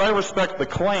I respect the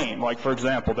claim, for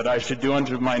example, that I should do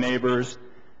unto my neighbors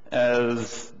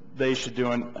as they should do,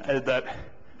 that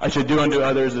I should do unto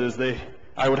others as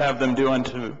I would have them do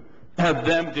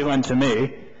unto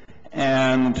me,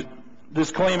 and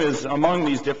this claim is among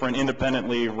these different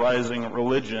independently rising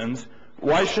religions,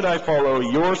 why should I follow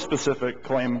your specific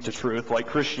claim to truth, like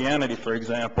Christianity, for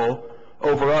example,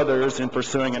 over others in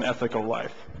pursuing an ethical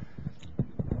life?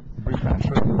 Brief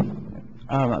answer.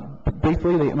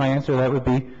 Briefly, my answer to that would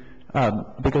be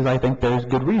because I think there's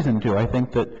good reason to. I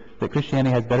think that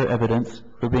Christianity has better evidence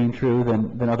for being true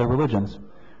than other religions.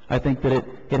 I think that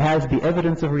it has the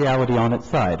evidence of reality on its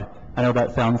side. I know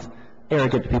that sounds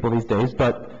arrogant to people these days,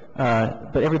 but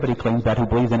everybody claims that who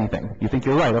believes anything. You think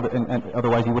you're right, and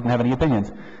otherwise you wouldn't have any opinions.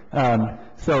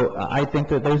 So I think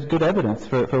that there's good evidence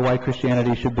for why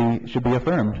Christianity should be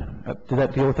affirmed. Does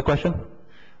that deal with the question?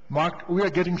 Mark, we are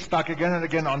getting stuck again and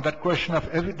again on that question of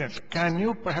evidence. Can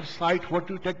you perhaps cite what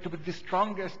you take to be the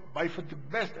strongest, by far the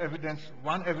best evidence,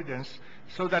 one evidence,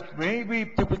 so that maybe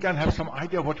people can have some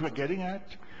idea of what we're getting at?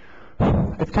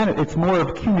 It's more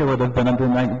of cumulative than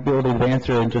my ability to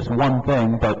answer in just one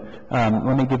thing, but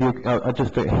let me give you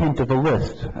just a hint of a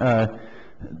list.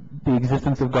 The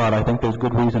existence of God, I think there's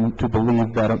good reason to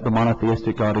believe that the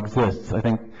monotheistic God exists. I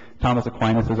think Thomas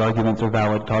Aquinas' arguments are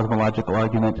valid, cosmological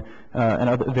argument, and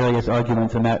other various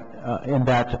arguments in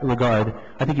that regard.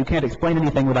 I think you can't explain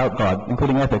anything without God,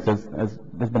 including ethics, as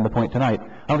has been the point tonight.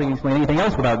 I don't think you can explain anything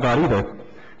else without God either.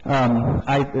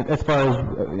 As far as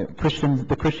Christians'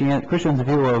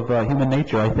 view of human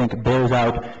nature, I think bears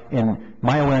out in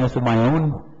my awareness of my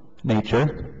own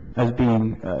nature as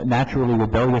being naturally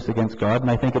rebellious against God, and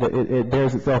I think it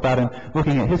bears itself out in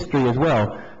looking at history as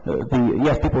well.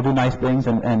 Yes, people do nice things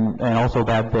and also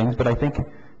bad things, but I think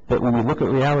that when we look at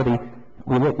reality,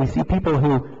 we see people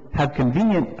who have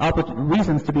convenient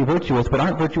reasons to be virtuous, but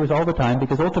aren't virtuous all the time,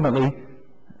 because ultimately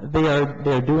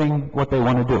they're doing what they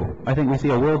want to do. I think we see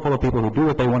a world full of people who do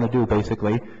what they want to do,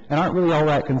 basically, and aren't really all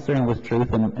that concerned with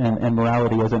truth and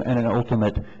morality as in an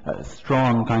ultimate,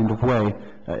 strong kind of way,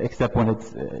 except when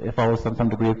it follows some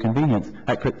degree of convenience.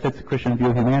 That fits the Christian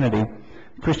view of humanity.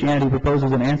 Christianity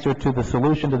proposes an answer to the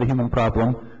solution to the human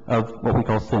problem of what we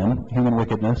call sin, human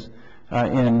wickedness,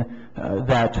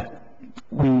 that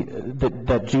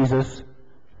Jesus,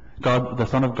 God, the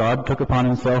Son of God, took upon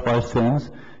himself our sins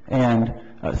and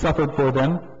suffered for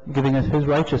them, giving us his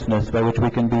righteousness by which we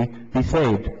can be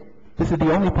saved. This is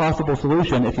the only possible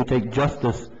solution if you take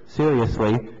justice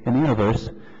seriously in the universe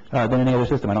than any other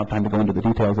system. I don't have time to go into the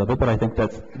details of it, but I think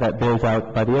that bears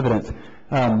out by the evidence.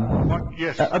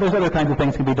 Yes. There's other kinds of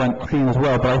things can be seen as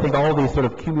well, but I think all these sort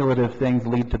of cumulative things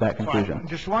lead to that conclusion. Fine.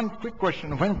 Just one quick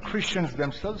question. When Christians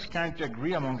themselves can't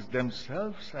agree amongst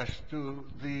themselves as to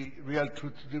the real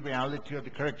truth, the reality, or the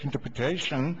correct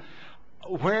interpretation,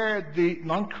 where the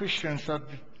non-Christians or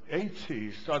the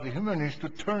atheists or the humanists to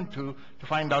turn to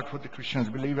find out what the Christians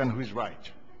believe and who is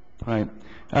right? Right.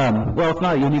 Well, it's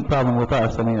not a unique problem with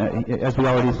us. I mean, as we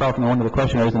already saw from one of the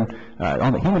questionnaires, and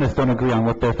humanists don't agree on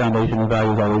what their foundational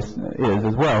values always is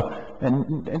as well.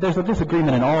 And there's a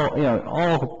disagreement in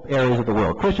all areas of the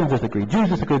world. Christians disagree, Jews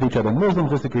disagree with each other, Muslims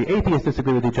disagree, atheists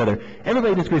disagree with each other.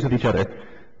 Everybody disagrees with each other.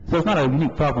 So it's not a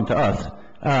unique problem to us.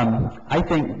 I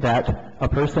think that a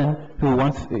person who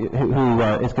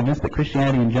is convinced that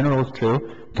Christianity in general is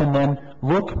true can then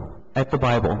look at the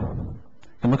Bible,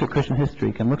 can look at Christian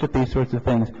history, can look at these sorts of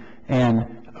things,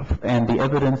 and the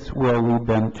evidence will lead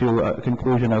them to a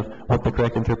conclusion of what the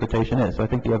correct interpretation is. So I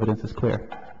think the evidence is clear.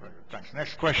 Thanks.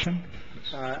 Next question.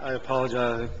 I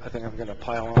apologize. I think I'm going to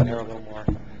pile on here a little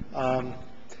more.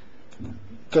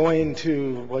 Going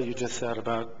to what you just said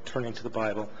about turning to the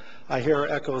Bible, I hear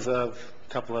echoes of a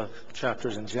couple of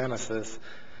chapters in Genesis,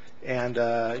 and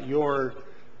you're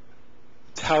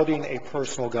touting a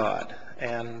personal God,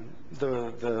 and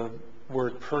the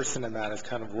word person in that is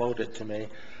kind of loaded to me.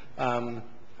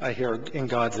 I hear in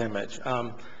God's image.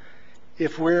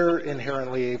 If we're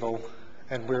inherently evil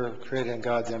and we're created in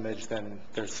God's image, then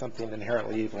there's something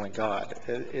inherently evil in God,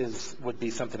 would be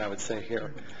something I would say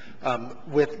here.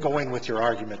 Going with your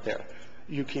argument there,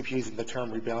 you keep using the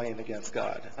term rebellion against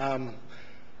God.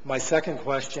 My second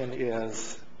question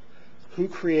is, who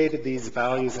created these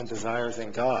values and desires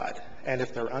in God? And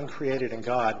if they're uncreated in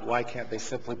God, why can't they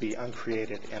simply be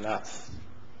uncreated in us?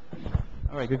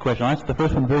 All right, good question. I'll answer the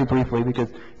first one very briefly because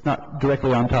it's not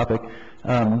directly on topic.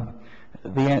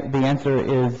 The answer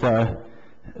is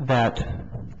that.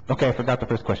 Okay, I forgot the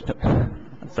first question.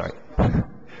 I'm sorry.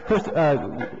 First,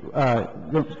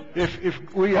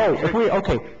 If we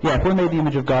if we're made in the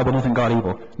image of God, then isn't God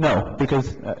evil? No,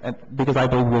 because I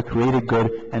believe we're created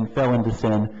good and fell into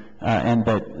sin, and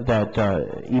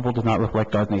that evil does not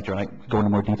reflect God's nature. I go into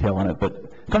more detail on it,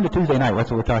 but come to Tuesday night.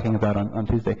 That's what we're talking about on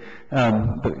Tuesday.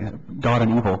 God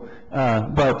and evil.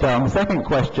 But the second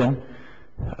question,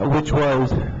 which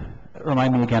was,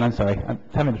 remind me again. I'm sorry. I'm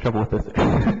having trouble with this.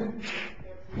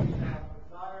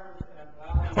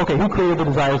 Okay, who created the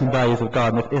desires and values of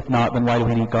God? And if not, then why do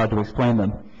we need God to explain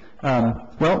them?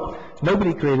 Well,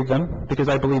 nobody created them because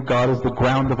I believe God is the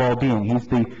ground of all being. He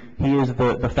is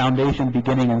the foundation,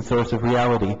 beginning, and source of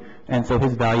reality. And so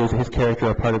his values, his character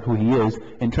are part of who he is,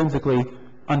 intrinsically,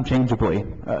 unchangeably.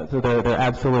 So they're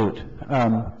absolute.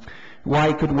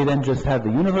 Why couldn't we then just have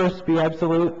the universe be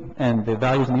absolute and the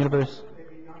values in the universe?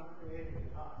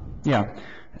 Yeah,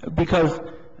 because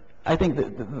I think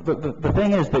that the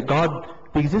thing is that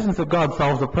the existence of God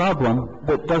solves a problem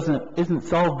that isn't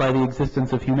solved by the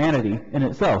existence of humanity in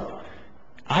itself.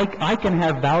 I can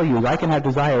have values, I can have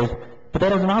desires, but that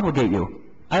doesn't obligate you.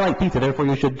 I like pizza, therefore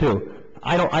you should too.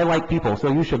 I like people,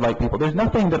 so you should like people. There's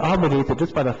nothing that obligates it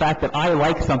just by the fact that I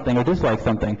like something or dislike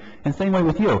something. And same way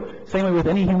with you. Same way with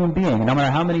any human being. No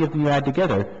matter how many of them you add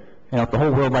together, if the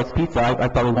whole world likes pizza, I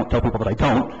probably won't tell people that I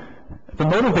don't. For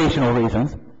motivational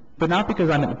reasons, but not because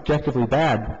I'm objectively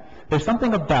bad. There's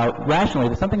something about, rationally,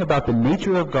 there's something about the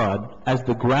nature of God as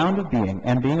the ground of being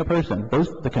and being a person,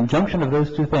 the conjunction of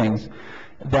those two things,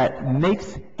 that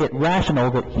makes it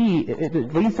rational that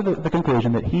it leads to the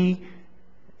conclusion that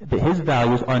his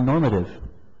values are normative,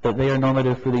 that they are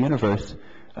normative for the universe.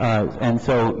 And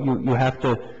so you have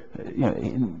to,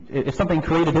 if something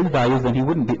created his values, then they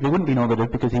wouldn't be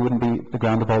normative because he wouldn't be the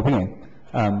ground of all being.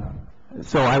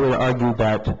 So I would argue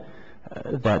that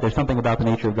there's something about the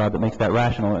nature of God that makes that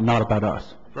rational and not about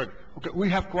us. Right. Okay, we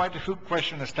have quite a few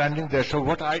questions standing there. So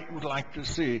what I would like to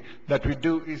see that we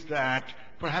do is that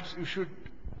perhaps you should,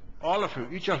 all of you,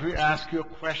 each of you ask your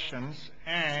questions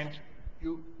and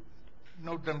you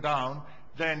note them down.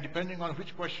 Then depending on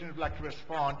which question you'd like to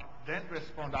respond, then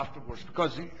respond afterwards.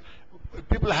 Because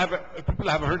people have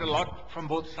heard a lot from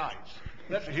both sides.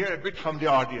 Let's hear a bit from the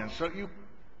audience. So you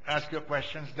ask your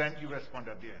questions, then you respond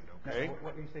at the end, okay?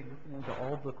 What are you saying, listening to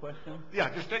all of the questions?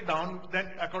 Yeah, just take down, then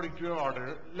according to your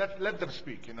order, let them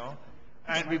speak,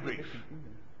 and be brief.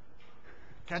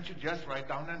 Can't you just write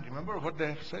down and remember what they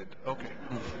have said? Okay.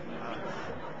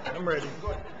 I'm ready. Go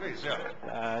ahead, please,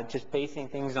 yeah. Just basing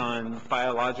things on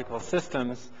biological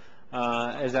systems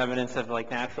as evidence of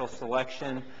natural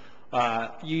selection.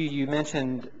 You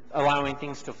mentioned allowing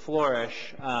things to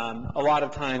flourish. A lot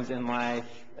of times in life,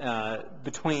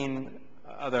 between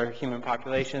other human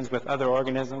populations, with other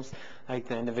organisms, like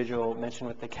the individual mentioned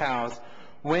with the cows,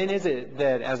 when is it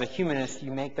that as a humanist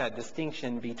you make that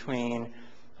distinction between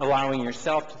allowing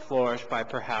yourself to flourish by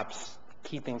perhaps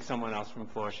keeping someone else from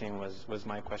flourishing was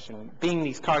my question. Being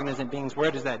these cognizant beings, where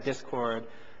does that discord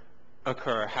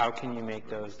occur? How can you make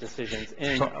those decisions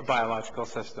in a biological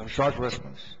system? Short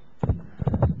response.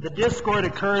 The discord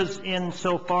occurs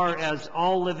insofar as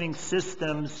all living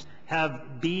systems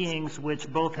have beings which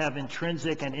both have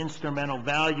intrinsic and instrumental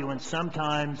value, and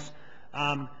sometimes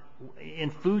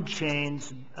in food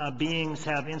chains, beings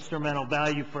have instrumental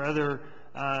value for other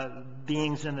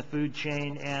beings in the food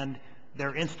chain, and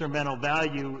their instrumental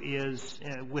value is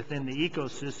within the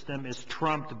ecosystem is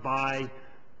trumped by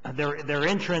their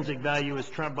intrinsic value is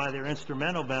trumped by their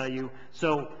instrumental value.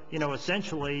 So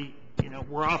essentially,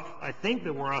 we're off. I think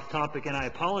that we're off topic, and I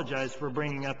apologize for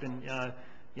bringing up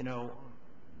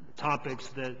topics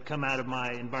that come out of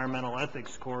my environmental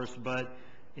ethics course. But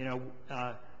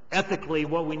ethically,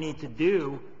 what we need to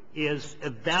do is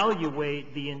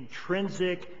evaluate the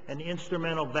intrinsic and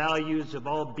instrumental values of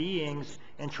all beings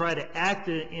and try to act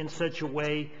in such a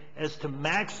way as to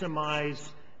maximize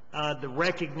the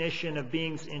recognition of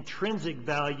beings' intrinsic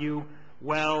value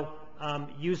while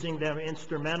using them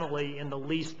instrumentally in the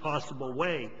least possible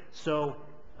way. So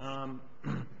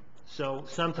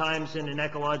sometimes in an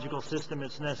ecological system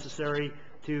it's necessary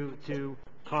to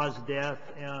cause death.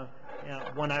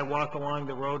 When I walk along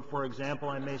the road, for example,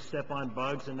 I may step on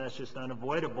bugs, and that's just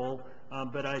unavoidable,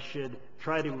 but I should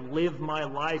try to live my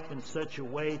life in such a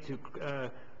way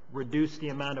to reduce the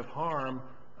amount of harm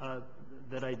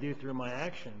that I do through my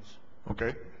actions.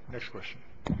 Okay, next question.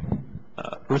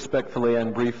 Respectfully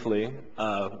and briefly,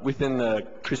 within the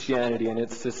Christianity and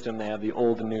its system, they have the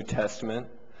Old and New Testament.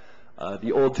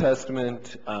 The Old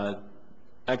Testament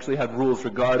actually had rules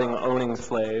regarding owning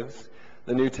slaves.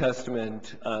 The New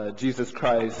Testament, Jesus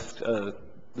Christ,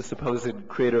 the supposed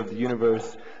creator of the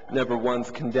universe, never once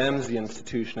condemns the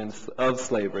institution of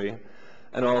slavery.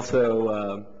 And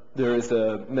also, there is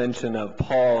a mention of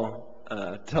Paul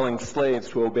telling slaves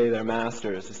to obey their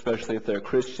masters, especially if they're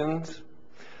Christians.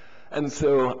 And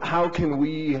so how can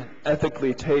we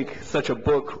ethically take such a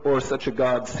book or such a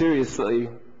God seriously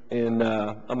in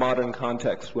a modern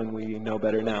context when we know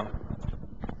better now?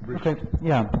 Okay,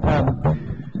 yeah.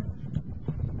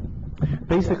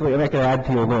 Basically, I could add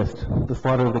to your list the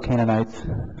slaughter of the Canaanites,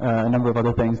 a number of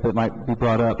other things that might be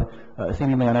brought up,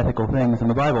 seemingly unethical things in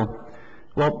the Bible.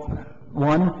 Well,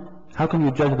 one, how can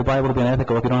you judge the Bible to be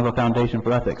unethical if you don't have a foundation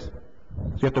for ethics? So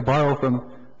you have to borrow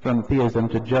from theism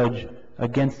to judge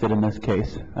against it in this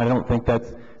case. I don't think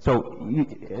that's... So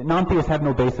non-theists have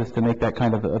no basis to make that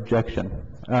kind of objection.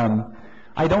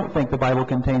 I don't think the Bible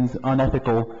contains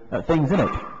unethical things in it.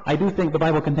 I do think the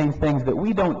Bible contains things that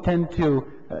we don't tend to,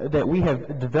 that we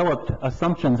have developed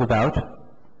assumptions about,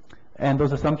 and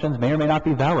those assumptions may or may not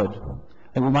be valid.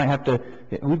 And we might have to,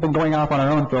 we've been going off on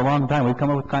our own for a long time. We've come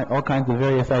up with all kinds of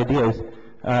various ideas,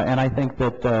 and I think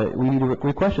that we need to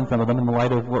re-question some of them in the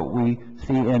light of what we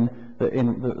see in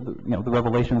the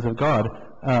revelations of God.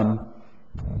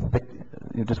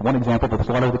 Just one example, the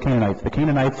slaughter of the Canaanites. The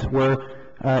Canaanites were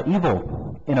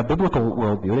evil in a biblical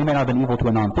worldview. They may not have been evil to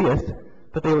a non-theist,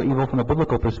 but they were evil from a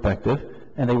biblical perspective,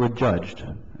 and they were judged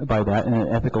by that in an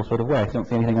ethical sort of way. I don't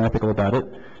see anything unethical about it.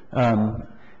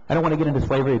 I don't want to get into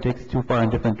slavery. It takes too far in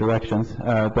different directions.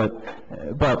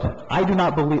 But I do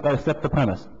not accept the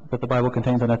premise that the Bible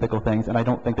contains unethical things, and I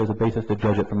don't think there's a basis to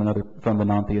judge it from the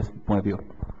non-theist point of view.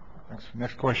 Thanks.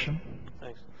 Next question.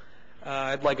 Thanks.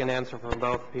 I'd like an answer from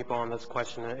both people on this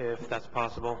question, if that's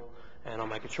possible, and I'll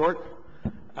make it short.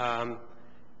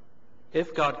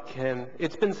 If God can,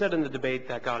 it's been said in the debate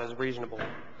that God is reasonable.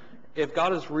 If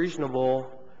God is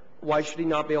reasonable, why should he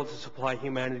not be able to supply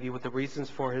humanity with the reasons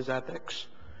for his ethics?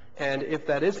 And if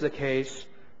that is the case,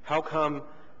 how come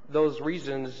those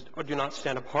reasons do not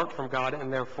stand apart from God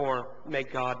and therefore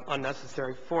make God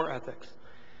unnecessary for ethics?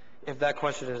 If that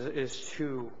question is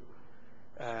too,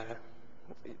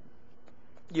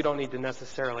 you don't need to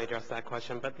necessarily address that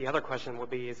question, but the other question would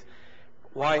be is,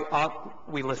 why ought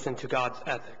we listen to God's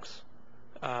ethics?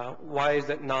 Why is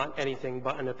it not anything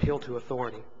but an appeal to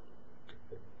authority?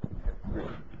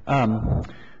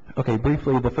 Okay,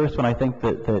 briefly, the first one, I think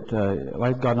that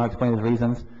why does God not explain his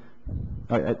reasons?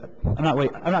 I'm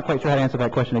not quite sure how to answer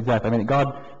that question exactly. I mean,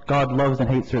 God loves and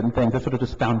hates certain things. That's sort of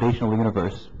just foundational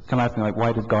universe. Come asking like,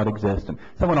 why does God exist? And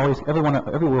every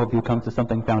worldview comes to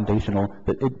something foundational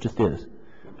that it just is,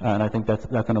 and I think that's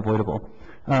unavoidable.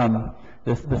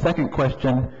 The second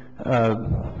question,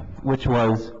 which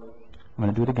was, I'm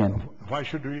going to do it again. Why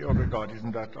should we obey God?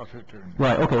 Isn't that authoritarian?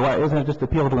 Right. Okay. Why isn't it just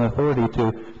appeal to an authority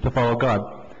to follow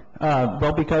God?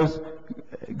 Well, because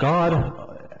God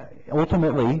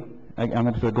ultimately, I'm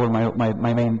going to sort of go to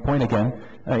my main point again.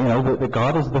 That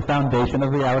God is the foundation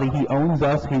of reality. He owns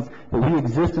us. We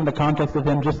exist in the context of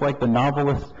Him, just like the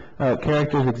novelist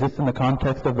characters exist in the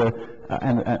context of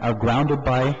and are grounded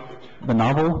by the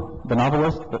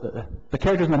novelist. The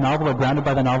characters in the novel are grounded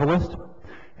by the novelist,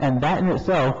 and that in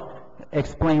itself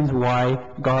explains why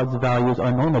God's values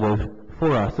are normative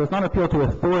for us. So it's not an appeal to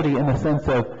authority in the sense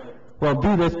of, well,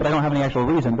 do this, but I don't have any actual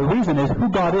reason. The reason is who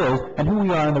God is and who we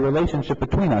are in the relationship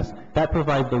between us. That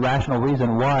provides the rational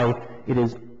reason why it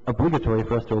is obligatory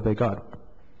for us to obey God.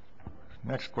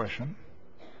 Next question.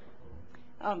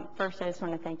 First, I just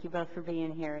want to thank you both for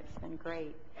being here. It's been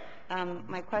great.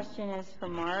 My question is for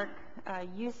Mark.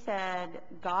 You said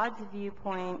God's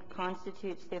viewpoint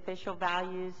constitutes the official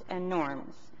values and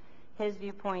norms. His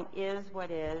viewpoint is what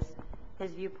is.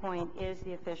 His viewpoint is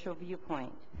the official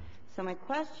viewpoint. So my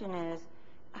question is,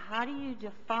 how do you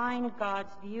define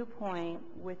God's viewpoint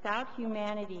without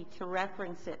humanity to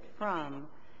reference it from?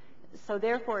 So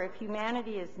therefore, if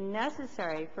humanity is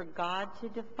necessary for God to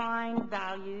define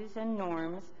values and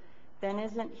norms, then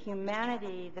isn't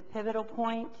humanity the pivotal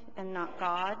point and not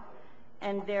God?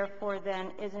 And therefore,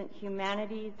 then, isn't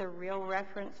humanity the real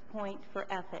reference point for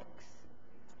ethics?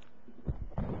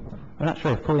 I'm not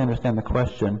sure I fully understand the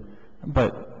question,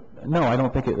 but no, I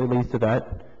don't think it leads to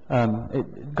that.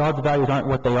 God's values aren't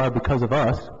what they are because of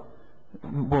us.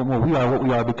 Well, we are what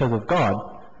we are because of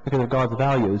God, because of God's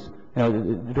values.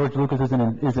 George Lucas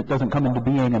doesn't come into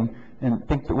being and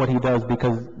think that what he does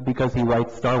because he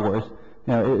writes Star Wars.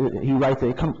 He writes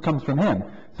it comes from him.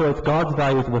 So it's God's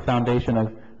values are the foundation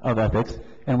of ethics,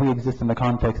 and we exist in the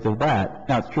context of that.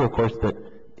 Now, it's true, of course, that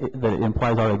it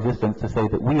implies our existence to say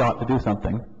that we ought to do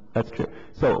something. That's true.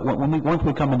 So once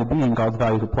we come into being, God's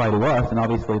values apply to us, and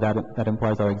obviously that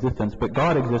implies our existence. But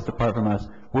God exists apart from us.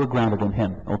 We're grounded in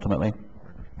Him, ultimately.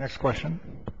 Next question.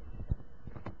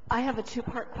 I have a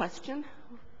two-part question.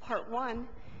 Part one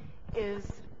is,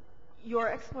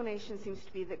 your explanation seems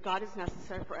to be that God is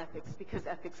necessary for ethics because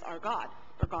ethics are God,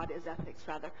 or God is ethics,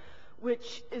 rather,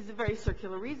 which is a very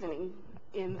circular reasoning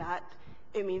in that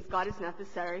it means God is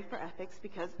necessary for ethics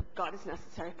because God is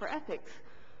necessary for ethics.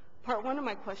 Part one of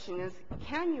my question is,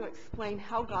 can you explain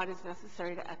how God is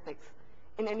necessary to ethics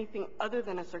in anything other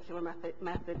than a circular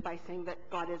method by saying that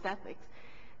God is ethics?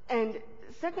 And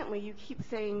secondly, you keep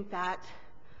saying that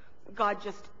God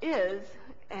just is,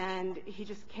 and He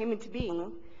just came into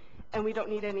being, and we don't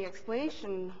need any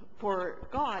explanation for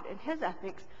God and His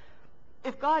ethics.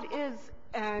 If God is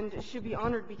and should be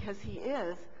honored because He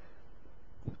is,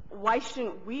 why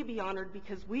shouldn't we be honored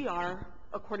because we are,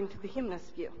 according to the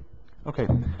humanist view? Okay.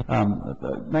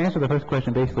 My answer to the first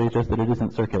question basically is just that it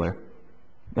isn't circular.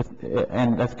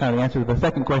 And that's kind of the answer to the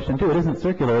second question, too. It isn't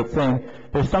circular. It's saying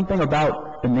there's something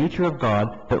about the nature of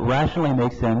God that rationally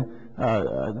makes Him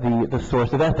the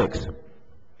source of ethics.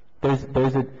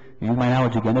 Use my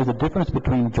analogy again, there's a difference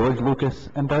between George Lucas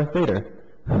and Darth Vader.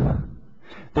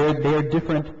 They're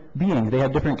different beings. They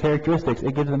have different characteristics.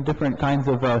 It gives them different kinds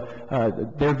of,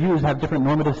 their views have different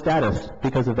normative status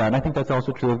because of that. And I think that's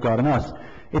also true of God and us.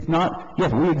 It's not,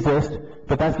 yes, we exist,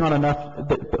 but that's not enough.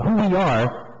 Who we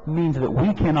are means that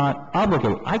we cannot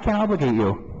obligate. I can't obligate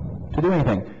you to do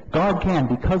anything. God can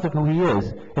because of who He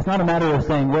is. It's not a matter of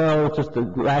saying, well, it's just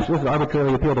let's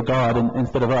arbitrarily appeal to God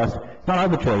instead of us. It's not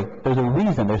arbitrary. There's a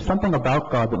reason. There's something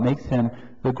about God that makes Him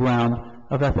the ground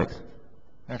of ethics.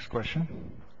 Next question.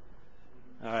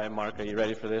 All right, Mark, are you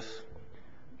ready for this?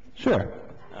 Sure.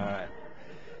 All right.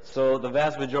 So the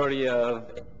vast majority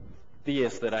of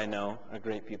theists that I know are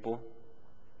great people,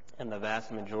 and the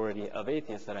vast majority of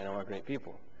atheists that I know are great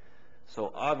people.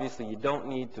 So obviously you don't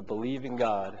need to believe in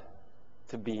God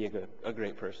to be a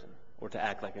great person or to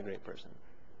act like a great person.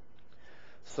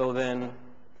 So then,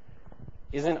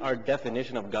 isn't our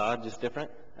definition of God just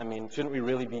different? I mean, shouldn't we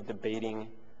really be debating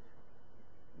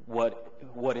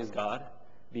what is God?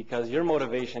 Because your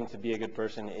motivation to be a good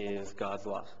person is God's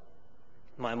laws.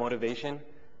 My motivation,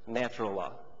 natural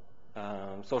law.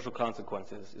 Social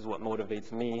consequences is what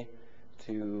motivates me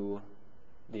to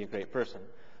be a great person.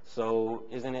 So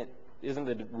isn't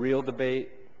the real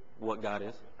debate what God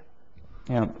is?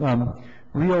 Yeah.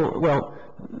 Well,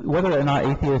 whether or not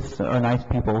atheists are nice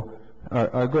people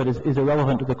are good is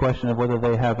irrelevant to the question of whether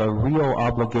they have a real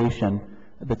obligation.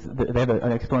 They have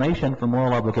an explanation for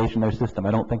moral obligation in their system.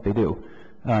 I don't think they do.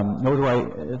 Nor do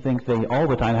I think they all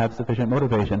the time have sufficient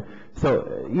motivation.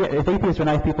 So, yeah, if atheists are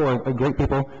nice people or great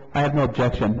people, I have no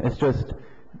objection. It's just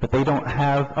that they don't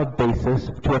have a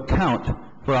basis to account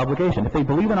for obligation. If they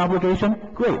believe in obligation,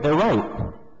 great, they're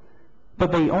right.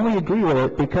 But they only agree with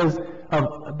it because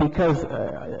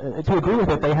to agree with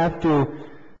it, they don't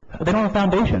have a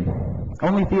foundation.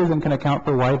 Only theism can account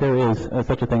for why there is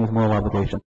such a thing as moral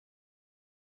obligation.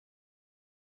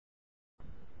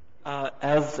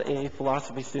 As a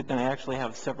philosophy student, I actually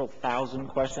have several thousand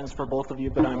questions for both of you,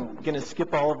 but I'm going to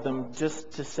skip all of them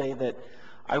just to say that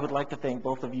I would like to thank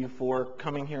both of you for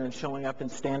coming here and showing up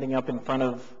and standing up in front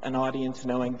of an audience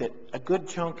knowing that a good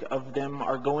chunk of them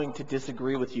are going to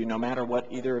disagree with you no matter what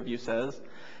either of you says,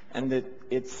 and that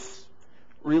it's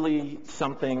really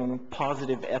something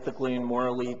positive ethically and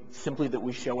morally simply that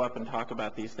we show up and talk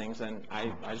about these things, and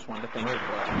I just wanted to thank you for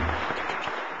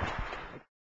that.